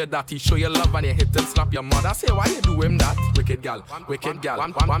give you that, he show you love and you hit and slap your mother. Say why you do him that? Wicked gal, wicked gal.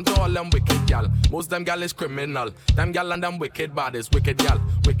 One to all them wicked gal. Most them gal is criminal. Them gal and them wicked bad is wicked gal,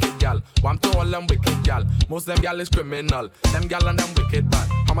 wicked gal. One to all them wicked gal. Most them gal is criminal. Them gal and them wicked bad.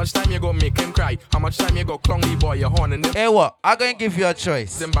 How much time you go make him cry? How much time you go clong the boy your horn in him? Hey what? I'm gonna give you a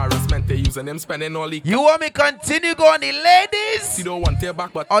choice. Embarrassment they using them spending all the. You want me continue going the ladies? You don't want to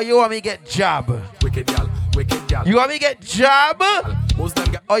back but. Or you want me get job? Wicked gal. Wicked gal. You want me get job? Most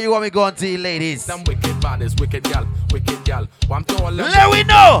them gal. Or you want me go on to the ladies? Them wicked bad is wicked gal. Wicked gal. Want to all them. Let we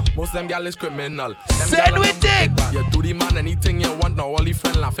know. Most them gal is criminal. Send we think. You do the man anything you want now. All the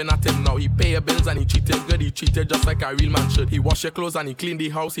friend laughing at him now. He pay your bills and he treated good. He treated just like a real man should. He wash your clothes and he clean the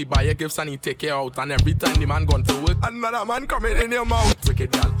house. He buy your gifts and he take you out. And every time the man gone to work, another man coming in your mouth.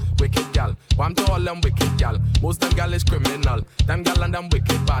 Wicked gal. Wicked gal. Want to all them wicked gal. Most them gal is criminal. Them gal and them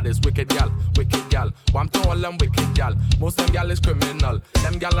wicked bad is wicked gal. Wicked gal. Want to all them wicked gal. Most them gal is criminal.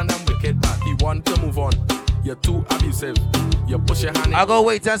 Them gal and them wicked bad. He want to move on. You're too abusive. You push your hand in. I'll go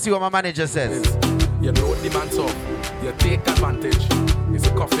wait and see what my manager says. You know the man's up. You take advantage. It's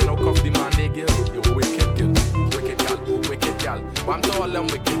a coffee, no coffee, the man they give. You wicked girl. Wicked gal. Wicked gal. Want to all them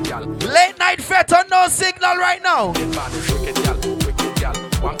wicked gal. Late night fete on no signal right now. Wicked bad is wicked gal. Wicked gal.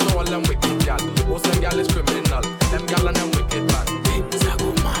 Want to all them wicked gal. Most them gal is criminal. Them gal and them wicked bad. Things are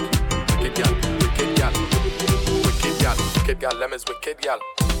go mad. Wicked gal. Wicked gal. Wicked gal. Wicked gal. Them is wicked gal.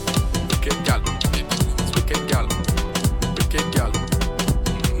 Wicked gal. It's wicked gal. Wicked gal.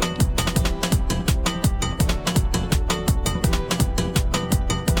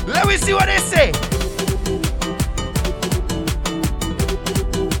 Let me see what they say.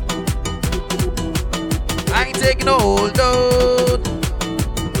 I ain't taking no hold on.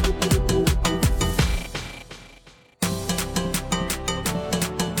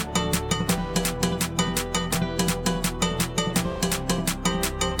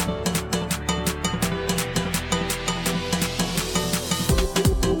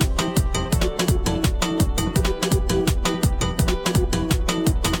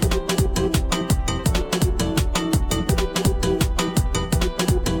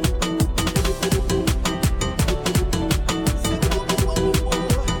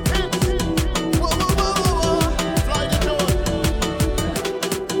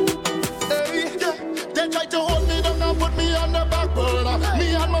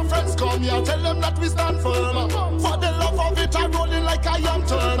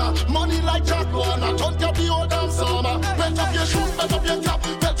 Money like Jack Warner, don't you be older damn summer. Belt up your shoes, belt up your cap,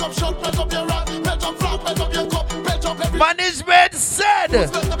 belt up short, belt up your rack, belt up flat, belt up your cup, belt up every. Management said,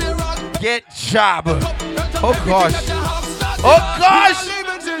 get job. Oh gosh. Oh gosh.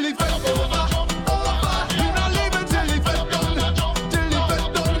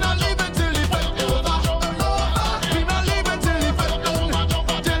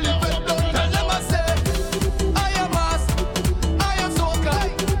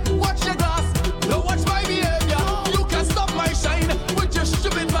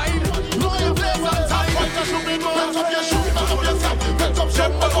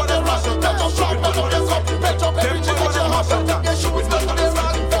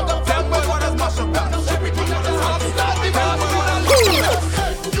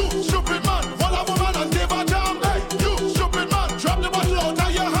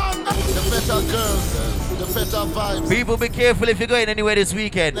 People be careful if you're going anywhere this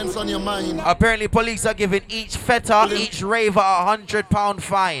weekend. On your mind. Apparently police are giving each feta, each raver a £100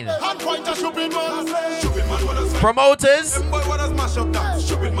 fine. Promoters,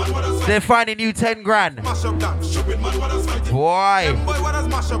 they're finding you 10 grand. Boy.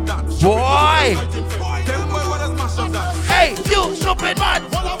 Boy. Hey, you stupid man.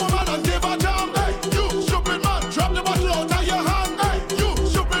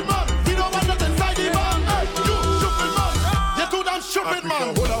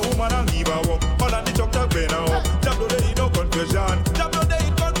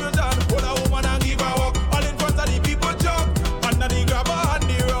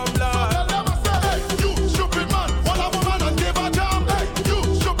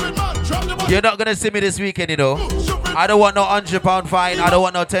 You're not gonna see me this weekend, you know. I don't want no £100 fine. I don't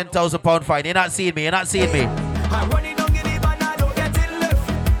want no £10,000 fine. You're not seeing me. You're not seeing me.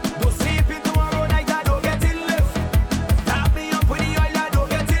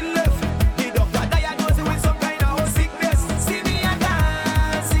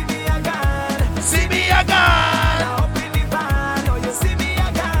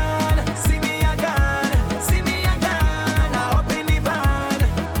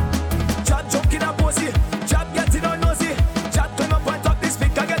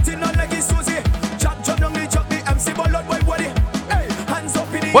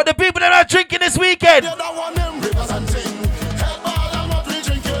 But the people that are drinking this weekend,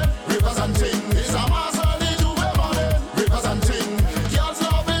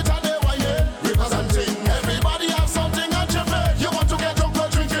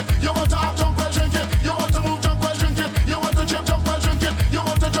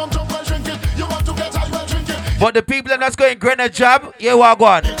 but the people that's going grenade job, yeah, what go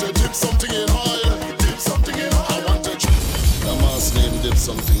on?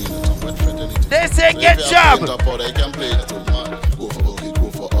 They say get job. Go for bucket, go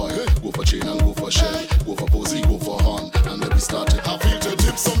for oil, go for chain and go for shell, go for posy, go for horn, and maybe start it. I feel to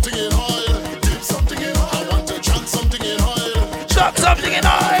dip something in oil, dip something in oil. I want to chuck something in oil, chuck something in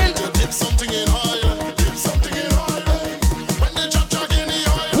oil. Dip something in oil, dip something in oil. When they chuck in the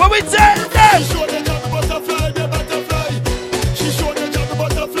oil, what we tell them? She showed the job butterfly, the butterfly. She showed the job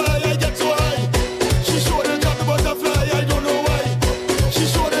butterfly, I get so high. She showed the job butterfly, I don't know why. She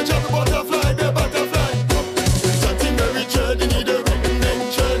showed the job butterfly.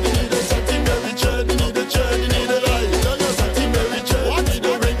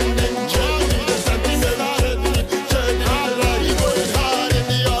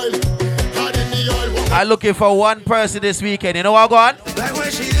 I'm looking for one person this weekend. You know what, go on? Like where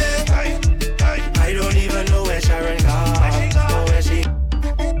she live, I don't even know where Sharon gone. Know where she. I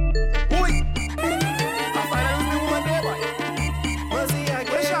find a new woman there, boy. Mercy, I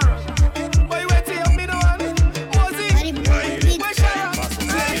get Sharon. Boy, wait till me the one. Mercy, where Sharon?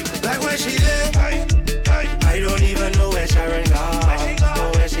 Like where she live, I don't even know where Sharon gone. Know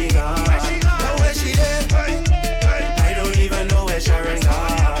where she gone. Know where she live, I don't even know where Sharon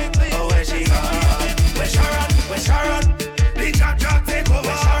gone. Know where she gone. Where Sharon, the job take over.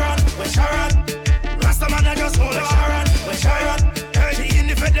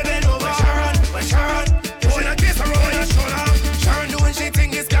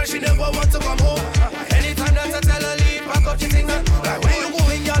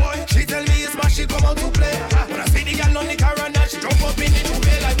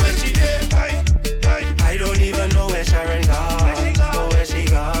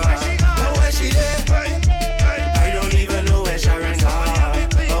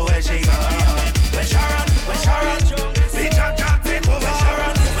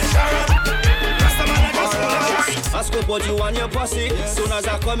 could put you on your pussy. Soon as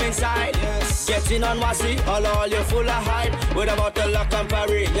I come inside, getting on wassy. All you full of hype. With about the lock and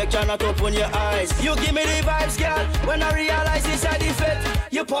parry, you cannot open your eyes. You give me the vibes, girl. When I realize inside the fit,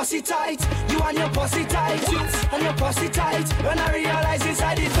 your pussy tight. You and your pussy tight. And your pussy tight. When I realize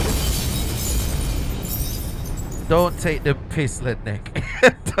inside the fit. Don't take the piss, Ledneck.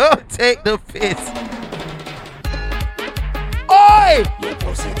 Don't take the piss. Oi!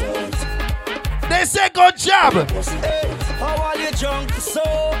 They say go jab. How are you drunk so?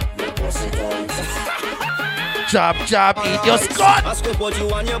 Jab, eat your scot. I scoop put you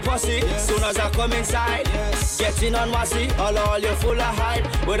on your pussy. Soon as I come inside, getting on wassy. All you full of hype.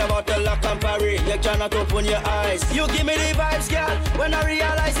 With about the lock and parry, you cannot open your eyes. You give me the vibes, girl. When I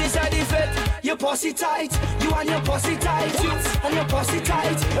realize inside the fit, your pussy tight. You and your pussy tight. And your pussy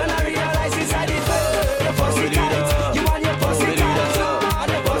tight. When I realize inside the fit, your pussy tight. You and your pussy tight.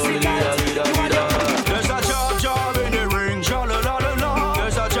 And your pussy tight. You and your. There's a job in the ring, la la la la.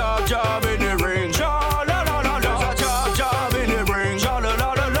 There's a job in the ring, la la la la. There's a job in the ring, la la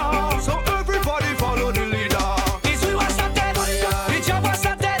la la. So everybody follow the leader. It's we was started, the job was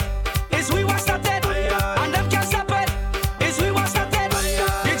started. It's we was started, and them can't stop it. It's we was started,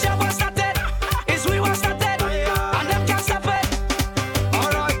 the job was started. It's we was started, and them can't stop it.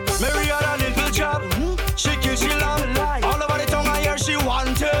 Alright, Mary had a little job. She kill, she love. All over the tongue I hear she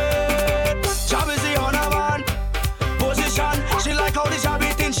wanted. Job is the honor one position. She like how the job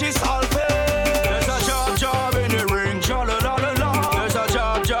it in she solve it. There's a job in the ring, la la la la. There's a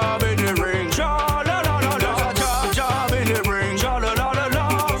job in the ring, la la la la. There's a job in the ring, la la la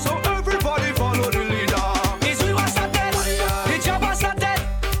la. So everybody follow the leader. It's we was started, the job was started.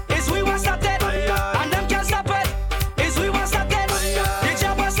 It's we was started, and them can't stop it. It's we was started, the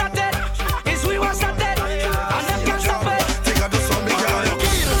job was started. It's we was started, and them can't stop it. Think I do something, girl.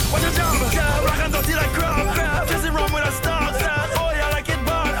 What's your job? Rock and dirty like crap. Chasing rum with a star. Oh, yeah, like it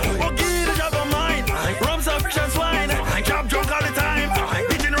bad. Okay, the job of mine. Rum, some fish and swine. Cap drunk all the time.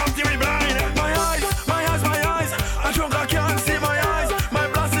 Eating rum till me blind. My eyes. I drunk, I can't see my eyes. My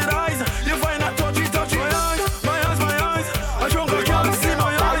blasted eyes. You find that touchy. My eyes. I drunk, I can't see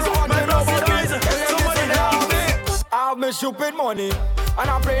my eyes. My blasted eyes. Somebody help me. I have my stupid money, and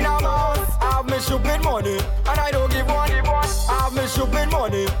I play now mouse. I have my stupid money, and I don't give one. I have my stupid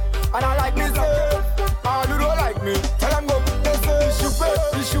money, and I like myself. All who don't like me, tell them go. They say it's stupid.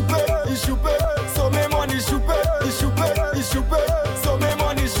 So my money stupid. So my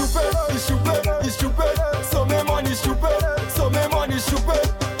money stupid. So my money stupid.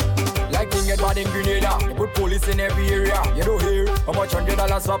 Like thing get bad in Grenada, they put police in every area. You don't hear how much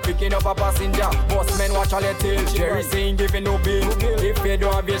 $100 for picking up a passenger. Boss men watch all your tail. Jerry saying giving no bill. If you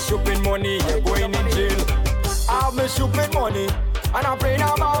don't have your stupid money, you're going in jail. I have my stupid money, and I play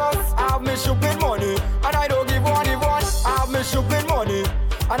now mouse. I have my stupid money, and I don't give one. I have my stupid money,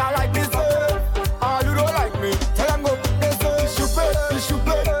 and I like myself. All who don't like me, tell them go. They say it's stupid.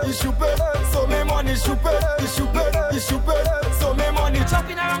 So my money stupid. So my money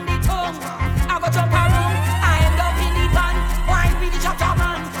Jumping around the tongue, I go jump around. I end up in the van. Wine with the chop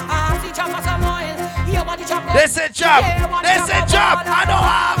man. I have the chop for some oil. Your body chop. They say job. They say job. I don't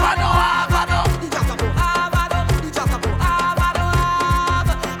have.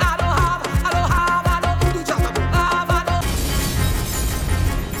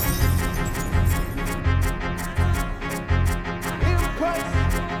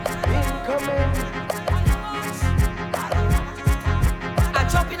 I'm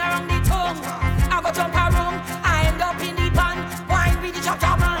jumping around the tongue. I go jump around. I end up in the pan. Wine with the chop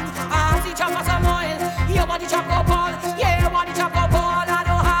man. I have the chop for some oil. Your body chop go ball. Yeah, your body chop go ball. I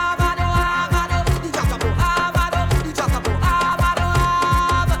don't have. The chop go have. I don't have. The chop go have. I don't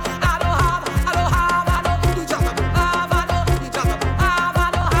have. The chop go have. The chop go have. I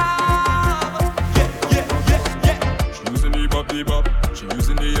don't have. She using the bop. She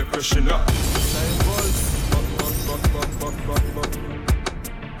using the air freshener.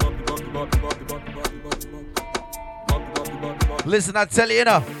 Listen, I tell you,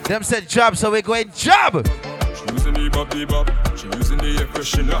 them said job, so we're going job. She using the bop. She using the air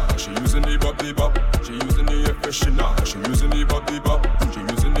freshener. She using the bop. She using the air freshener. She using the bop. She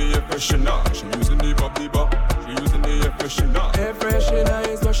using the air freshener. She using the bop. She using the air freshener. Air freshener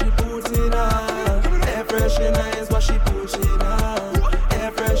is what she puts in her. Air freshener is what she puts in her.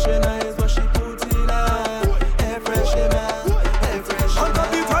 Air freshener is what she puts in her. Air freshener. On top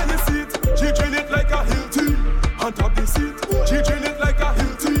the toilet seat, she drill it like a Hilti. On top the seat, she drill it like a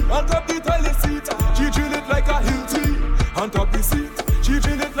Hilti. On top the toilet seat, she drill it like a Hilti. On top the seat, she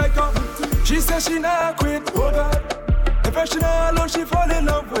drill it like a Hilti. She says she not quit, oh God. Air freshener alone she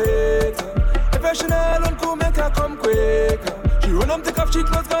professional and could make her come quick. She run up, take off, she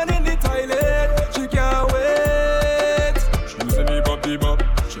clothes gone in the toilet. She can't wait. She using the bobby bob.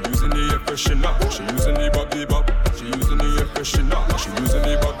 She using the air freshener. She using the bobby bob. She using the air freshener. She using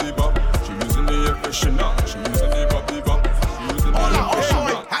the bobby bob. She using the air freshener. She using the bobby bob. She using the air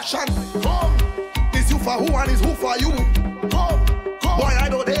freshener. Action, come. Is you for who and is who for you? Come. Boy, I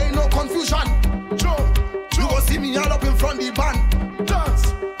know there ain't no confusion. You go see me all up in front the band.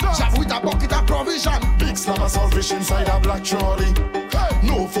 Dance. Jab with a bucket of provision. Big slab of salvation inside a black trolley.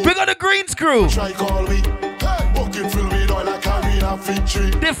 No food. We got the Greens crew. Try call me. Bucket filled with oil like arena fig tree.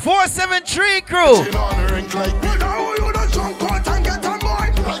 The 473 crew. You know you don't jump out and get on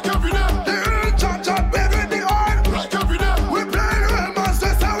board. Like every day. The real chop chop bed with the oil. Like every day. We play real man,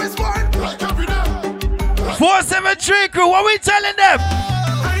 that's how it's born. Like every day. 473 crew, what we telling them?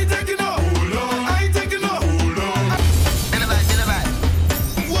 I ain't taking no.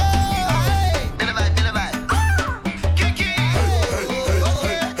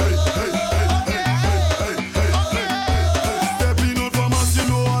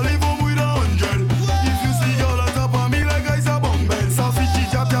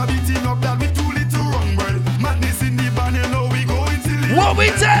 What we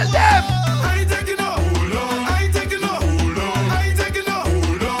tell them? I ain't taking no.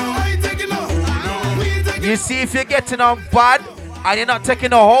 You see, if you're getting on bad and you're not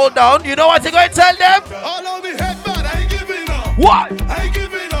taking a hold down, you know what you're going to tell them? All of me head bad, I ain't giving up. What? I ain't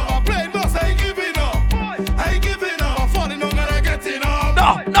giving up. I'm playing boss, I ain't giving up. I ain't giving up. I'm falling on and I'm getting up.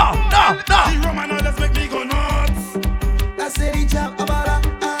 No. The Roman others make me go nuts. I said he jump about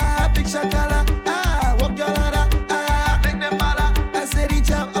a big shakala, walk your ladder, make them bala. I said he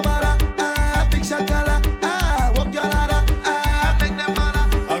jump about a big shakala, walk your ladder, make them bala.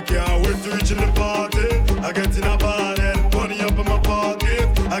 I can't wait to reach in the party. I get in a bottle, money up in my pocket.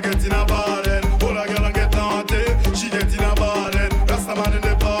 I get in a bottle, hold a girl and get naughty. She get in a bottle, that's the man in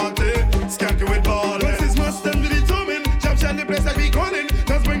the party. Skanky with ballin'. What's his must them to determine? Jump shot the place I be gunning.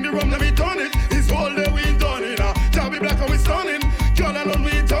 Just bring the rum, let me turn it. It's all that we done it. Jabby black and we stunning. Girl alone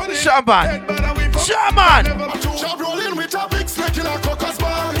we turn it. Shaman. Shaman. Jab rolling with a big snake in a cocker's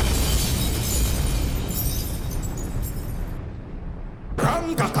bag.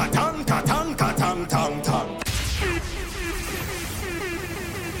 Ram ka-ka-tang, ka-tang, ka-tang, tang, tang.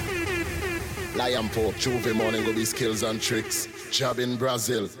 Lion pork, Juve morning go be skills and tricks. Job in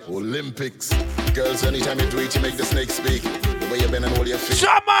Brazil, Olympics. Girls, anytime you do it, you make the snake speak. The way you bend and hold your feet.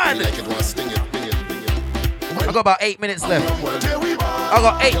 Shaman! You like it, want sting it, bing it, bing it. I got about 8 minutes left. I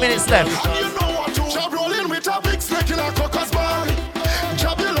got 8 minutes left. You know what to job rolling with a big snake in a cocker's bag.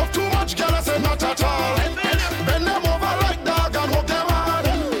 Job you love too much, girl, I say not at all. Bend them over like dog and hook them hard.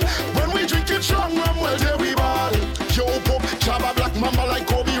 When we drink it strong, rum, well, there we bad. Yo, pop, job a black mamba like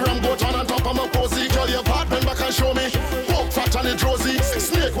Kobe, ram, go turn on top of my posy. Girl, your part, bend back and show me. Walk fat and it rosy.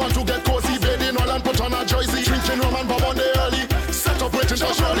 Snake want to get cozy, bed in oil and put on a jersey. Drinking rum and bob on the early. Set up waiting,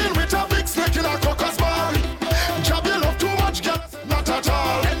 just rolling with a big snake in a cocker's bag. Job you love too much, girl, not at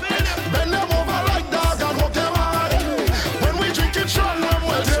all. Bend them over like dog and hook them hard. When we drink it strong,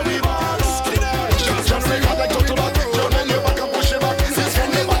 well, there we bad. Just make her like talk to back. You bend your back and push it back. Since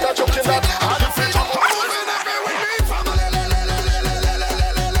when you back, choking that. And if it up, moving every with me, family.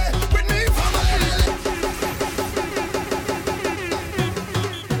 With me, family.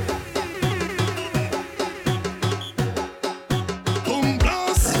 Boom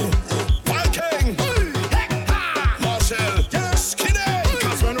blast. Viking. Marshall. Yes, Kiddie.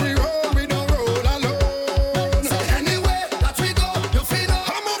 'Cause when we roll, we don't roll alone. So anyway that we go, you feel no.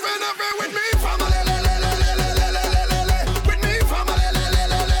 I'm moving every with me, family. With me, family.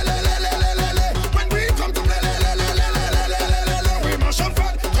 When we come to play, we mash up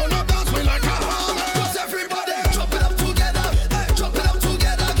front, turn up dance, we like a hammer. 'Cause everybody jump it up together, jump it up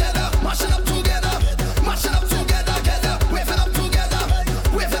together, mash it up together, mash it up together, wave it up together,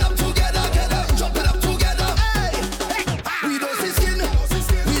 wave it up together, jump it up together. We don't see skin,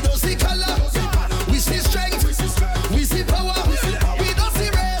 we don't see color, we see strength, we see power, we don't see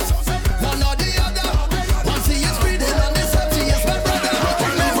race, one or the other. One see is breathing and the safety is my brother.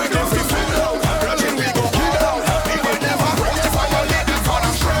 When we go free down, when we go down, we will never wait for your leading for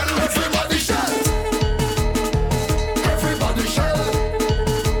the friend. Everybody shout, everybody shout,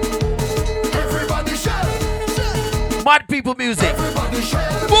 everybody shout. Mad people music. Everybody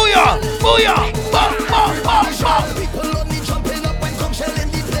shout. Booyah! Booyah! Ba, ba, ba, ba. People only jumping up when come shell in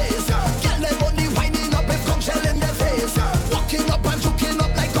the place. Get them only winding up if come shell in their face. Walking up and juking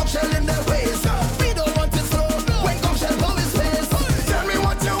up like come shell in their waist. We don't want it slow when come shell blow his face. Tell me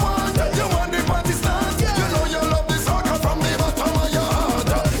what you want the party start. You know you love this song from the bottom of your heart.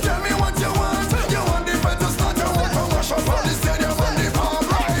 Tell me what you want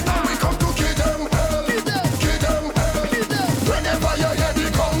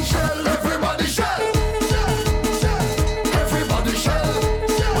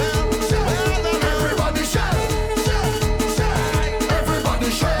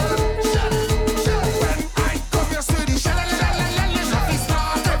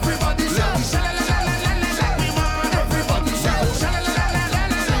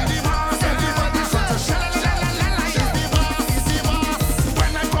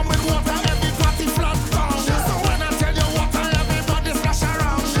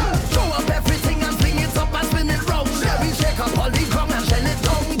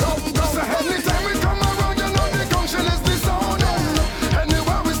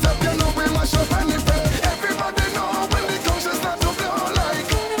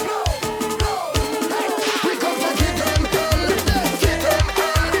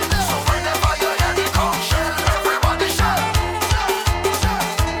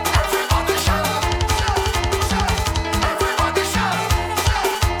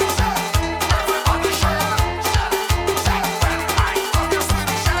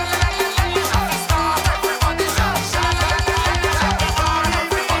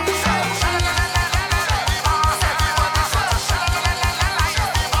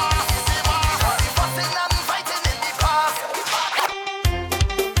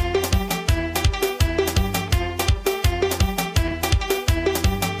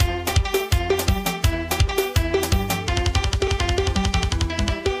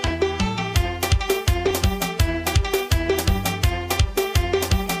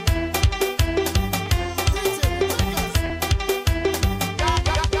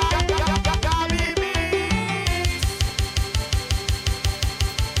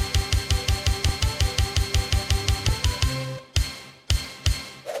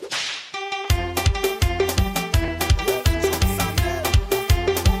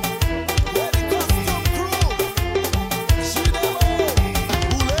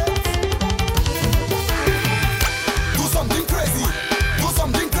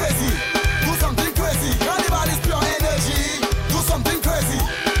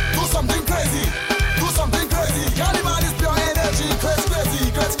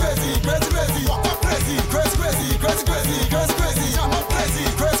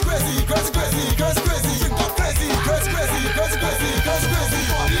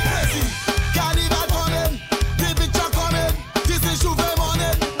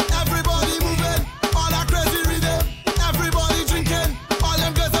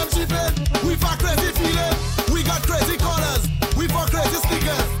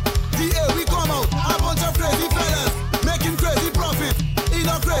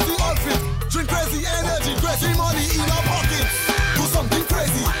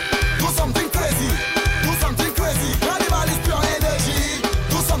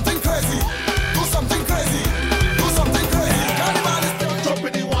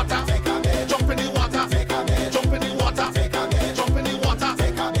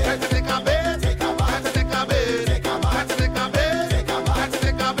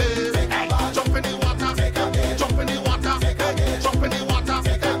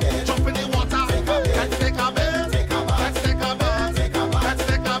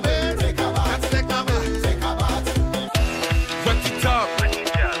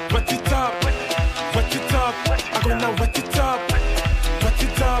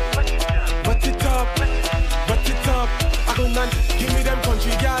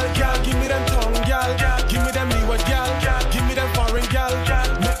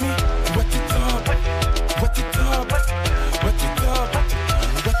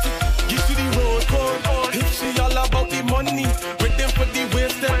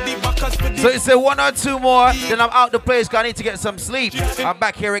So it's a 1 or 2 more, then I'm out the place because I need to get some sleep. I'm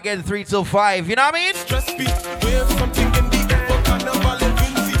back here again 3 till 5. You know what I mean?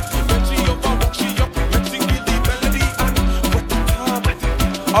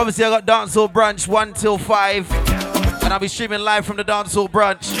 Obviously, I got Dancehall Brunch 1 till 5. And I'll be streaming live from the Dancehall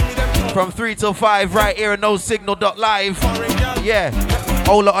Brunch from 3 till 5 right here at NoSignal.live. Yeah.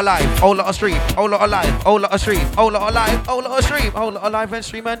 Whole lot of live, whole lot of stream, whole lot of live, whole lot of stream, whole lot of live, whole lot of stream, whole lot of live and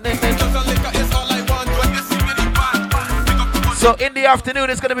stream and then. So in the afternoon,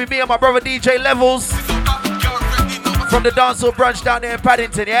 it's going to be me and my brother DJ Levels from the Dancehall Brunch down there in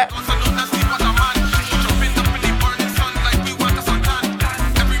Paddington, yeah?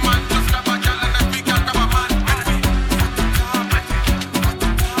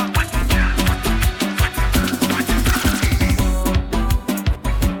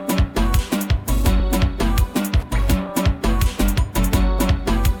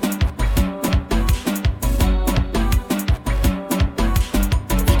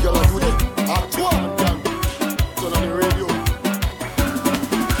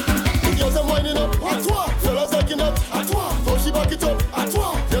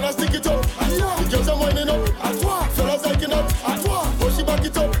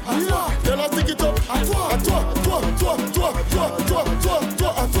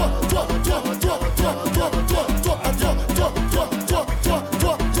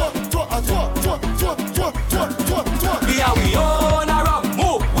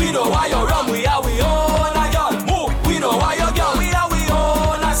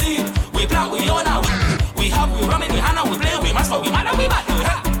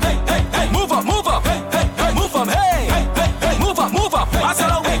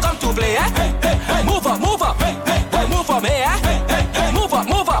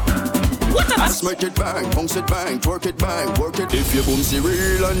 Make it bang, bounce it bang, twerk it bang, work it. If you boom see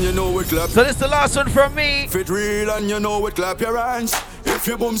real and you know it clap. So this is the last one from me. If it real and you know it, clap your hands. If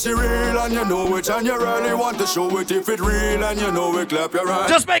you boom see real and you know it and you really want to show it. If it real and you know it, clap your hands.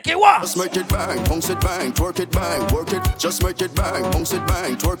 Just make it what? Just make it bang, bounce it bang, twerk it bang, work it. Just make it bang, bounce it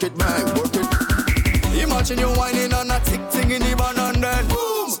bang, twerk it bang, work it. Imagine you whining on a tick ting in the van and then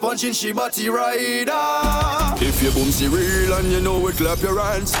boom, sponging she body rider. If you boom see real and you know it, clap your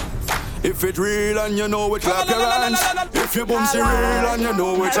hands. If it real and you know it, clap your hands. If you boom see real and you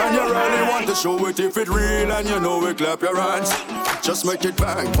know it and you really want to show it. If it real and you know it, clap your hands. Just make it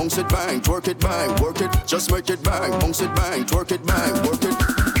bang, bounce it bang, twerk it bang, work it. Just make it bang, bounce it bang, twerk it bang, work it.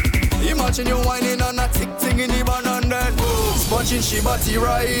 Imagine you whining on a tick ting in the van and then boom, sponging she body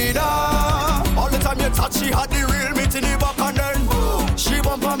rider. All the time you touch, she had the real meat in the back and then boom, she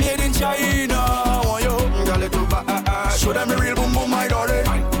bumper made in China. Want you, girl, it too bad. Show them the real boom boom, my darling.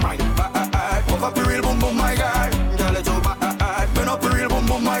 Pop up the real boom boom, my guy. Girl, it's over. Bend up the real boom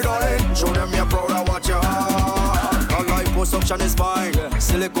boom, my darling. Show them you're proud of what you are. All life construction is fine.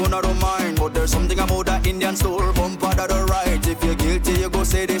 Silicone I don't mind, but there's something about that Indian store bumper that are right. If you're guilty, you go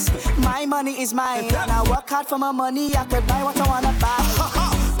say this. My money is mine, and I work hard for my money. I could buy what I wanna buy.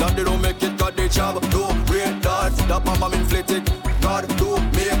 That they don't make it, got the job. Don't rate that. That my mom inflated. God, don't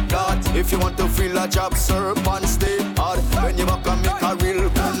make that. If you want to feel a job, serve and stay hard. When you back and make a real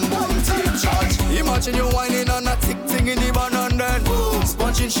boom boom, take charge. Imagine you whining on a tick ting in the van and then boom,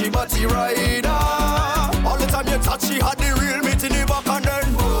 sponging she body rider. All the time you touch, she had the real meat in the back and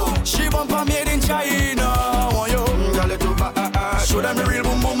then boom, she bumper made in China. Want you, girl, it too bad. Show them the real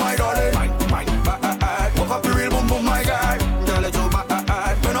boom boom, my darling. Pop up the real boom boom, my guy. Girl, it too bad.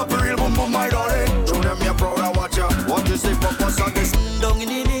 Bend up the real boom boom, my darling. Show them you're proud of what you. What is the purpose of this?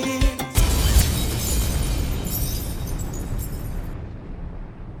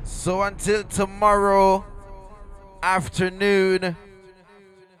 So until tomorrow afternoon,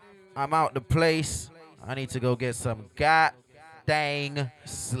 I'm out the place. I need to go get some god dang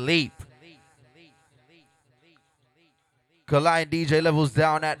sleep. Collide DJ Levels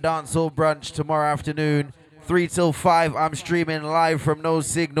down at Dancehall Brunch tomorrow afternoon, 3 till 5. I'm streaming live from No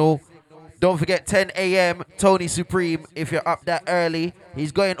Signal. Don't forget 10 a.m. Tony Supreme. If you're up that early,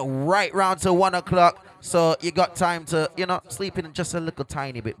 he's going right round to 1 o'clock. So you got time to, sleep in just a little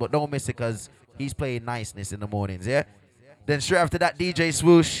tiny bit. But don't miss it because he's playing niceness in the mornings, yeah? Then straight after that, DJ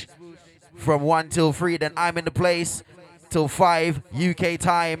Swoosh from 1 till 3. Then I'm in the place till 5 UK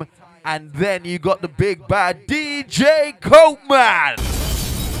time. And then you got the big bad DJ Copeman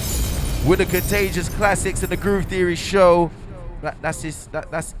with the Contagious Classics and the Groove Theory show. That's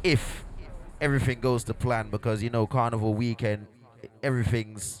if everything goes to plan, because Carnival weekend,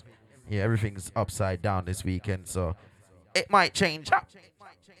 everything's upside down this weekend, so it might change up.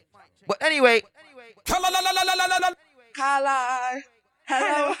 But anyway,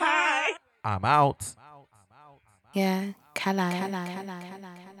 Hello, hi. I'm out. Yeah, Kala.